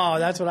into... Oh,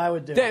 that's what I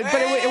would do. But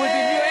it would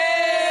be...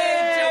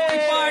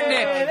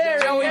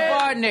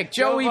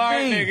 Joey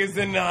Bartnick is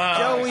in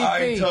Joey B.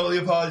 I totally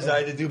apologize. I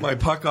had to do my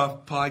Puck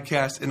Off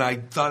podcast, and I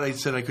thought I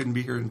said I couldn't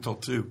be here until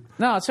 2.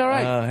 No, it's all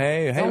right.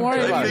 Hey, don't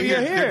worry about it.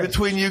 You're here.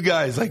 Between you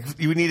guys,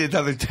 you need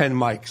another 10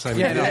 mics. I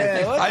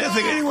don't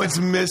think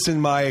anyone's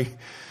missing my.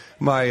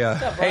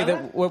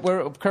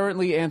 We're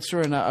currently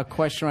answering a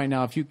question right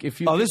now. If you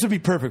this would be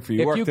perfect for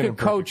you. If you could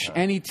coach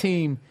any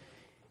team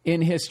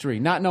in history,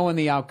 not knowing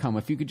the outcome,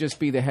 if you could just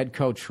be the head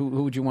coach, who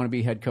would you want to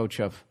be head coach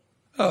of?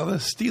 Oh, the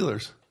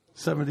Steelers.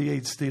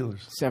 78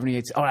 Steelers.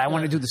 78. Oh, I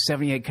want to do the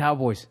 78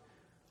 Cowboys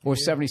or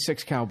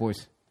 76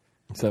 Cowboys.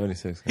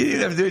 76. You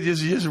didn't have to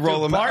just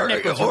roll them out.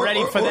 Bartnick was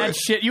ready for that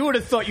shit. You would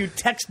have thought you'd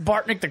text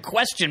Bartnick the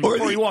question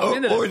before he walked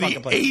into or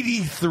the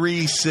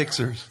 83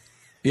 Sixers.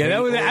 Yeah,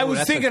 I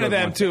was thinking of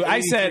them too.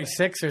 I said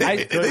Sixers.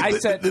 I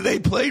said they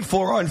played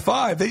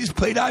 4-on-5. They just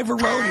played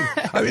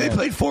Ivoroni. I mean, they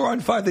played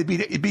 4-on-5. They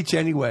beat you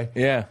anyway.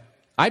 Yeah.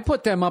 I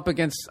put them up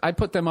against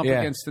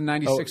the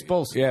 96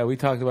 Bulls. Yeah, we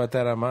talked about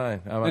that on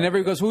mine. And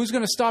everybody goes, who's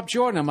going to stop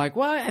Jordan? I'm like,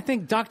 well, I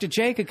think Dr.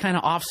 J could kind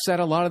of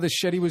offset a lot of the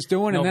shit he was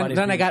doing. And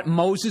then I got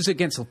Moses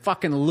against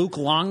fucking Luke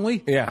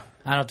Longley. Yeah.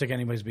 I don't think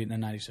anybody's beating the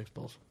 96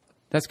 Bulls.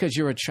 That's because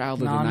you're a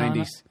child of the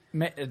 90s.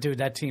 Dude,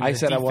 that team. I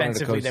said I wanted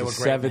to coach they the were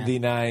great,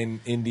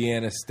 79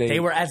 Indiana State. They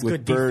were as with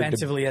good Bird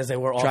defensively as they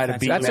were try to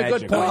offensively. beat That's a Magic.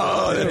 good point.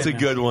 Oh, that's a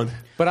good one.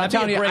 But I'm That'd be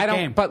telling a you, great I don't.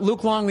 game. But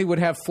Luke Longley would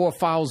have 4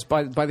 fouls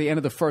by the end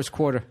of the first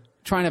quarter,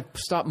 trying to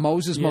stop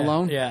Moses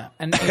Malone. Yeah,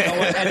 and you know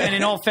what? and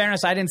in all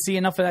fairness, I didn't see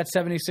enough of that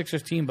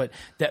 76ers team. But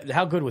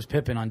how good was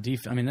Pippen on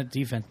defense? I mean, that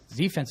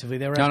defensively,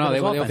 they were No, as they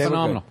good were as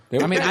phenomenal. They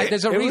were I mean, good.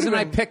 there's a It would've reason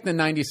I been- picked the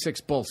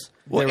 '96 Bulls.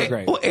 They were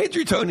great. Well,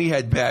 Andrew Toney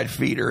had bad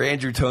feet, or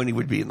Andrew Toney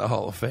would be in the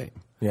Hall of Fame.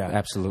 Yeah,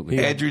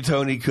 Absolutely. Andrew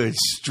Toney could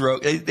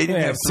stroke. They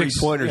didn't have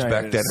 3-pointers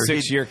back then. Or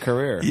he'd- 6-year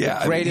career. Yeah, I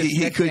mean, Greatest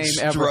he could nickname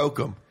ever. stroke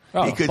them.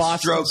 He could Boston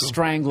stroke them.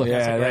 Strangler.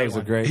 Yeah, that was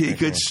a great. He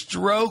nickname. could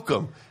stroke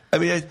them. I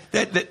mean,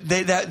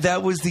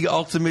 that was the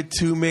ultimate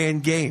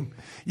 2-man game.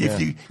 If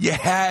you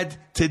had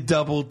to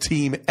double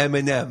team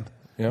Eminem.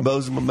 Yep.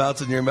 Moses Malone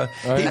near him.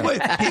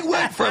 He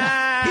went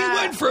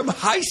from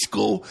high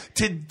school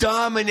to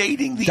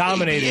dominating the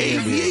Dominating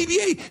ABA.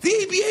 the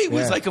The ABA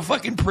was like a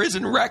fucking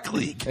prison rec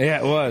league. Yeah,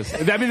 it was.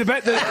 I mean,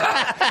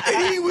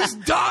 And he was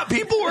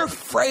people were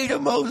afraid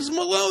of Moses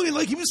Malone.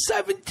 Like he was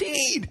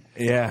 17.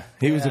 yeah,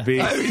 he was a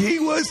beast. I mean, he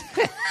was.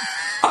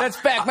 That's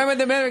back. Remember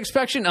the man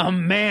expression? A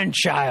man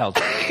child.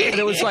 And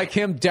it was like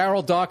him,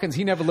 Daryl Dawkins.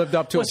 He never lived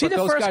up to Was it. he the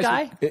those first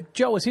guys guy?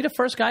 Joe, was he the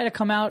first guy to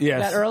come out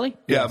Yes. that early?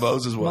 Yeah,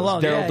 Moses was.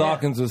 Malone. Daryl Yeah,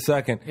 Dawkins was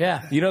second.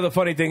 Yeah. You know, the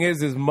funny thing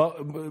is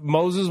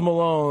Moses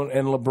Malone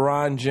and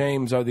LeBron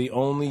James are the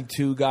only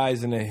 2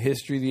 guys in the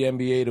history of the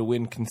NBA to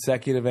win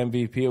consecutive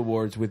MVP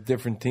awards with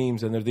different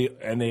teams, and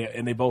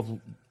they both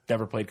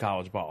never played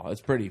college ball.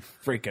 That's pretty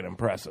freaking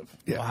impressive.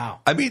 Yeah. Wow.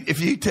 I mean,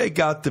 if you take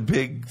out the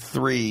big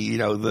 3, you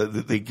know,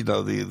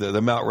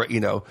 the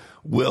Mount,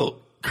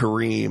 Wilt,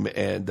 Kareem,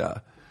 and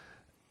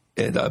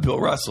Bill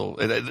Russell,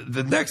 and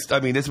the next,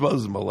 I mean, it's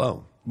Moses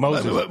Malone.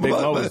 Moses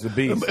was a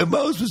beast.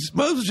 Moses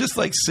was just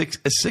like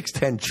a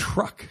 6'10"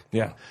 truck.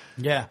 Yeah.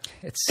 Yeah.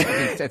 It's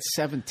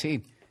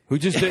 17. Who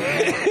just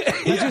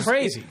didn't?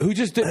 Crazy. He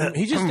just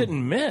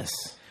didn't miss.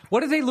 What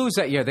did they lose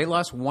that year? They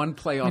lost 1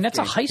 playoff I mean, that's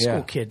game. a high school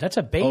Yeah. kid. That's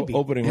a baby.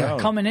 Opening round.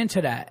 Coming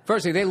into that.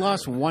 Firstly, they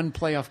lost 1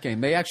 playoff game.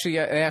 They actually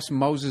asked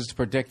Moses to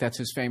predict. That's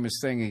his famous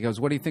thing. He goes,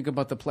 "What do you think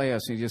about the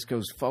playoffs?" And he just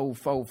goes, "Foe,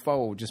 foe,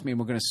 foe." Just mean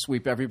we're going to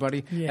sweep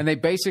everybody. Yeah. And they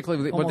basically,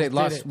 they Almost did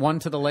lost it. 1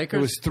 to the Lakers.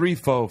 It was 3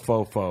 foe.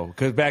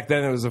 Because back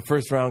then it was a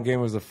first round game.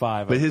 It was a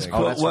 5. But his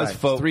quote that's was right.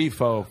 faux. 3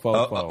 foe.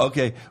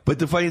 Okay, but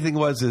the funny thing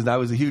was I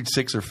was a huge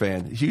Sixer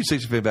fan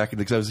back in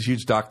the because I was a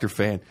huge Doctor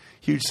fan,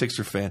 huge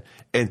Sixer fan,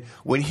 and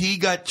when he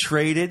got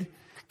traded.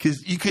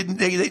 Because you couldn't,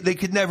 they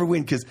could never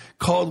win. Because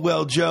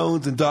Caldwell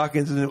Jones and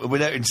Dawkins and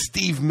whatever, and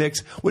Steve Mix,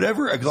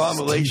 whatever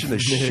agglomeration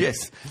of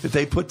shit that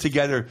they put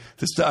together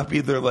to stop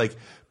either like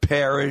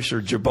Parrish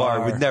or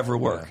Jabbar would never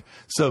work. Yeah.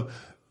 So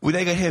when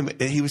they got him,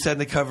 and he was on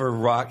the cover of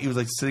Rock, he was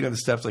like sitting on the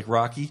steps like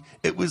Rocky.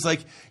 It was like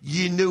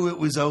you knew it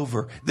was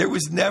over. There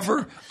was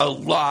never a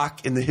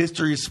lock in the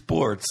history of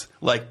sports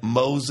like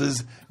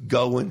Moses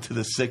going to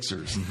the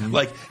Sixers. Mm-hmm.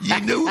 Like you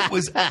knew it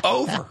was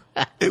over.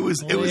 It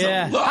was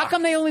a lock. How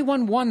come they only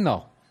won 1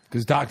 though?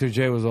 Because Dr.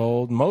 J was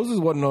old. Moses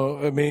wasn't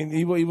old. I mean,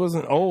 he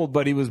wasn't old,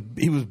 but he was.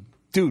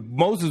 Dude,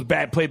 Moses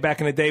played back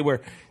in the day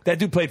where that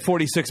dude played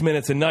 46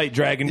 minutes a night,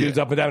 dragging dudes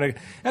up and down.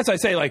 That's why I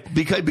say, like,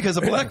 because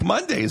of Black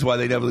Monday is why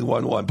they never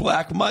won 1.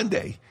 Black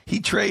Monday.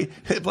 The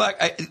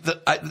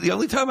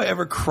only time I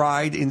ever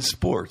cried in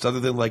sports, other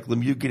than like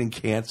Lemieux getting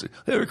cancer,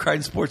 I ever cried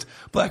in sports.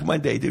 Black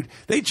Monday, dude.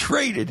 They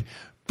traded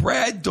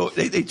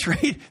they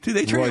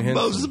traded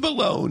Moses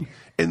Malone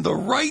and the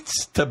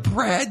rights to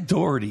Brad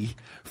Doherty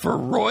for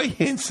Roy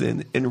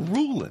Hinson and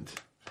Ruland.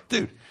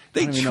 Dude,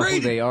 they I don't even know who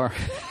traded. they are.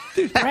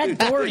 Dude, Brad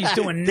Doherty's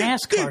doing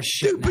NASCAR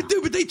shit. But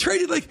they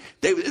traded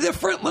the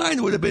front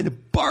line would have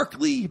been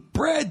Barkley,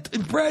 Brad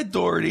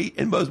Doherty,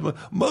 and Moses.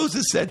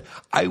 Moses said,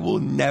 "I will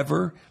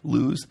never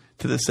lose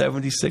to the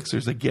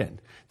 76ers again."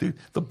 Dude,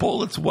 the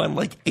Bullets won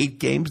like 8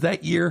 games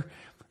that year.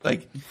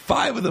 Like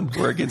 5 of them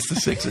were against the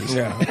Sixers.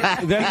 Yeah,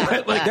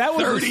 that was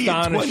 30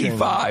 and astonishing.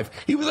 25.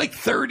 He was like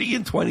 30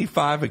 and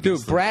 25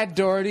 against them. Brad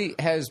Doherty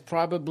has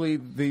probably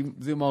the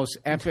most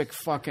epic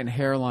fucking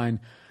hairline.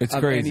 It's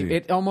of crazy.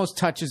 It almost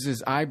touches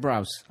his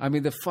eyebrows. I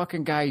mean, the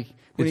fucking guy,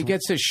 when he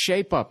gets his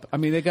shape up, I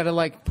mean, they got to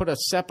like put a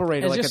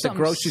separator There's like just at the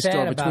something grocery sad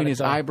store about between it, his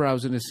though.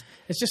 eyebrows and his.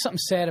 It's just something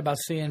sad about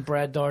seeing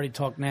Brad Doherty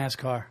talk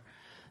NASCAR.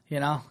 You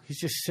know, he's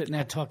just sitting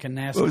there talking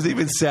NASCAR. What was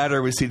even sadder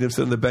was seeing him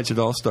sit on the bench at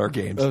All-Star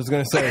games. I was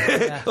going to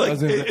say.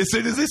 As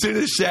soon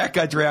as Shaq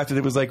got drafted,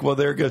 it was like, well,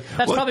 there goes.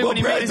 That's probably when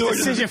he Brad made his Doherty-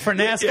 decision for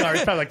NASCAR. Yeah.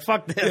 He's probably like,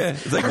 fuck this. Yeah.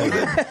 It's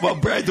like, well,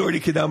 Brad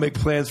Doherty can now make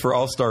plans for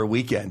All-Star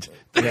Weekend.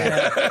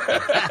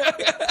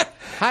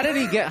 How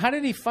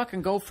did he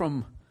fucking go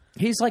from?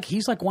 He's like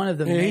one of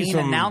the he's main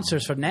from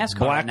announcers for NASCAR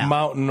Black right now.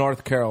 Mountain,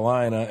 North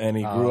Carolina, and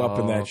he grew up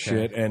in that okay.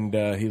 shit, and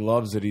he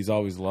loves it. He's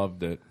always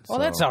loved it. Well,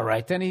 so. that's all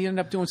right. Then he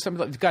ended up doing some.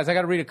 Guys, I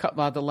got to read a couple.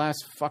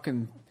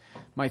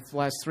 My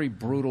last 3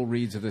 brutal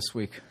reads of this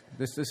week.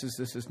 This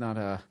is not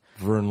a.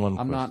 Vern Lundquist.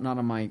 I'm not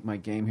on my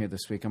game here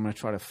this week. I'm going to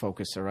try to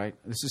focus. All right.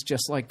 This is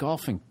just like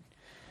golfing.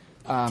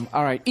 All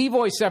right,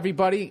 E-Voice,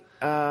 everybody.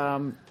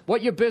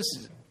 What your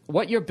business?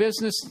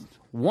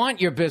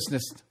 Want your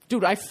business?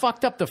 Dude, I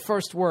fucked up the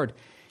first word.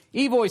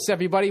 eVoice,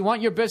 everybody.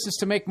 Want your business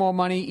to make more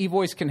money?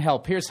 eVoice can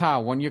help. Here's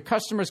how. When your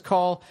customers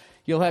call,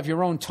 you'll have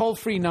your own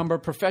toll-free number,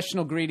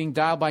 professional greeting,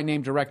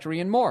 dial-by-name directory,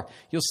 and more.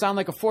 You'll sound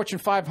like a Fortune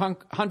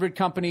 500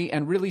 company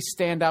and really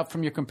stand out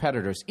from your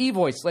competitors.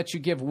 eVoice lets you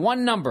give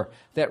one number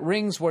that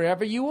rings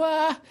wherever you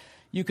are.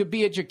 You could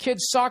be at your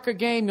kid's soccer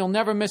game. You'll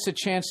never miss a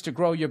chance to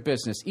grow your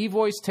business.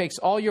 eVoice takes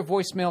all your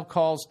voicemail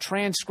calls,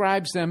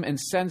 transcribes them, and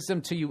sends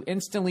them to you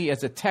instantly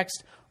as a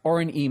text or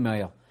an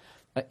email.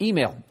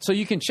 So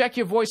you can check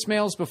your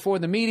voicemails before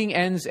the meeting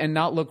ends and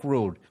not look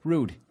rude.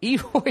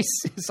 eVoice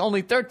is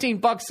only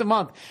 $13 a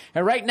month.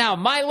 And right now,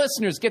 my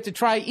listeners get to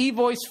try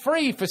eVoice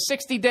free for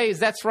 60 days.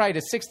 That's right,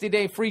 a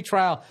 60-day free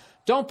trial.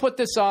 Don't put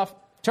this off.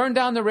 Turn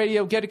down the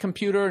radio, get a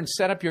computer, and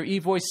set up your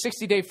eVoice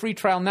 60-day free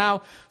trial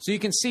now so you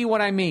can see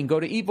what I mean. Go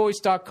to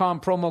eVoice.com,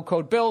 promo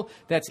code Bill.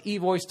 That's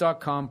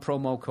eVoice.com,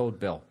 promo code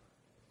Bill.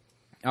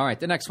 All right,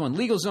 the next one,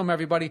 LegalZoom,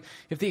 everybody.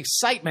 If the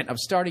excitement of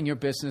starting your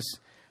business,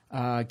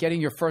 getting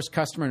your first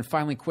customer and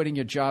finally quitting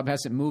your job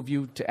hasn't moved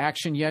you to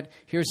action yet,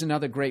 here's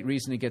another great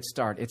reason to get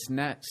started.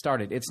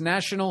 It's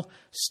National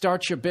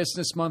Start Your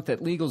Business Month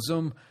at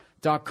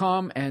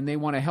LegalZoom.com, and they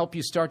want to help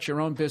you start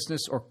your own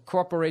business or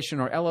corporation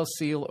or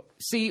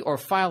LLC or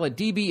file a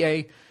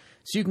DBA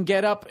so you can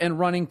get up and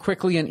running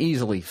quickly and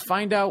easily.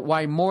 Find out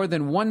why more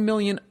than 1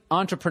 million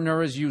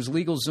entrepreneurs use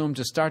LegalZoom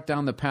to start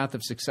down the path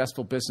of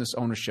successful business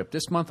ownership.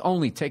 This month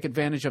only, take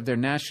advantage of their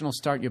National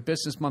Start Your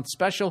Business Month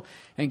special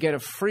and get a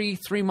free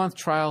 3-month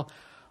trial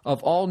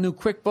of all new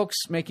QuickBooks,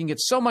 making it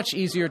so much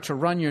easier to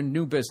run your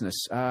new business.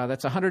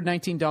 That's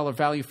 $119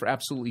 value for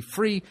absolutely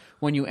free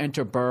when you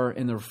enter Burr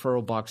in the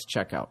referral box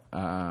checkout.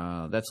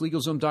 That's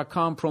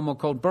LegalZoom.com, promo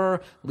code Burr.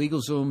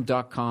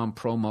 LegalZoom.com,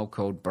 promo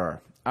code Burr.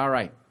 All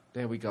right,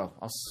 there we go.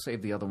 I'll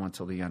save the other one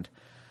till the end.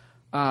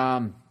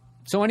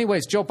 So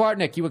anyways, Joe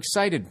Bartnick, you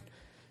excited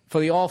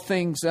for the All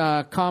Things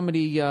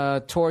Comedy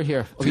tour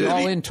here? The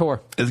All-In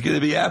tour. It's going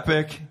to be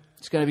epic.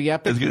 It's going to be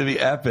epic. It's going to be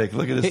epic.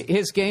 Look at this.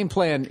 His game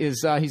plan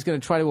is he's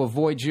going to try to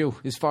avoid you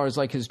as far as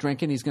like his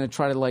drinking. He's going to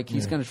try to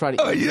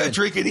Oh, you're not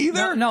drinking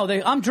either? No,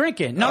 I'm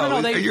drinking. No.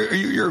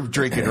 You're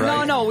drinking,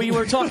 right? No. We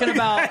were talking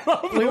about. I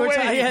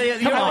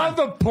love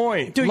the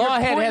point. Dude,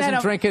 Lawhead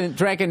hasn't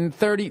drank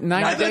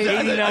 39 days.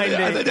 89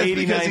 that's days.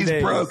 because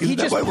he's broke. Is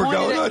that why we're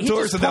going on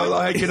tour? So now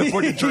Lawhead can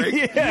afford to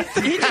drink? Yeah,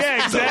 So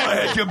exactly.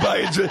 Lawhead can buy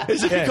a drink. It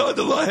should be called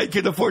the Lawhead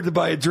can afford to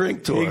buy a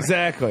drink tour.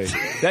 Exactly.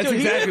 That's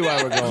exactly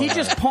why we're going. He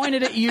just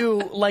pointed at you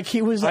like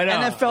he was an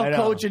NFL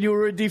coach and you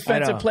were a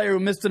defensive player who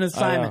missed an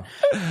assignment.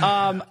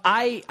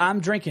 I'm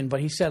drinking, but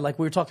he said, like,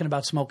 we were talking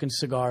about smoking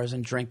cigars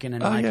and drinking,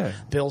 and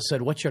Bill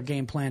said, "What's your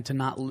game plan to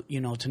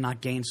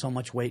not gain so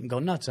much weight and go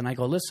nuts?" And I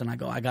go, "Listen, I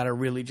got to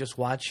really just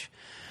watch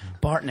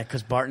Bartnick,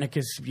 because Bartnick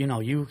is,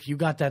 you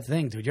got that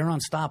thing, dude. You're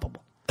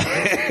unstoppable."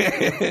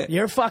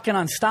 You're fucking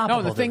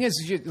unstoppable. No, the thing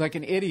is, you're like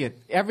an idiot.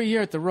 Every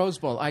year at the Rose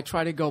Bowl, I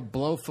try to go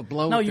blow for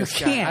blow. No, with you this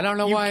can't. guy. I don't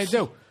know why I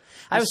do.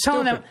 I was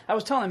telling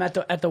him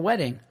at the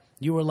wedding.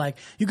 You were like,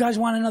 "You guys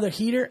want another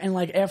heater?" And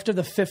like after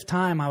the 5th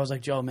time, I was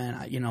like, "Joe,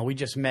 man, we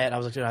just met." I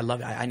was like, "Dude, I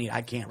love you.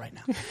 I can't right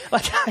now.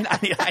 Like,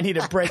 I need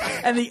a break."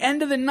 And the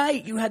end of the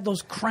night, you had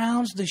those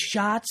crowns, the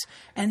shots,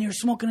 and you're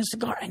smoking a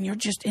cigar, and you're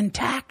just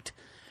intact.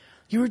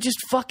 You were just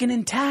fucking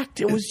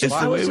intact. It was just.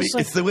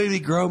 It's the way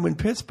we grow them in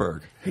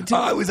Pittsburgh.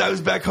 I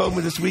was back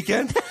home this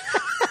weekend.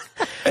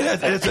 And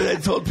that's what I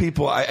told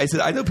people. I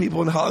said, I know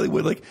people in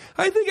Hollywood, like,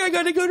 I think I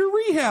got to go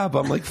to rehab.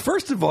 I'm like,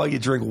 first of all, you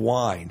drink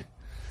wine.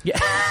 Yeah.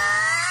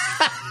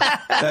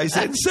 And I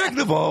said, second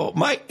of all,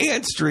 my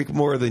aunts drink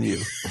more than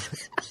you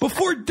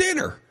before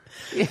dinner.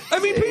 I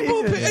mean,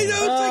 people,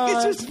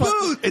 it's just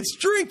food. It's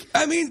drink.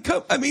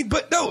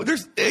 But no,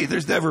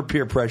 there's never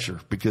peer pressure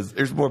because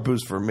there's more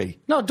booze for me.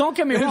 No, don't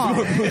get me wrong.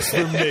 There's more booze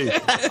for me.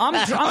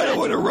 I don't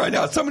want to run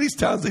out. Some of these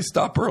towns, they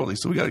stop early,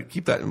 so we got to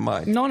keep that in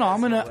mind. No,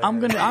 I'm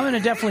gonna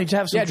definitely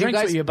have some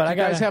drinks with you. But I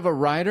guys have a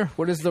rider.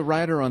 What is the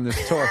rider on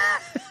this tour?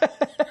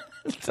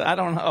 I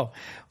don't know.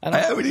 I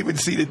haven't even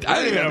seen it. I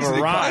don't even have a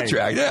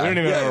contract. Yeah, we don't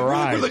even have a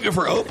ride. We're looking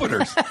for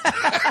openers.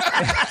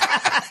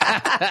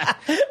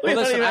 Well,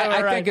 listen,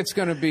 I think it's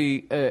going to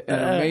be an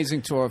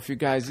amazing tour for you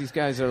guys. These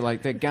guys are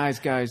like, they're guys.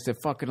 They're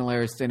fucking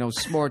hilarious. They know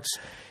sports.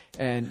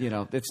 And,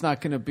 it's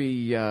not going to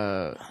be,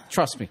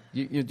 trust me,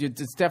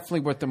 it's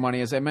definitely worth the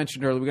money. As I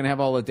mentioned earlier, we're going to have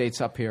all the dates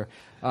up here.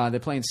 They're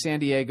playing San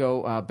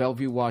Diego,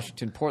 Bellevue,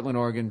 Washington, Portland,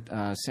 Oregon,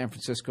 San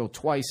Francisco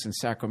twice, and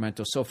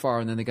Sacramento so far.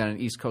 And then they got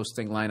an East Coast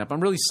thing lined up. I'm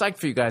really psyched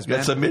for you guys, man.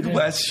 Got some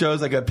Midwest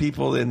shows. I got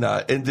people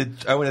I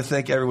want to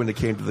thank everyone that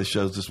came to the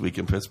shows this week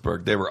in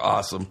Pittsburgh. They were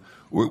awesome.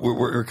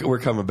 We're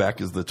coming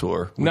back as the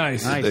tour.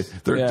 Nice.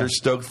 They're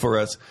stoked for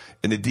us,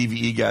 and the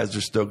DVE guys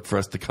are stoked for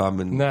us to come.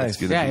 And nice.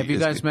 Have you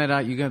guys met?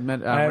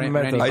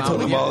 Randy? I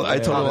told them all. I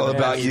told them all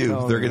about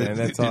you. They're gonna.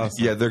 That's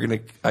awesome. Yeah, they're gonna.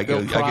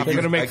 They're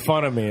gonna make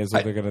fun of me. Is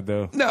what they're gonna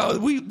do. No,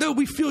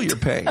 we feel your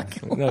pain.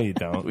 No, you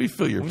don't. We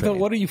feel your pain.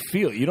 What do you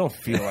feel? You don't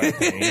feel like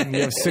pain.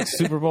 You have 6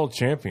 Super Bowl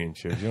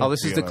championships.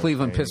 This is the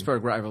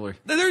Cleveland-Pittsburgh rivalry.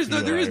 There is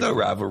no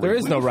rivalry. There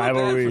is no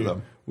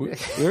rivalry.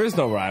 There is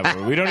no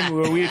rivalry. We don't.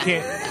 Even, we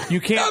can't.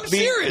 You can't. I'm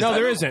serious. No,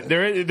 there isn't.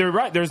 They're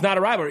right. There's not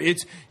a rivalry.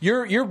 It's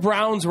your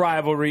Browns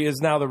rivalry is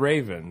now the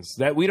Ravens.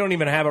 That we don't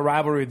even have a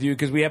rivalry with you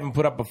because we haven't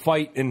put up a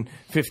fight in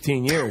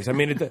 15 years. I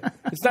mean,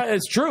 it's not.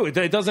 It's true.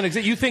 It doesn't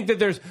exist. You think that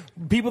there's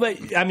people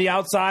that on the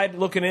outside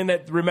looking in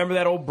that remember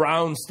that old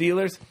Browns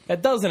Steelers?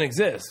 That doesn't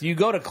exist. You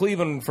go to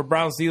Cleveland for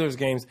Browns Steelers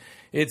games.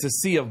 It's a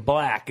sea of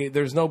black.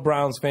 There's no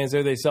Browns fans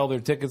there. They sell their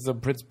tickets to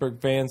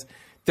Pittsburgh fans.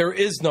 There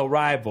is no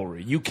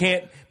rivalry. You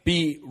can't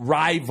be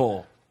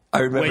rival.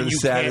 I remember when the you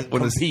saddest,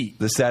 can't compete.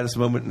 the saddest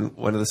moment,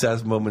 one of the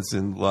saddest moments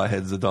in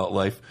Lawhead's adult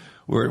life.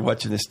 We were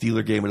watching a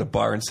Steeler game at a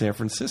bar in San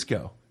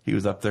Francisco. He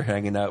was up there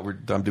hanging out.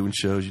 I'm doing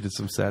shows. You did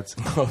some sets.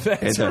 Oh,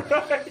 that's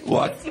right.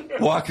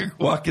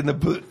 Walk in the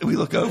booth. We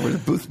look over the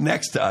booth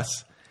next to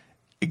us.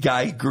 A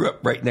guy grew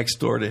up right next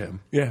door to him.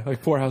 Yeah,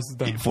 like 4 houses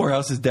down. 4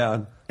 houses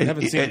down.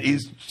 And seen it.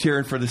 he's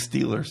cheering for the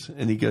Steelers.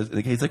 And he goes,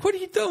 and he's like, "What are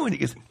you doing?" He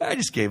goes, "I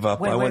just gave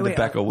up. I wanted to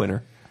back a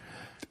winner."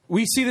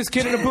 We see this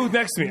kid in a booth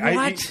next to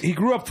me. He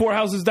grew up 4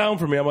 houses down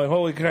from me. I'm like,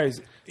 holy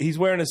Christ! He's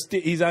wearing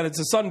it's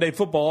a Sunday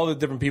football. All the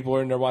different people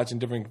are in there watching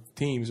different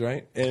teams,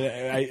 right?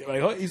 And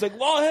he's like,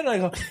 Lawhead. I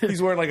go,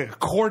 he's wearing like a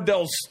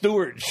Cordell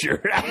Stewart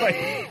shirt.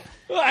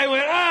 I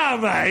went, oh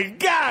my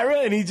God,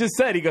 really? And he just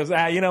said, he goes,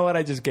 you know what?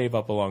 I just gave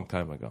up a long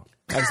time ago.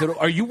 I said,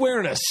 are you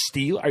wearing a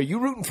Steeler? Are you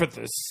rooting for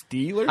the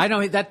Steelers? I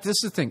know this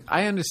is the thing.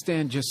 I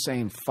understand just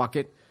saying fuck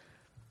it.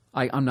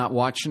 I'm not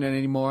watching it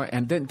anymore,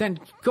 and then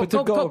go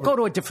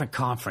to a different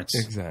conference.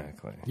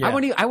 Exactly. Yeah.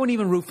 I wouldn't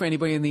even root for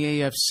anybody in the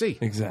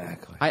AFC.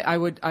 Exactly. I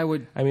would. I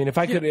mean, if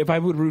I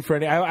would root for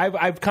any,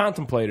 I've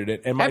contemplated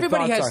it, and my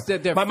everybody thoughts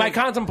has are, my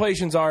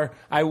contemplations are,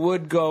 I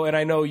would go, and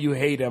I know you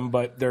hate him,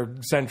 but they're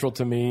central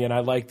to me, and I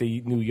like the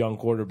new young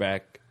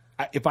quarterback.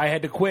 If I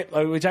had to quit,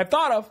 which I've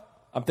thought of,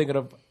 I'm thinking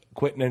of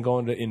quitting and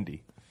going to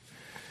Indy.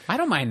 I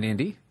don't mind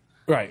Indy.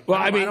 Right. Well,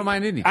 I don't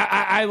mind Indy.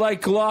 I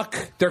like Luck.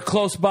 They're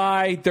close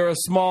by. They're a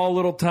small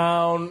little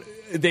town.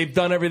 They've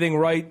done everything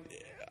right.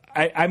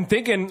 I'm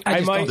thinking I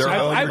might.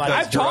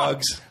 I've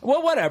drugs.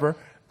 Well, whatever.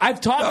 I've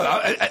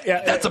talked.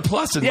 That's a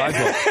plus in my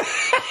book.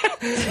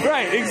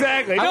 Right,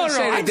 exactly.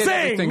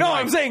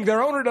 I'm saying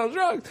their owner does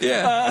drugs.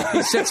 Yeah.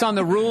 He sits on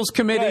the rules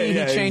committee.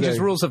 He changes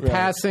rules of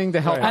passing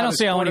to help. I don't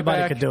see how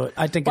anybody could do it.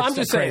 I think it's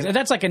just crazy. saying.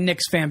 That's like a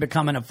Knicks fan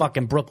becoming a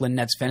fucking Brooklyn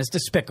Nets fan. It's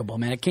despicable,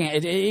 man. It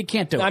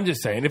can't do it. I'm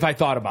just saying, if I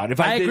thought about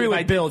it. I agree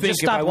with Bill. Just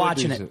stop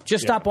watching it.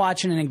 Just stop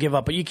watching it and give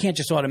up. But you can't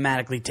just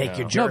automatically take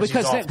your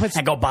jerseys off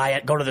and go buy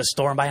it, go to the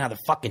store and buy another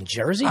fucking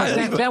jersey.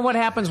 Then what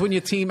happens when your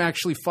team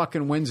actually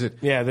fucking wins it?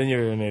 Yeah, then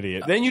you're an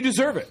idiot. Then you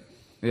deserve it.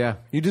 Yeah.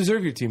 You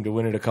deserve your team to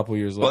win it a couple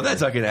years later. Well,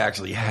 that's not going to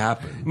actually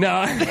happen.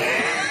 No. It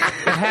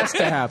has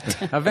to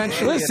happen.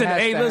 Eventually.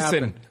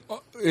 Listen.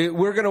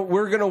 We're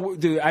gonna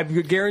do. I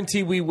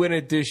guarantee we win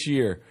it this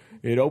year.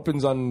 It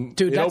opens on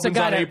April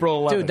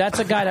 11th. Dude, that's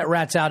a guy that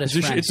rats out his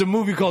friends. It's a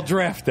movie called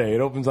Draft Day.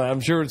 It opens on. I'm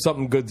sure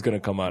something good's going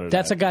to come out of that.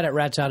 That's a guy that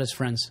rats out his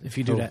friends. If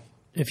you do that.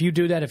 If you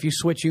do that, if you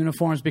switch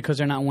uniforms because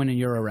they're not winning,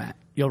 you're a rat.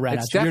 You'll rat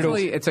out.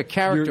 It's a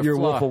character you're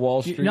flaw. Wolf of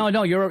Wall Street.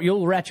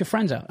 You'll rat your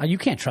friends out. You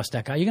can't trust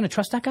that guy. You going to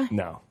trust that guy?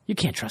 No. You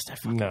can't trust that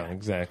fucking guy. No,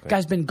 exactly.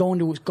 Guy's been going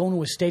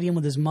to a stadium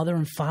with his mother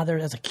and father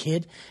as a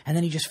kid, and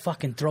then he just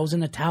fucking throws in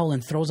the towel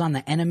and throws on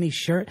the enemy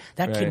shirt.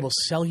 That kid will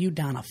sell you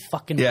down a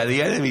fucking... Yeah,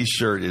 the enemy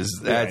shirt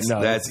that's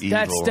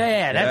evil.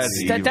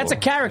 That's a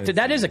character.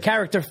 That is a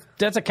character.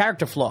 That's a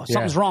character flaw.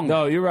 Something's wrong.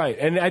 No, you're right.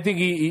 And I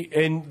think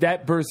and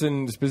that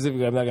person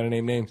specifically, I'm not going to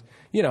name names,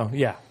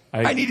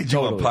 I needed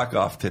you a puck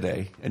off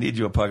today. There's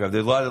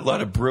a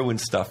lot of Bruin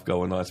stuff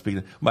going on. Speaking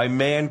of my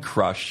man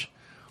crush,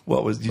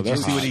 did you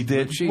see what he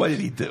did? What did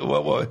he do?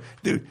 What,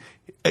 dude,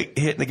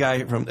 hitting the guy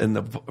and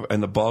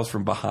the balls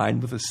from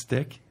behind with a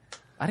stick.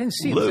 I didn't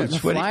see it. Was it the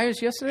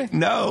Flyers yesterday?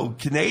 No,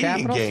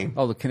 Canadian game.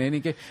 Oh, the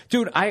Canadian game.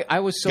 Dude, I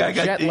was so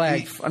jet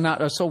lagged,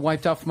 so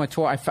wiped out from my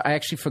tour. I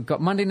actually forgot.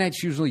 Monday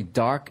night's usually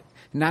dark.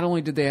 Not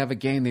only did they have a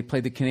game, they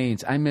played the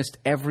Canadians. I missed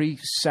every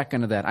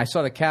second of that. I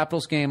saw the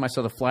Capitals game. I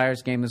saw the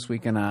Flyers game this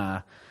week. And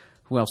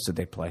who else did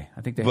they play?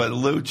 I think they. But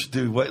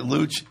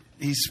Luch,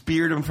 he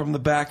speared him from the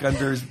back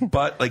under his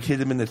butt, like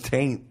hit him in the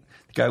taint.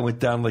 The guy went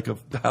down like a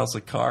house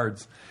of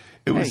cards.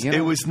 It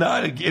was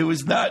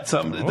not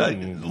something that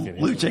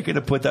Luch ain't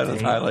gonna put that on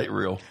his highlight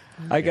reel.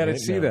 I got to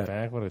see that.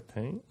 Back with a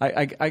taint?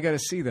 I got to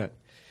see that.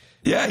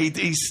 Yeah,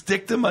 he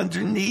sticked him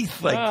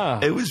underneath.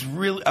 It was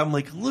really. I'm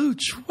like,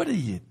 Luch, what are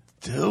you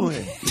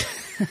doing?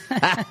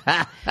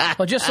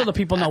 Well, just so the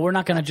people know, we're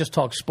not going to just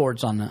talk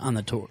sports on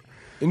the tour.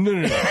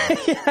 No.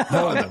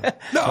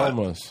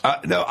 Almost.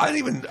 No, I didn't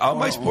even. All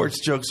my sports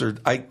jokes are.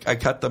 I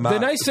cut them out. The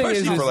nice thing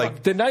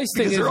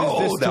is they're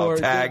old now.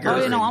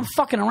 Taggart. I'm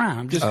fucking around.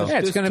 I'm just.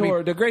 It's going to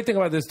be. The great thing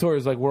about this tour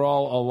is we're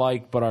all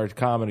alike, but our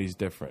comedy's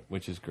different,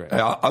 which is great.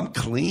 I'm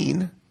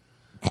clean.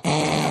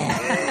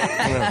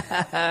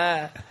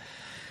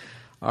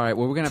 All right.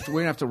 Well, we're gonna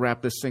have to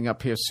wrap this thing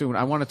up here soon.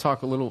 I want to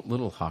talk a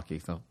little hockey.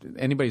 Though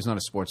anybody who's not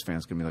a sports fan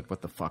is gonna be like,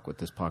 "What the fuck with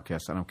this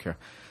podcast?" I don't care.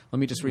 Let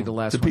me just read the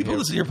last. Do people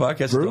listen to your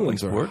podcast? Bruins don't like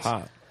sports?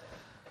 Hot.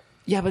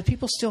 Yeah, but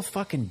people still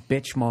fucking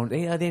bitch moan.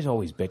 They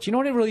always bitch. You know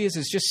what it really is?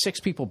 It's just 6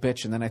 people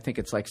bitch, and then I think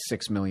it's like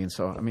 6 million.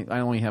 So, I mean, I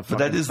only have But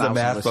that is the 1,000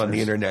 math listeners. on the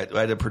internet. I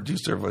had a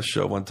producer of a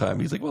show one time.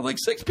 He's like, well, like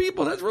 6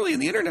 people. That's really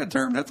in the internet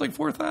term. That's like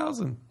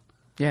 4,000.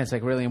 Yeah, it's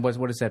like really, and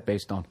what is that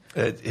based on?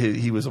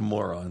 He was a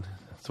moron.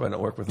 That's why I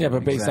don't work with him. Yeah,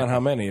 but based on how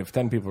many? If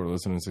 10 people are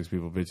listening, 6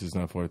 people, bitch, is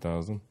not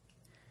 4,000.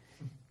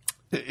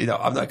 You know,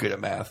 I'm not good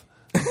at math.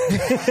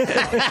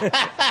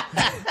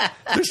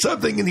 There's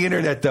something in the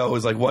internet, though,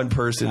 is like one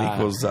person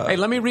equals... Hey,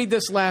 let me read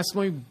this last,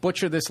 let me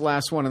butcher this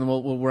last one, and then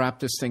we'll wrap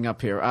this thing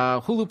up here.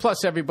 Hulu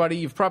Plus, everybody.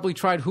 You've probably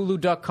tried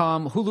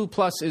Hulu.com. Hulu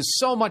Plus is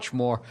so much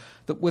more.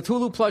 With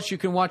Hulu Plus, you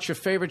can watch your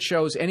favorite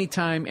shows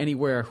anytime,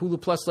 anywhere. Hulu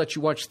Plus lets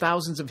you watch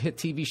thousands of hit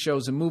TV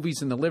shows and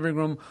movies in the living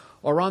room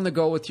or on the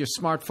go with your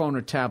smartphone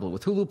or tablet.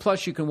 With Hulu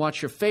Plus, you can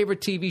watch your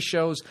favorite TV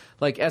shows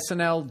like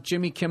SNL,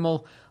 Jimmy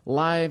Kimmel,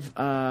 Live,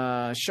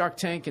 Shark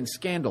Tank, and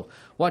Scandal.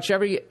 Watch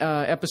every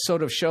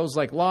episode of shows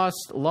like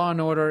Lost, Law &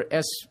 Order,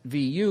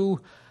 SVU,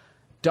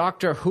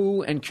 Doctor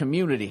Who, and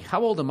Community.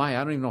 How old am I?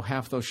 I don't even know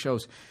half those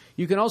shows.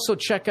 You can also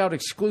check out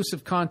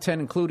exclusive content,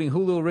 including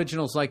Hulu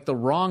originals like The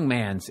Wrong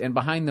Mans and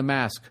Behind the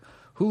Mask.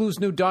 Hulu's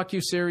new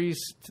docuseries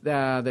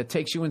that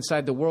takes you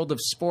inside the world of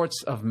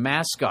sports of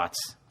mascots.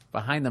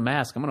 Behind the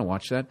Mask. I'm going to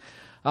watch that.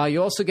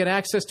 You also get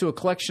access to a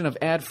collection of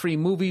ad-free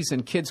movies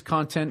and kids'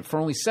 content for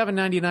only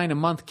 $7.99 a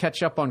month.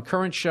 Catch up on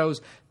current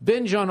shows,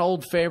 binge on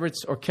old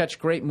favorites, or catch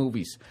great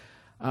movies.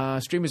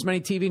 Stream as many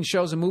TV and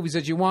shows and movies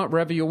as you want,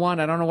 wherever you want.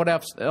 I don't know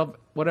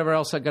whatever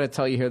else I got to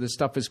tell you here. This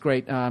stuff is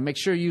great. Make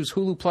sure you use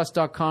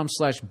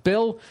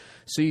huluplus.com/Bill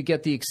so you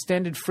get the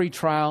extended free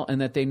trial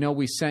and that they know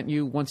we sent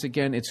you. Once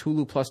again, it's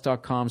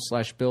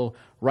huluplus.com/Bill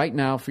right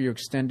now for your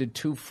extended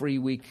 2 free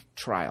week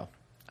trial.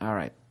 All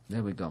right,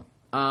 there we go.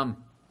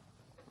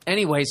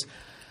 Anyways,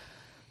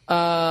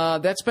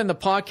 that's been the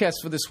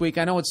podcast for this week.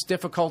 I know it's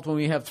difficult when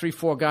we have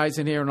 3-4 guys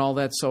in here and all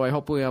that, so I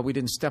hope we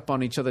didn't step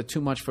on each other too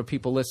much for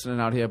people listening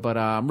out here. But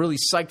I'm really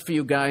psyched for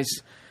you guys.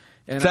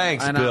 And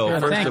Thanks, Bill.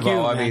 First of all,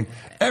 you, I mean,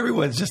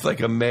 everyone's just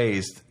like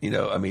amazed. You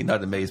know, I mean,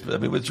 not amazed, but I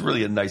mean, it's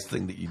really a nice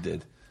thing that you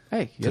did.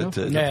 Hey, to put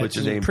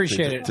your name,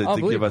 appreciate it. to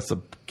give us a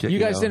kick. You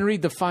guys didn't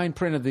read the fine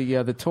print of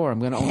the tour. I'm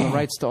going to own the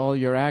rights to all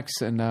your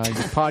acts and your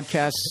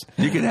podcasts.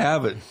 You can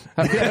have it.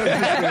 I've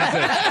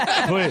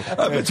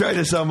been trying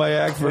to sell my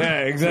act for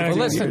exactly.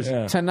 Well, listen,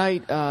 Yeah.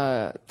 tonight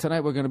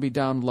we're going to be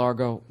down in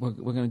Largo.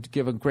 We're going to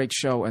give a great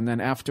show, and then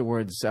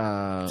afterwards,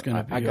 I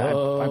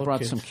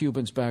brought some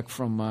Cubans back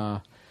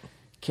from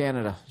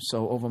Canada.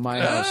 So over my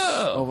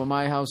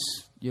house,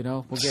 you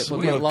know, we'll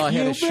get a law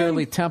head of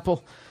Shirley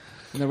Temple.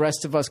 And the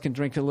rest of us can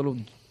drink a little.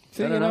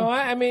 So,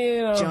 I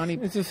mean, Johnny.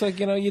 it's just like,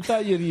 you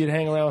thought you'd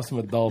hang around with some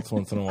adults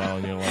once in a while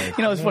in your life.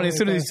 It's funny. As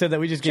soon as he said that,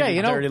 we just gave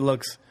him dirty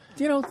looks.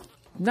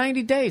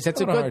 90 days. That's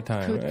a good hard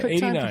time. good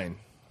 89. time.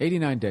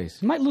 89 days.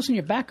 You might loosen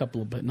your back up a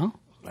little bit, no?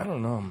 I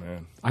don't know,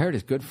 man. I heard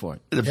it's good for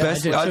it. The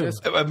best, I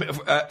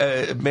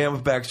did man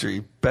with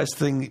Backstreet. Best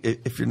thing,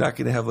 if you're not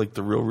going to have like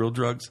the real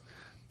drugs,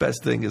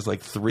 best thing is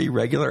like 3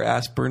 regular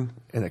aspirin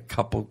and a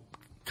couple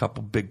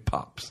big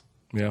pops.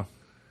 Yeah.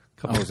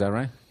 Is that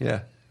right?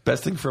 Yeah.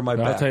 Best thing for my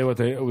back. I'll tell you what,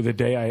 the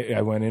day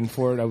I went in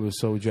for it, I was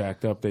so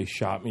jacked up, they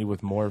shot me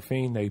with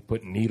morphine. They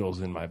put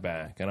needles in my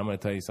back. And I'm going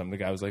to tell you something. The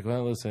guy was like,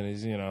 well, listen,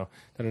 he's,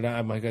 da-da-da.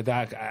 I'm like,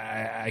 Doc,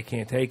 I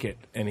can't take it.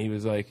 And he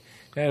was like,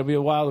 yeah, it'll be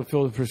a while to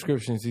fill the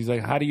prescriptions. He's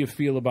like, how do you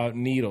feel about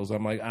needles?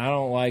 I'm like, I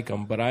don't like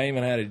them, but I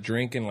haven't had a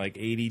drink in like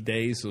 80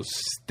 days, so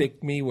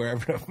stick me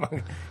wherever the fuck.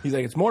 He's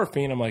like, it's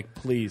morphine. I'm like,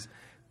 please.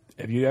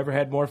 Have you ever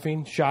had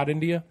morphine shot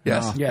into you?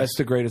 Yes. Yes. That's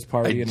the greatest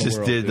party in the world.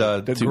 I just did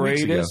the 2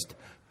 weeks ago. greatest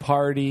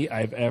party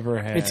I've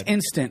ever had. It's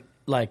instant.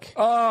 Like,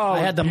 Oh, I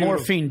had the beautiful.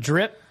 morphine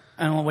drip.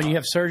 And when you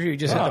have surgery, you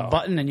just hit the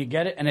button and you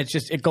get it, and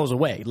it goes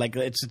away. Like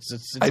it's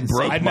I insane.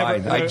 broke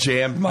mine. I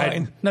jammed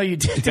mine. No, you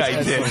did.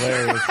 I did.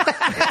 Hilarious.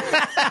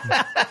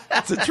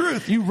 That's the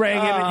truth. You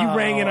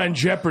rang in on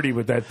Jeopardy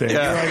with that thing.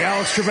 Yeah. You're like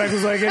Alex Trebek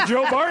was like, hey,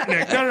 Joe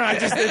Bartnick.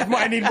 No,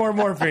 I need more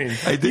morphine.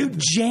 I did.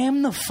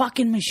 Jam the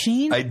fucking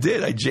machine. I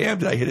did. I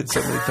jammed it. I hit it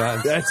so many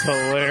times. That's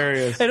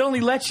hilarious. It only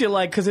lets you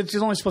because it's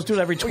only supposed to do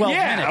it every 12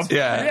 minutes.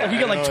 Yeah. If you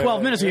get like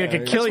 12 minutes, it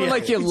could kill you.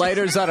 Like your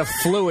lighter's out of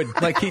fluid.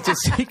 Like he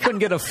couldn't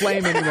get a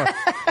flame anymore.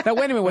 Now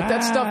wait a minute. With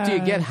that stuff, do you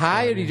get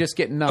high or do you just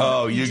get numb?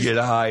 Oh, you get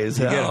high as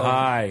hell. Get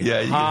high.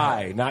 Yeah, you get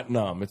high, not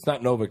numb. It's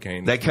not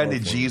Novocaine. That It's kind of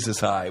morphine. Jesus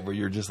high where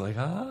you're just like,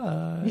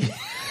 hi.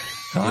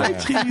 Hi,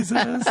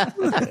 Jesus.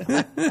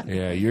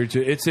 Yeah,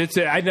 it's.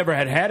 I never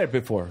had it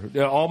before.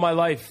 All my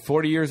life,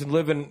 40 years of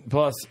living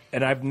plus,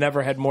 and I've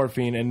never had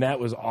morphine, and that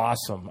was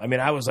awesome. I mean,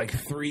 I was like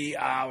 3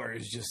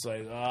 hours, just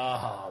like,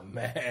 oh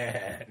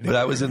man. But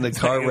I was in the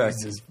car wreck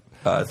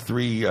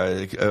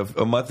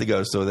a month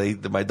ago, so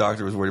my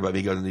doctor was worried about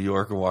me going to New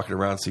York and walking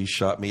around, so he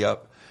shot me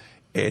up.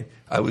 And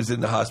I was in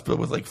the hospital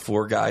with like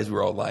 4 guys. We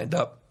were all lined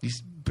up.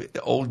 These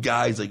old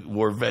guys, like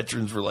war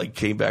veterans, were like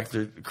came back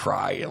there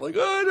crying, like,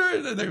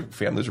 oh, and their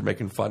families were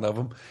making fun of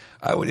them.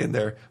 I went in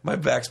there. My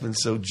back's been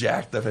so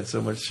jacked. I've had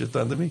so much shit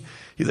done to me.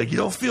 He's like, you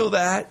don't feel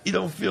that? You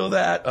don't feel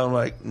that? I'm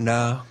like,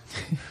 no.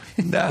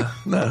 No,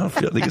 I don't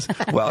feel it. He goes,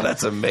 wow,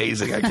 that's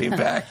amazing. I came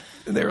back.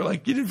 And they were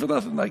like, you didn't feel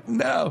nothing? I'm like,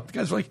 no. The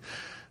guys were like,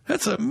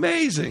 that's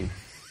amazing.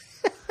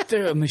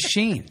 They're a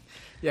machine.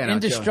 Yeah, no,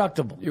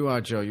 indestructible. Joe, you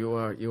are, Joe.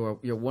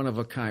 You're one of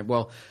a kind.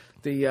 Well,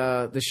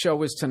 the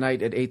show is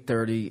tonight at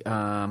 8:30.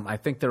 I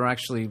think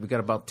we got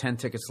about 10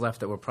 tickets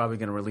left that we're probably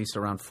going to release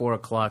around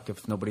 4:00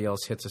 if nobody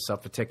else hits us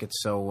up for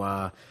tickets.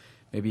 So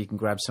maybe you can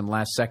grab some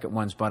last-second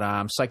ones. But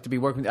I'm psyched to be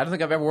working. I don't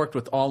think I've ever worked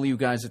with all of you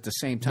guys at the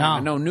same time. No. I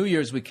know New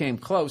Year's we came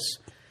close.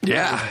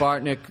 Yeah. With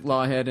Bartnick,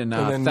 Lawhead, and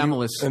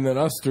Themelis. And then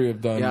us three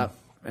have done. Yeah.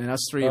 And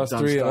us three have done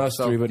three stuff. and us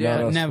three, but yeah.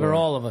 not us Never four.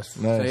 all of us.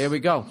 Nice. So here we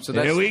go. So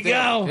that's Here we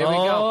go. Here we go.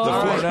 Oh,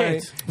 All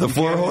right. The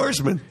Four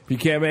Horsemen. If you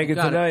can't make it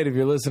Got it. tonight, if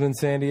you're listening in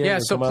San Diego, Yeah,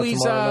 so come please,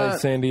 out tomorrow night,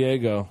 San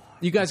Diego.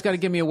 You guys got to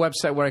give me a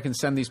website where I can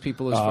send these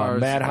people as far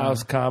as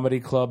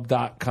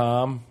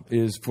MadhouseComedyClub.com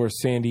is for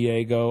San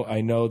Diego.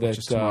 I know that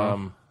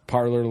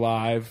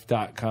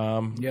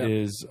ParlorLive.com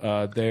is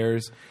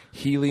theirs.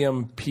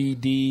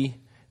 HeliumPDX,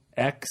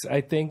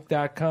 I think,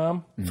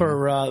 .com.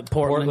 For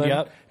Portland,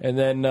 yep. And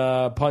then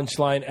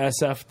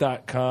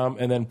PunchlineSF.com,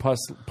 and then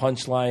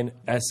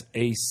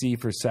PunchlineSAC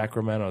for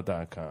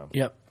Sacramento.com.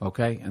 Yep.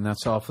 Okay, and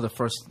that's all for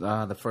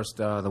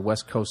the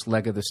West Coast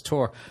leg of this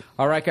tour.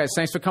 All right, guys,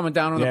 thanks for coming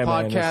down on the Man, this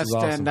podcast. is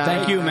awesome. And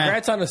Thank you, man.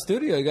 Congrats on the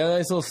studio. You got a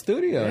nice little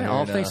studio. Yeah, here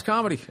all now. things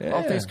comedy.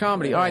 All things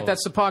comedy. All right,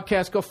 that's the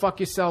podcast. Go fuck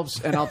yourselves,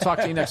 and I'll talk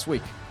to you next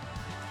week.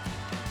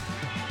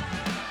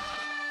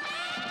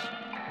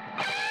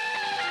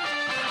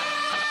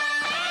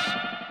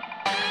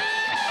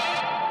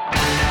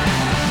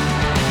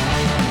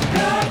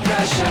 Blood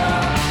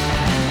pressure.